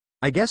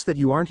 I guess that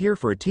you aren't here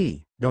for a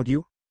tea, don't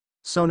you?"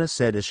 Sona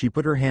said as she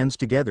put her hands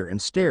together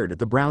and stared at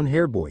the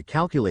brown-hair boy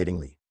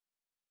calculatingly.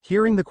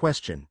 Hearing the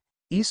question,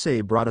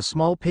 Issei brought a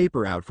small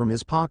paper out from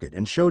his pocket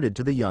and showed it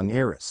to the young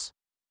heiress.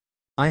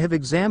 "I have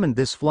examined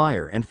this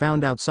flyer and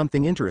found out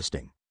something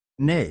interesting.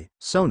 Nay,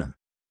 Sona,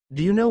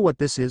 do you know what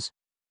this is?"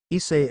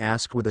 Issei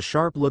asked with a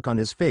sharp look on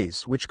his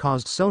face which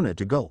caused Sona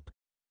to gulp.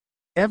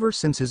 Ever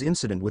since his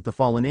incident with the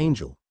fallen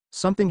angel,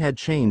 something had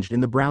changed in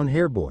the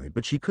brown-hair boy,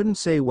 but she couldn't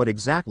say what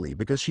exactly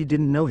because she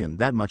didn't know him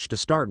that much to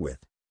start with.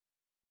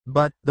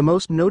 But the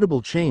most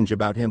notable change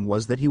about him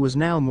was that he was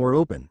now more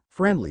open,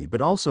 friendly,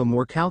 but also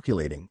more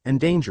calculating and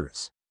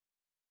dangerous.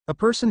 A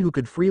person who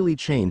could freely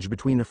change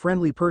between a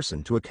friendly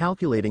person to a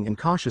calculating and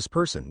cautious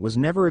person was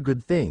never a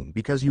good thing,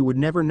 because you would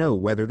never know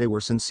whether they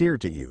were sincere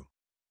to you.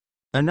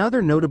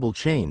 Another notable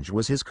change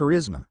was his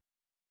charisma.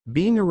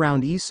 Being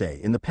around Issei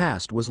in the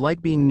past was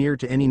like being near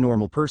to any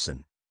normal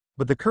person,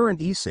 but the current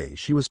Issei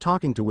she was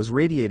talking to was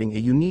radiating a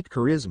unique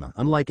charisma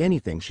unlike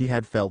anything she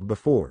had felt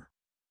before.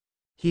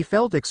 He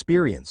felt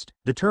experienced,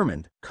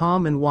 determined,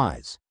 calm and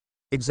wise.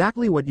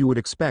 Exactly what you would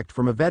expect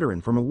from a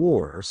veteran from a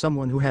war or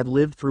someone who had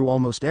lived through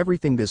almost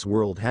everything this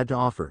world had to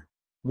offer.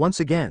 Once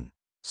again,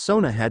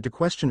 Sona had to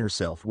question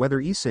herself whether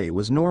Issei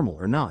was normal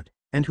or not,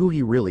 and who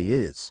he really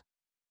is.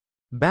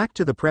 Back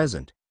to the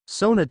present,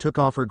 Sona took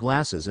off her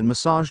glasses and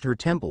massaged her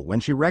temple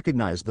when she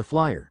recognized the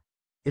flyer.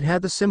 It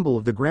had the symbol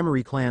of the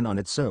Gremory clan on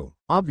it, so,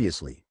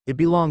 obviously, it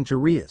belonged to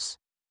Rias.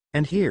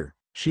 And here,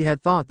 she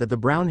had thought that the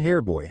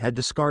brown-hair boy had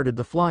discarded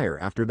the flyer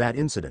after that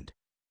incident.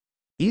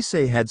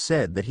 Issei had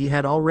said that he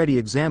had already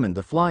examined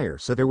the flyer,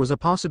 so there was a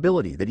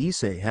possibility that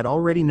Issei had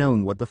already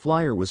known what the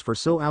flyer was for,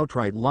 so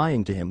outright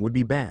lying to him would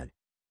be bad.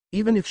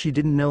 Even if she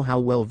didn't know how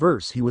well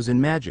versed he was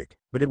in magic,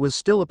 but it was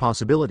still a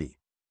possibility.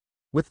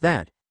 With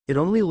that, it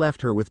only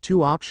left her with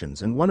two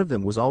options, and one of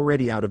them was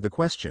already out of the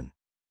question.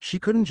 She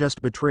couldn't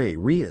just betray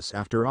Rias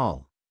after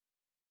all.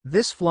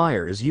 This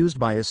flyer is used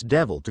by us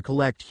devil to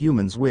collect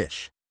humans'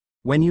 wish.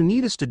 When you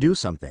need us to do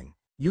something,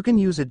 you can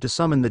use it to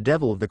summon the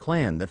devil of the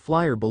clan that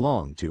flyer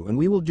belonged to, and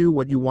we will do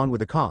what you want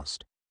with a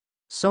cost,"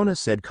 Sona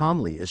said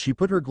calmly as she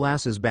put her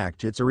glasses back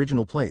to its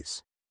original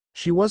place.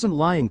 She wasn't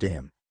lying to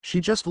him,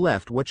 she just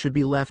left what should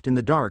be left in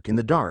the dark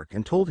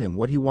and told him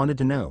what he wanted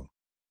to know.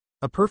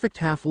 A perfect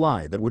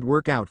half-lie that would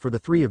work out for the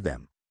three of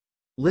them.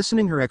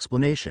 Listening her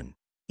explanation,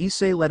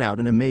 Issei let out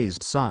an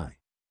amazed sigh.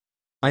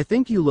 "I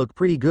think you look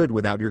pretty good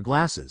without your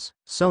glasses,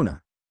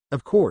 Sona."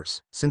 Of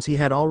course, since he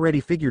had already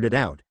figured it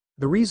out,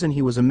 the reason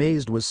he was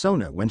amazed was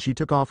Sona when she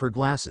took off her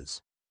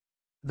glasses.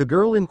 The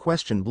girl in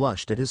question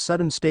blushed at his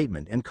sudden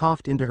statement and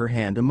coughed into her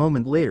hand a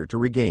moment later to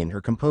regain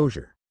her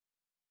composure.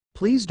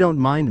 "Please don't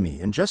mind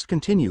me and just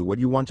continue what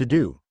you want to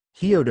do,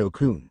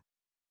 Hyoudou-kun."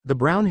 The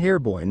brown-hair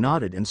boy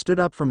nodded and stood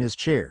up from his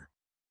chair.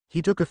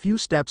 He took a few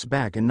steps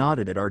back and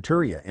nodded at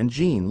Arturia and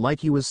Jean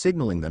like he was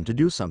signaling them to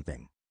do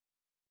something.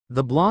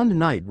 The blonde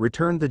knight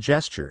returned the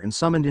gesture and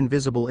summoned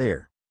invisible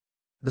air.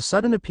 The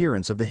sudden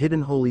appearance of the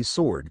hidden holy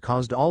sword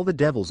caused all the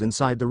devils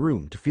inside the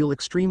room to feel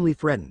extremely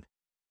threatened.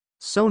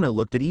 Sona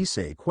looked at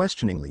Issei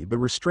questioningly but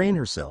restrained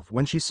herself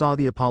when she saw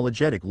the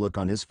apologetic look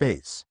on his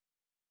face.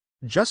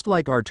 Just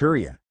like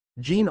Arturia,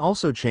 Jean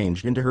also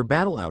changed into her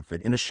battle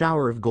outfit in a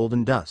shower of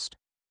golden dust.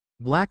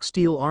 Black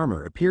steel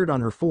armor appeared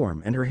on her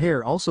form and her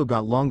hair also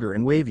got longer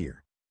and wavier.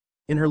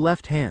 In her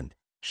left hand,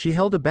 she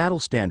held a battle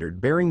standard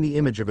bearing the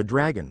image of a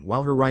dragon,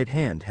 while her right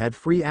hand had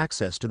free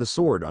access to the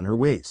sword on her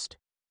waist.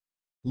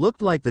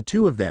 Looked like the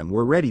two of them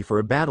were ready for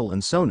a battle,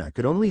 and Sona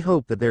could only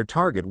hope that their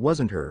target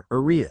wasn't her or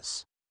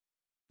Rias.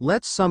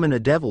 "Let's summon a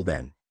devil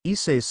then,"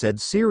 Issei said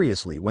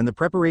seriously when the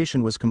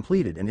preparation was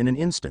completed, and in an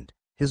instant,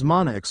 his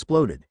mana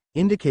exploded,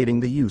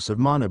 indicating the use of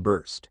mana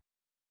burst.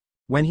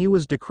 When he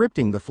was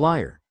decrypting the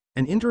flyer,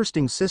 an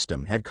interesting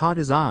system had caught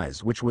his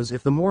eyes, which was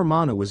if the more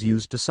mana was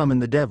used to summon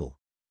the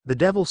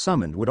devil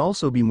summoned would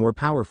also be more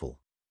powerful.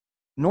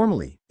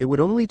 Normally, it would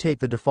only take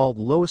the default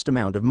lowest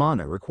amount of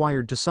mana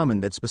required to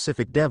summon that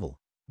specific devil,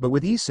 But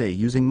with Issei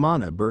using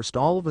mana burst,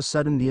 all of a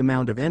sudden the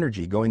amount of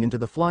energy going into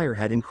the flyer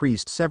had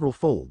increased several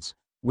folds,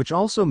 which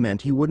also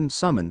meant he wouldn't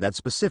summon that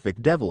specific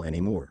devil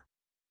anymore.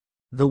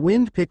 The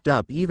wind picked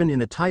up even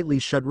in a tightly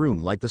shut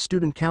room like the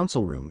student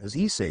council room as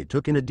Issei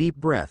took in a deep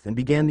breath and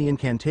began the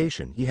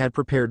incantation he had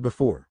prepared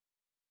before.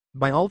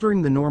 By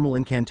altering the normal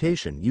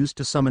incantation used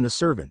to summon a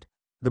servant,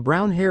 the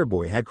brown hair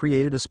boy had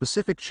created a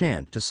specific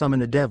chant to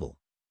summon a devil.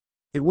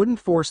 It wouldn't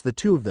force the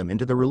two of them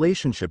into the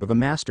relationship of a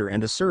master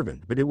and a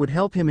servant, but it would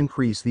help him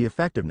increase the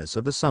effectiveness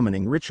of the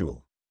summoning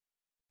ritual.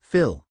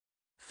 Fill.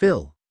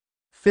 Fill.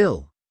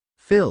 Fill.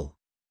 Fill.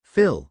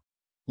 Fill.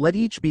 Let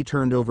each be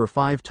turned over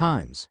 5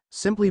 times,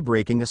 simply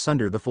breaking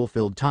asunder the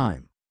fulfilled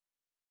time.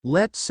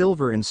 Let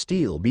silver and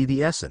steel be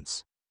the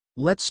essence.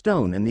 Let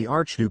stone and the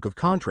Archduke of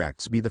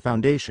Contracts be the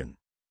foundation.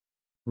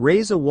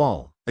 Raise a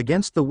wall,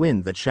 against the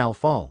wind that shall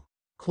fall.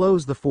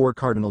 Close the 4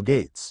 cardinal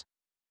gates.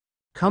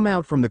 Come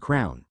out from the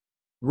crown.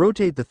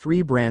 Rotate the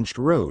 3-branched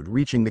road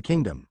reaching the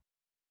kingdom.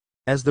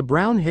 As the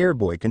brown hair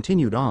boy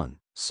continued on,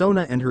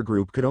 Sona and her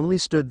group could only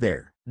stood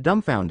there,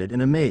 dumbfounded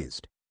and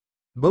amazed.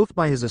 Both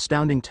by his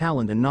astounding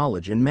talent and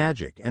knowledge in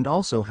magic and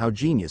also how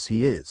genius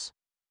he is.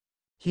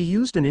 He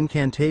used an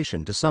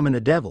incantation to summon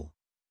a devil.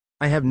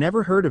 I have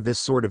never heard of this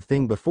sort of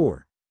thing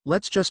before.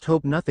 Let's just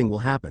hope nothing will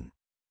happen.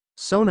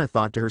 Sona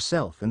thought to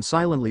herself and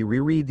silently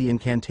reread the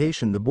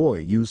incantation the boy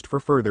used for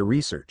further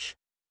research.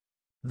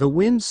 The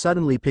wind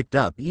suddenly picked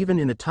up even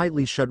in a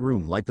tightly shut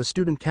room like the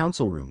student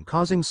council room,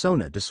 causing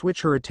Sona to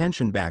switch her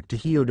attention back to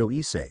Hyoudou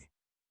Issei.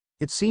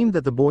 It seemed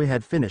that the boy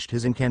had finished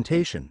his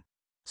incantation.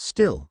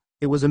 Still,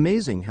 it was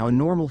amazing how a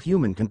normal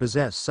human can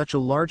possess such a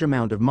large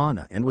amount of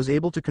mana and was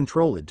able to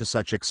control it to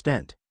such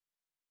extent.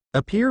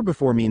 Appear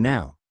before me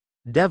now,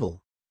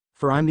 devil,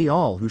 for I'm the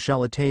all who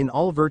shall attain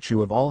all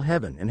virtue of all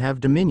heaven and have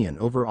dominion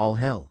over all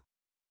hell.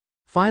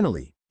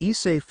 Finally,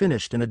 Issei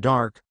finished and a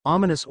dark,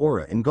 ominous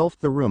aura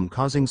engulfed the room,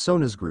 causing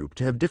Sona's group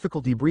to have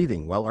difficulty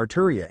breathing while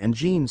Arturia and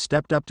Jean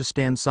stepped up to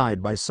stand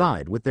side by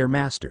side with their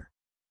master.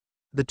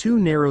 The two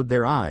narrowed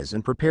their eyes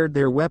and prepared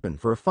their weapon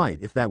for a fight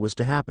if that was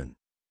to happen.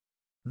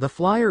 The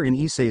flyer in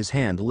Issei's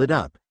hand lit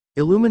up,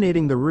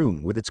 illuminating the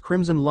room with its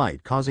crimson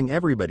light, causing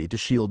everybody to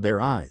shield their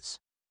eyes.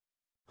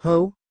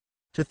 Ho!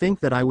 To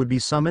think that I would be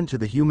summoned to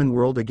the human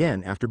world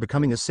again after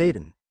becoming a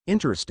Satan.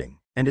 Interesting,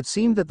 and it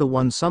seemed that the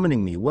one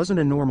summoning me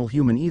wasn't a normal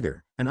human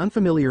either, an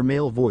unfamiliar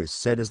male voice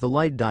said as the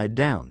light died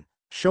down,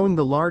 showing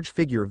the large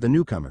figure of the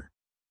newcomer.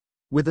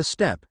 With a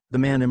step, the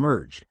man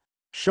emerged,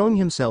 showing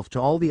himself to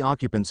all the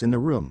occupants in the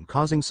room,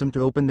 causing some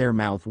to open their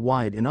mouth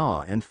wide in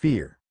awe and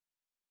fear.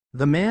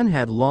 The man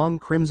had long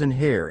crimson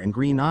hair and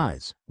green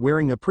eyes,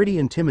 wearing a pretty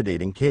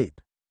intimidating cape.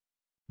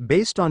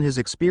 Based on his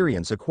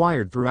experience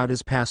acquired throughout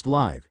his past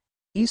life,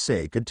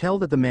 Issei could tell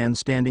that the man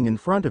standing in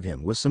front of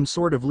him was some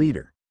sort of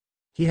leader.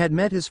 He had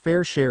met his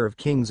fair share of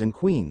kings and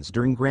queens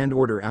during Grand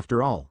Order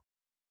after all.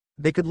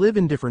 They could live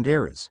in different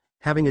eras,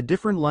 having a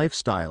different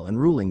lifestyle and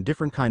ruling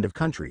different kind of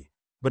country,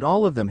 but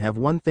all of them have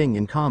one thing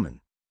in common.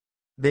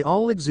 They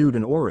all exude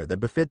an aura that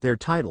befit their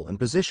title and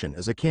position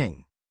as a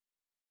king.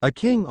 A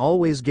king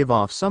always give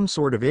off some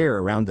sort of air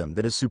around them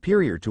that is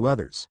superior to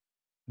others.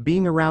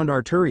 Being around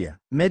Arturia,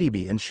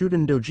 Medibi and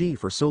Shuden Doji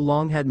for so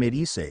long had made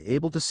Issei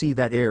able to see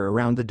that air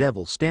around the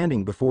devil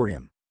standing before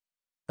him.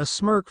 A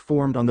smirk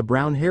formed on the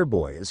brown hair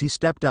boy as he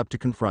stepped up to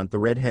confront the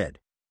redhead.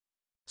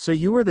 So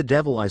you are the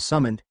devil I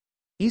summoned?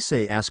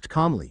 Issei asked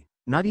calmly,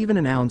 not even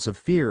an ounce of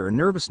fear or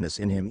nervousness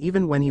in him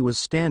even when he was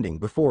standing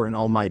before an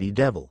almighty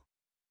devil.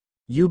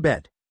 You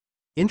bet.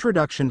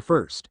 Introduction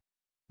first.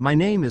 My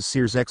name is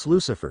Sirzex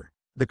Lucifer,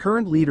 the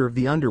current leader of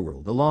the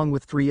underworld along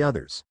with 3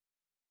 others.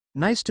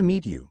 Nice to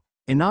meet you,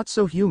 a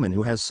not-so-human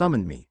who has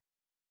summoned me.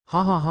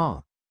 Ha ha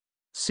ha.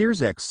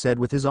 Sirzex said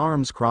with his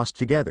arms crossed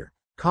together,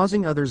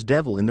 causing others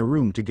devil in the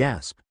room to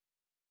gasp.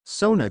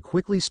 Sona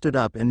quickly stood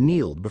up and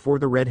kneeled before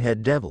the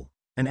redhead devil,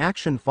 an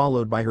action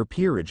followed by her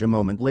peerage a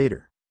moment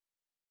later.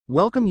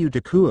 Welcome you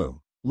to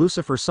Kuo,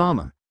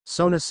 Lucifer-sama,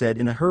 Sona said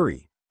in a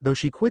hurry, though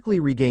she quickly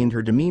regained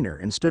her demeanor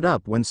and stood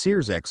up when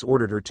Sirzex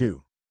ordered her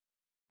to.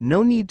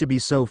 No need to be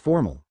so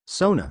formal,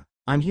 Sona,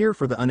 I'm here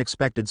for the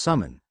unexpected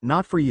summon,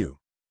 not for you.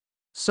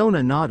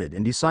 Sona nodded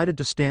and decided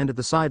to stand at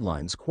the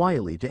sidelines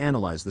quietly to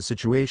analyze the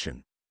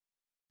situation.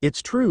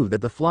 It's true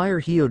that the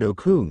flyer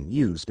Hyoudou-kun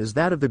used is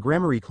that of the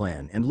Gremory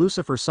clan and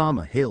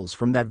Lucifer-sama hails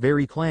from that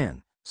very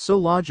clan, so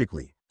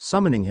logically,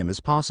 summoning him is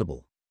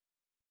possible.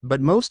 But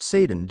most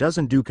Satan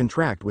doesn't do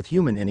contract with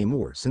human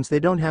anymore since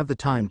they don't have the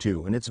time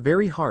to, and it's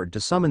very hard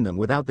to summon them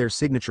without their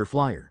signature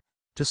flyer.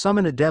 To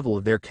summon a devil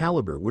of their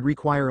caliber would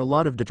require a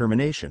lot of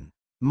determination,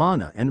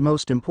 mana and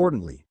most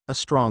importantly, a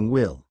strong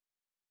will.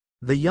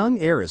 The young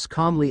heiress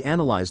calmly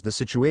analyzed the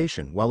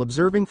situation while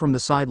observing from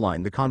the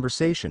sideline the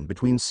conversation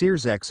between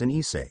Sirzex and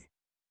Issei.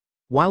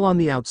 While on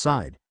the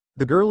outside,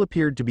 the girl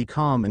appeared to be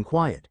calm and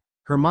quiet,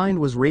 her mind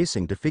was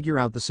racing to figure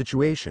out the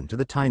situation to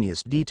the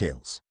tiniest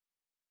details.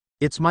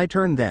 It's my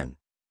turn then.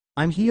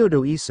 I'm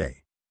Hyoudou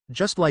Issei.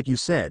 Just like you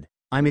said,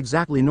 I'm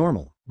exactly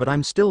normal, but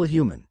I'm still a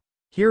human.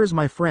 Here is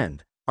my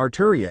friend,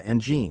 Arturia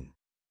and Jean.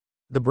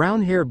 The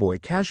brown-haired boy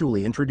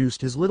casually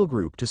introduced his little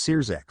group to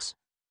Sirzek's.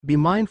 Be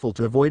mindful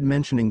to avoid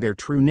mentioning their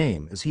true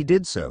name as he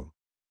did so.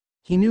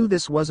 He knew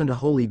this wasn't a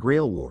Holy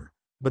Grail war,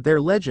 but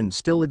their legend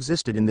still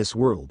existed in this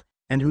world,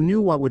 and who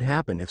knew what would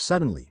happen if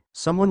suddenly,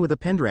 someone with a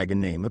Pendragon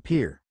name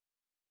appear.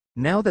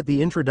 Now that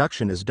the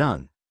introduction is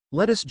done,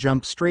 let us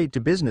jump straight to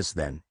business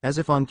then, as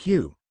if on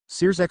cue.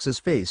 Sirzek's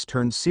face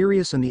turned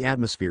serious and the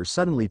atmosphere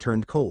suddenly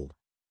turned cold.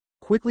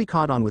 Quickly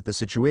caught on with the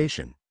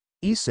situation,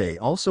 Issei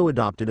also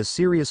adopted a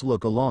serious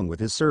look along with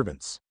his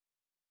servants.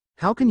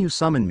 How can you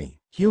summon me,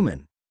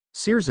 human?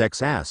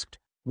 Sirzek asked,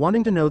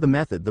 wanting to know the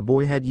method the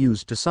boy had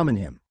used to summon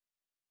him.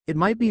 It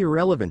might be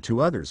irrelevant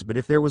to others, but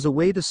if there was a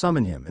way to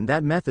summon him and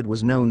that method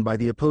was known by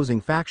the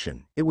opposing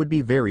faction, it would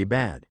be very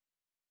bad.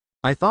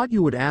 I thought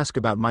you would ask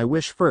about my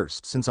wish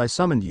first since I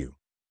summoned you,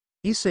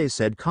 Issei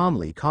said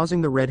calmly,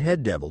 causing the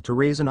red-head devil to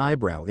raise an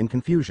eyebrow in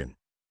confusion.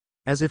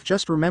 As if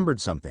just remembered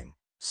something,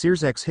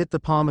 Sirzek hit the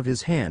palm of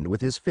his hand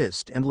with his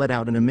fist and let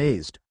out an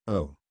amazed,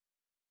 "Oh.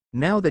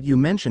 Now that you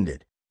mentioned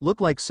it,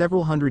 looked like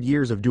several hundred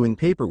years of doing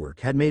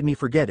paperwork had made me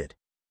forget it.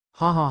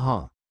 Ha ha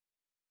ha."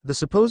 The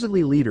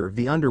supposedly leader of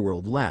the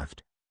underworld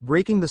laughed,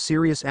 breaking the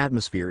serious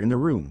atmosphere in the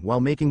room while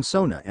making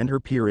Sona and her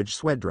peerage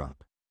sweat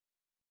drop.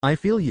 I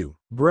feel you,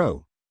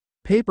 bro.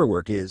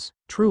 Paperwork is,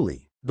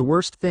 truly, the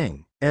worst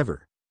thing,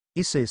 ever,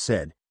 Issei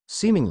said,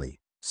 seemingly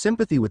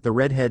sympathy with the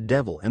red-head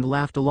devil, and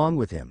laughed along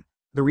with him.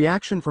 The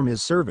reaction from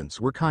his servants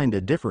were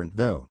kinda different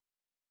though.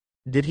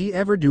 Did he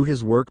ever do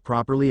his work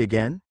properly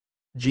again?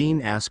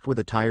 Jean asked with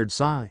a tired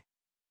sigh.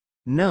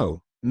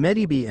 No,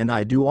 Medibi and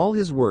I do all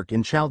his work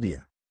in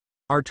Chaldea,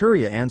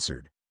 Arturia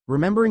answered,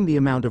 remembering the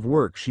amount of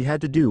work she had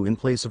to do in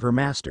place of her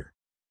master.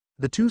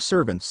 The two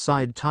servants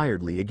sighed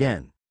tiredly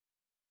again.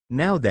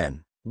 Now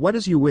then, what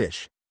is you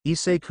wish,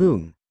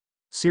 Issei-kun?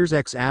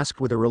 Sirzek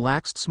asked with a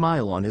relaxed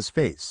smile on his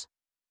face.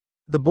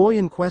 The boy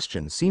in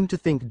question seemed to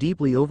think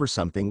deeply over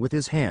something with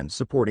his hand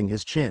supporting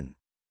his chin.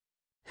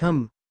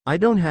 I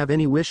don't have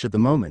any wish at the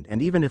moment,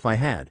 and even if I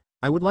had,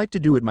 I would like to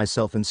do it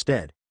myself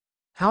instead.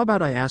 How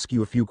about I ask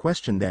you a few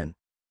questions then?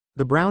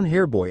 The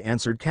brown-haired boy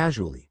answered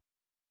casually.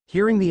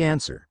 Hearing the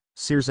answer,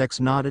 Sirzek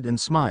nodded and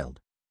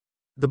smiled.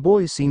 The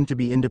boy seemed to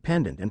be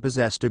independent and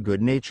possessed a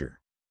good nature.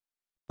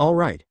 All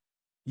right.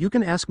 You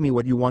can ask me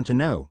what you want to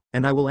know,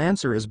 and I will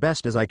answer as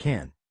best as I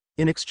can.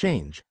 In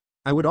exchange,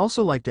 I would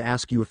also like to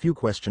ask you a few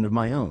questions of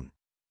my own.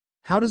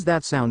 How does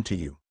that sound to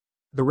you?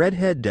 The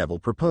red-head devil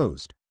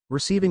proposed,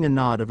 receiving a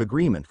nod of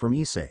agreement from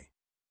Issei.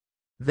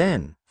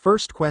 Then,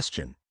 first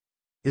question.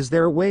 Is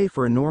there a way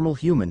for a normal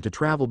human to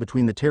travel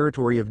between the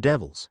territory of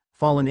devils,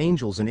 fallen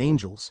angels and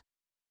angels?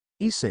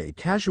 Issei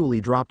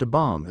casually dropped a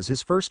bomb as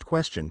his first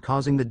question,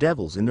 causing the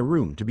devils in the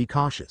room to be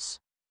cautious.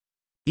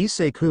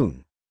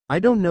 Issei-kun, I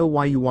don't know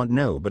why you want to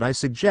know, but I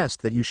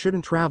suggest that you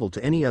shouldn't travel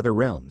to any other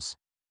realms.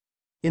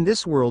 In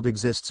this world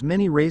exists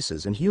many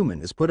races and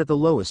human is put at the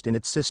lowest in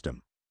its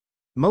system.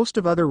 Most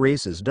of other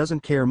races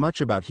doesn't care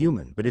much about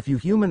human, but if you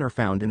human are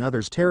found in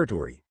others'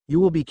 territory, you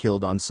will be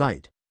killed on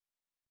sight.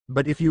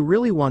 But if you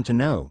really want to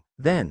know,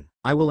 then,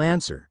 I will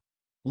answer.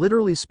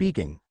 Literally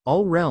speaking,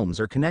 all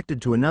realms are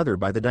connected to another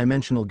by the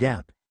dimensional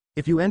gap.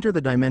 If you enter the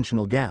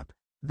dimensional gap,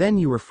 then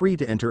you are free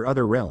to enter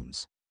other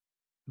realms.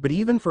 But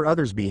even for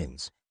others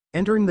beings,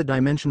 entering the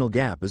dimensional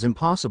gap is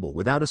impossible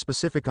without a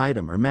specific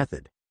item or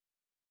method.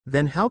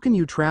 Then how can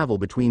you travel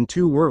between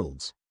two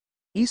worlds?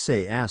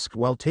 Issei asked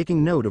while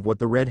taking note of what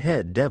the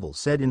red-head devil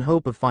said in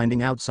hope of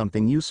finding out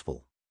something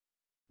useful.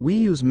 We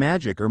use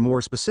magic, or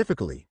more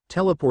specifically,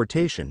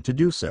 teleportation, to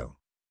do so.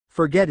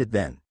 Forget it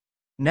then.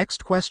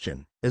 Next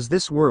question, is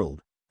this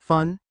world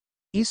fun?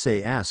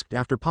 Issei asked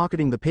after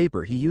pocketing the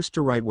paper he used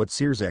to write what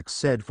Sirzek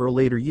said for a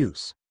later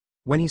use.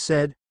 When he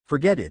said,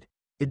 forget it,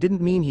 it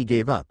didn't mean he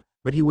gave up,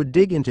 but he would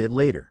dig into it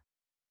later.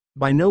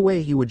 By no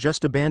way he would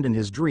just abandon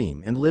his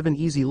dream and live an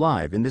easy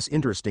life in this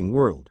interesting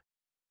world.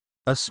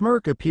 A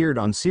smirk appeared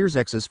on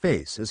Sirzek's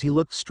face as he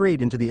looked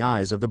straight into the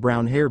eyes of the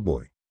brown-haired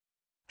boy.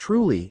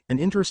 Truly, an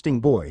interesting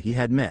boy he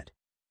had met.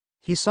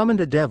 He summoned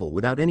a devil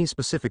without any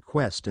specific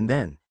quest and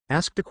then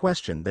asked a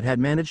question that had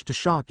managed to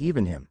shock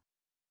even him.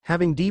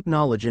 Having deep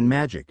knowledge in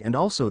magic and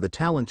also the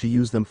talent to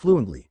use them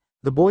fluently,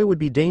 the boy would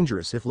be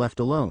dangerous if left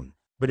alone,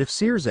 but if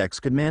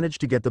Sirzek could manage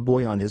to get the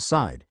boy on his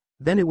side,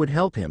 then it would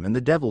help him and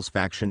the devil's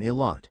faction a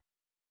lot.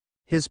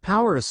 His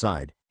power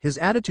aside, his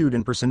attitude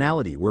and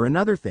personality were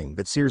another thing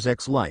that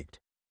Sirzek liked.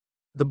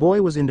 The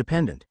boy was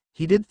independent,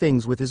 he did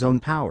things with his own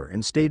power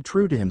and stayed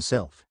true to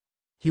himself.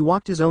 He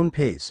walked his own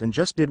pace and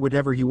just did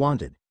whatever he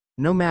wanted,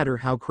 no matter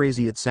how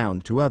crazy it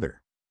sounded to others.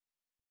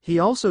 He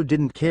also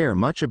didn't care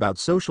much about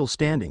social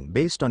standing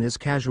based on his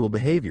casual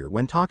behavior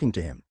when talking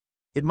to him.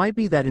 It might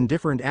be that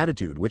indifferent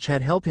attitude which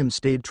had helped him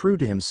stay true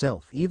to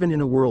himself even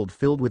in a world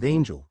filled with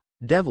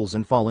devils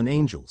and fallen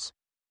angels.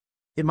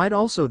 It might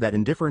also that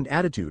indifferent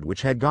attitude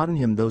which had gotten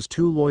him those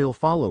two loyal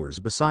followers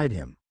beside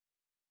him.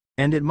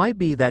 And it might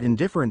be that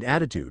indifferent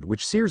attitude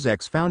which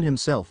Sirzek found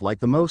himself like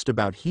the most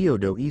about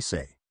Hyoudou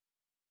Issei.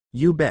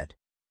 You bet.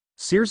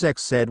 Sirzek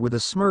said with a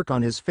smirk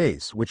on his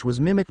face which was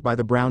mimicked by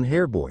the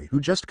brown-haired boy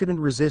who just couldn't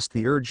resist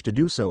the urge to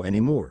do so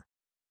anymore.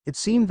 It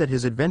seemed that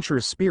his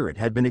adventurous spirit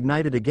had been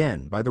ignited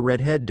again by the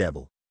red-head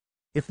devil.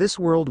 If this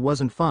world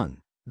wasn't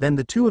fun, then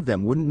the two of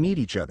them wouldn't meet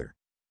each other.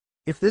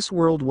 If this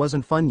world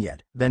wasn't fun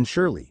yet, then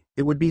surely,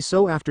 it would be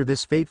so after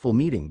this fateful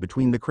meeting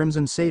between the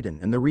Crimson Satan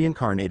and the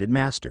Reincarnated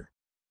Master.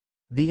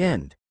 The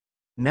end.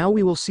 Now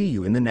we will see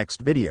you in the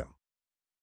next video.